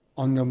lie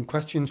on them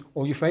questions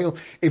or you fail.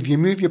 If you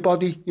move your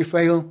body, you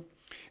fail.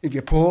 If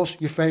you pause,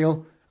 you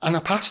fail. And I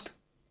passed.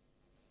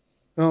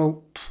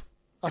 No,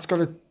 that's got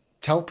to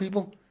tell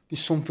people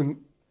there's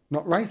something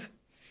not right.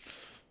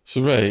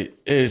 So, Ray,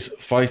 is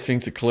fighting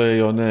to clear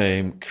your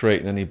name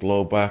creating any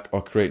blowback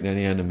or creating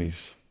any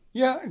enemies?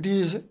 Yeah,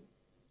 there's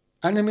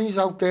enemies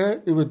out there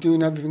who are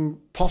doing everything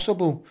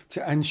possible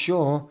to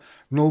ensure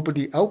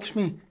nobody helps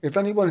me. If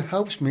anyone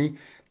helps me,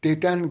 they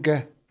then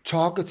get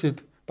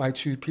targeted by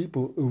two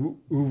people who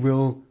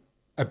will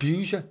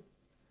abuse you.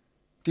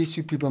 These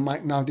two people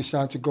might now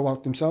decide to go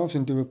out themselves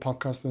and do a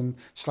podcast and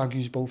slag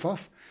you both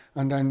off.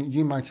 And then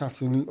you might have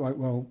to look like,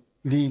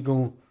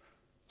 legal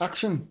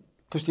action,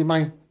 because they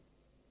might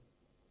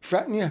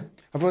threaten you.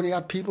 I've already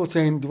had people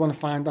saying, do you want to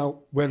find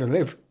out where to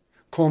live?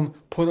 Come,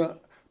 put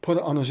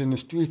it on us in the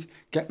street,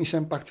 get me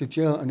sent back to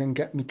jail, and then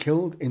get me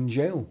killed in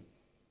jail.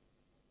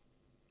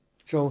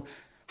 So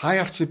I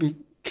have to be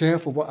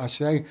careful what I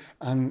say,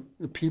 and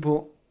the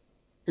people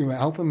who are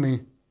helping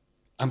me,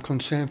 I'm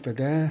concerned for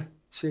their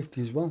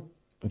safety as well.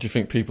 Do you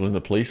think people in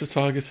the police are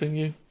targeting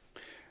you?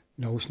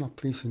 No, it's not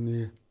police in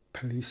the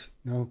police,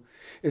 no.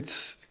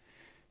 It's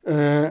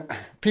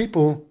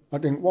people. I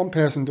think one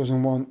person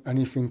doesn't want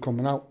anything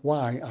coming out.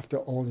 Why? After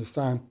all this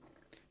time,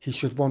 he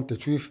should want the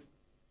truth.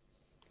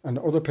 And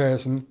the other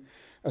person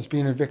has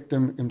been a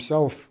victim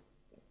himself,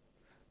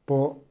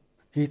 but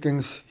he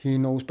thinks he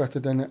knows better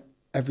than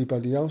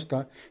everybody else,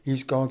 that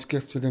he's God's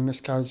gift to the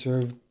miscarriage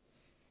of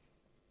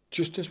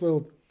justice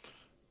world.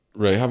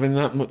 Ray, having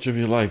that much of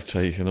your life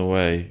taken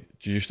away,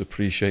 do you just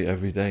appreciate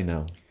every day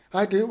now?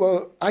 I do.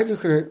 Well, I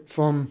look at it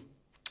from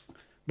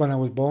when I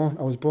was born.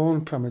 I was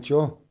born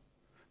premature.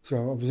 So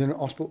I was in the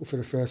hospital for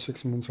the first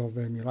 6 months of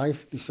my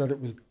life. They said it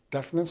was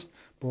deafness,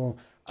 but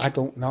I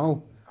don't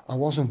know. I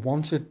wasn't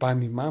wanted by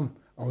my mum.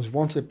 I was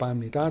wanted by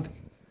my dad.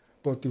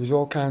 But there was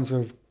all kinds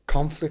of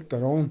conflict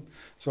at home.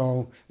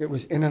 So it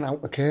was in and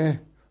out of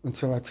care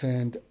until I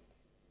turned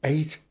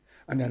 8.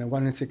 And then I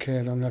went into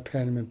care on a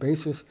permanent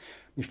basis.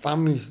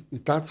 My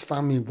dad's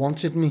family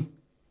wanted me,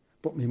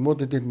 but my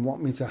mother didn't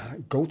want me to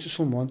go to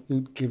someone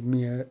who'd give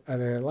me a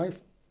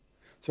life.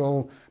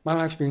 So my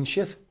life's been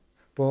shit.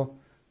 But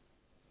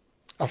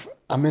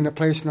I'm in a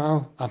place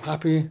now. I'm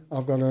happy.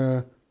 I've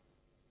got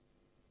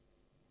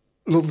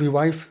lovely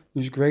wife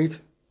who's great,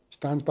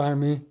 stands by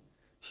me.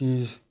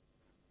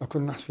 I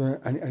couldn't ask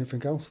for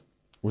anything else.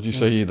 Would you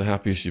say you're the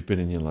happiest you've been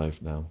in your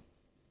life now?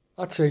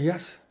 I'd say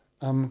yes.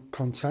 I'm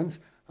content.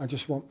 I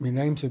just want my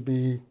name to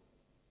be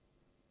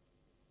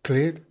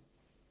cleared.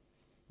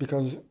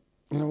 Because,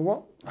 you know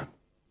what?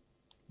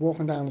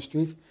 Walking down the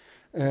street,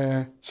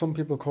 some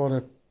people call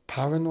it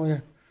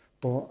paranoia,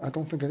 but I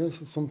don't think it is.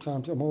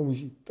 Sometimes I'm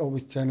always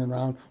turning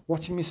around,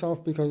 watching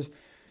myself, because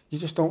you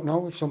just don't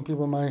know if some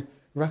people might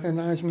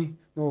recognise me. You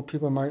know,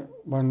 people might,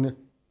 when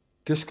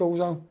this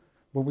goes out,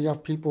 but we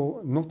have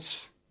people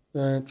nuts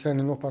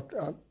turning up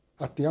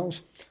at the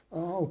house.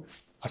 Oh,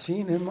 I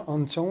seen him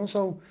on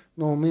so-and-so,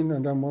 you know what I mean?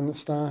 And then want to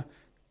start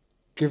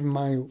giving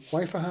my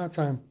wife a hard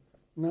time.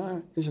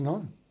 Nah, isn't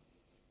on.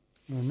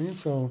 You know what I mean?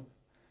 So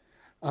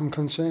I'm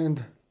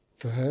concerned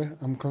for her.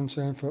 I'm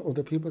concerned for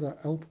other people that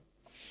help.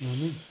 You know what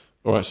I mean?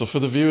 All right, so for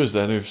the viewers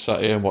then who've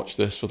sat here and watched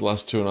this for the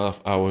last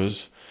 2.5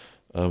 hours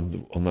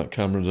on that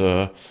camera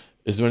there,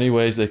 is there any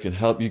ways they can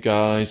help you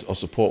guys or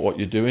support what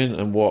you're doing,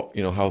 and what,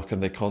 you know, how can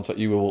they contact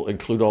you? We'll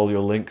include all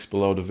your links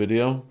below the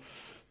video.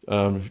 Do you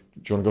want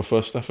to go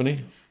first, Stephanie?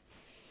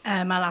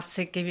 I'll have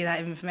to give you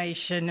that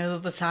information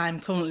another time.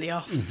 Currently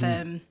off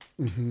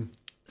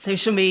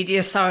social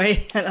media.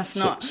 Sorry, that's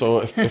not.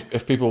 So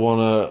if people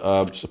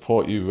want to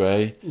support you,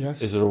 Ray,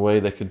 yes. Is there a way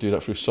they can do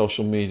that through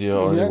social media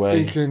or any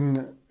way? They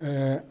can,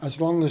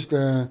 as long as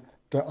they're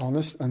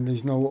honest and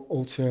there's no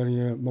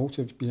ulterior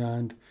motives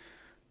behind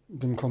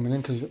them coming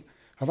in. Because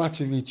I've had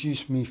to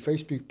reduce my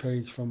Facebook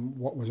page from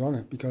what was on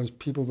it because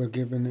people were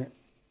giving it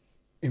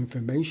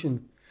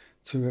information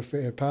to a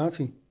third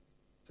party.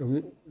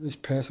 So this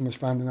person was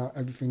finding out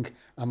everything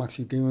I'm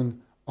actually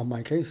doing on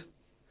my case.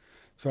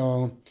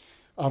 So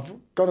I've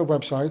got a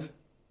website,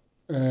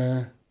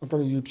 I've got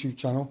a YouTube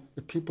channel.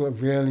 If people are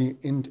really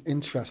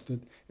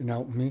interested in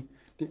helping me,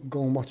 they can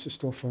go and watch the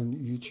stuff on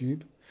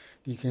YouTube.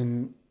 You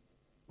can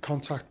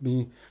contact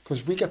me,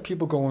 because we get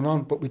people going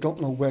on, but we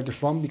don't know where they're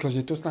from because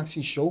it doesn't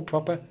actually show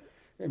proper.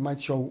 It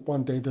might show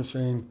one day they're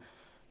saying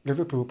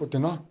Liverpool, but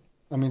they're not.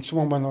 I mean,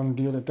 someone went on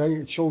the other day,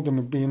 it showed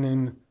them being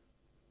in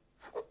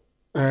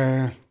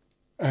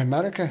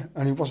America,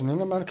 and he wasn't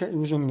in America, he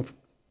was in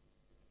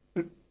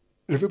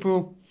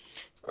Liverpool.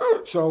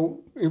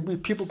 So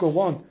if people go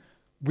on,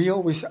 we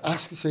always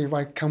ask, say,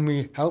 right, can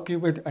we help you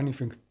with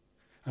anything?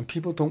 And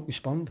people don't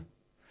respond.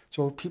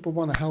 So if people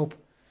want to help,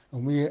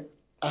 and we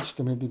ask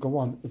them if they go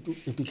on,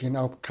 if they can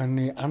help, can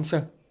they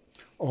answer?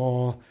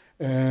 Or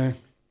I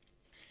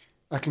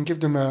can give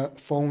them a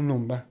phone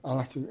number. I'll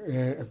have to,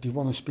 if they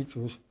want to speak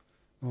to us.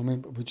 You know what I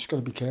mean? But we just got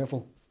to be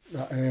careful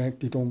that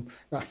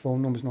that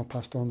phone number's not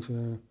passed on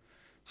to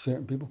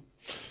certain people.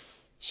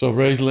 So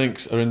Ray's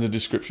links are in the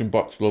description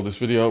box below this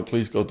video.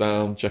 Please go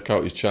down, check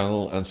out his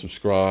channel and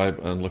subscribe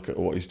and look at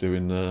what he's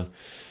doing there.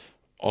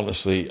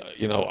 Honestly,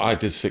 you know, I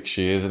did 6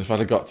 years, and if I'd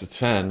have got to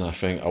 10, I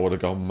think I would have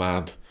gone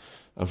mad.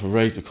 And for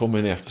Ray to come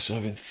in after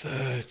serving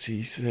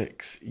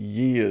 36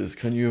 years,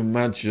 can you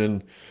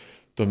imagine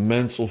the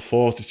mental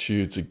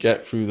fortitude to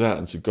get through that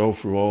and to go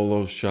through all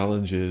those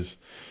challenges?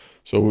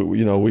 So,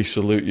 we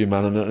salute you,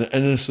 man. And an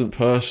innocent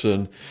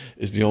person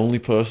is the only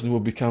person who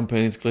would be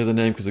campaigning to clear the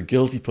name, because a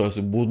guilty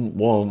person wouldn't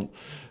want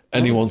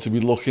anyone to be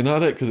looking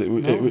at it, because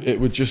it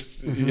would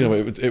just,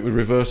 it would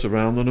reverse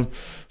around on them.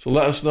 So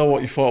let us know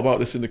what you thought about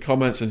this in the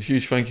comments, and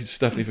huge thank you to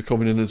Stephanie for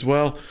coming in as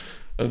well.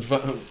 And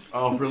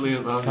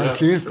brilliant, man.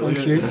 Thank you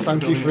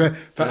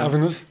for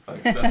having us.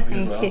 Thanks,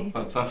 Stephanie, as well.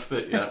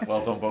 Fantastic. Yeah,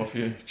 well done, both of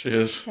you.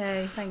 Cheers.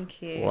 Okay,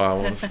 thank you.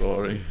 Wow, what a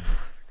story.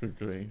 Good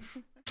grief.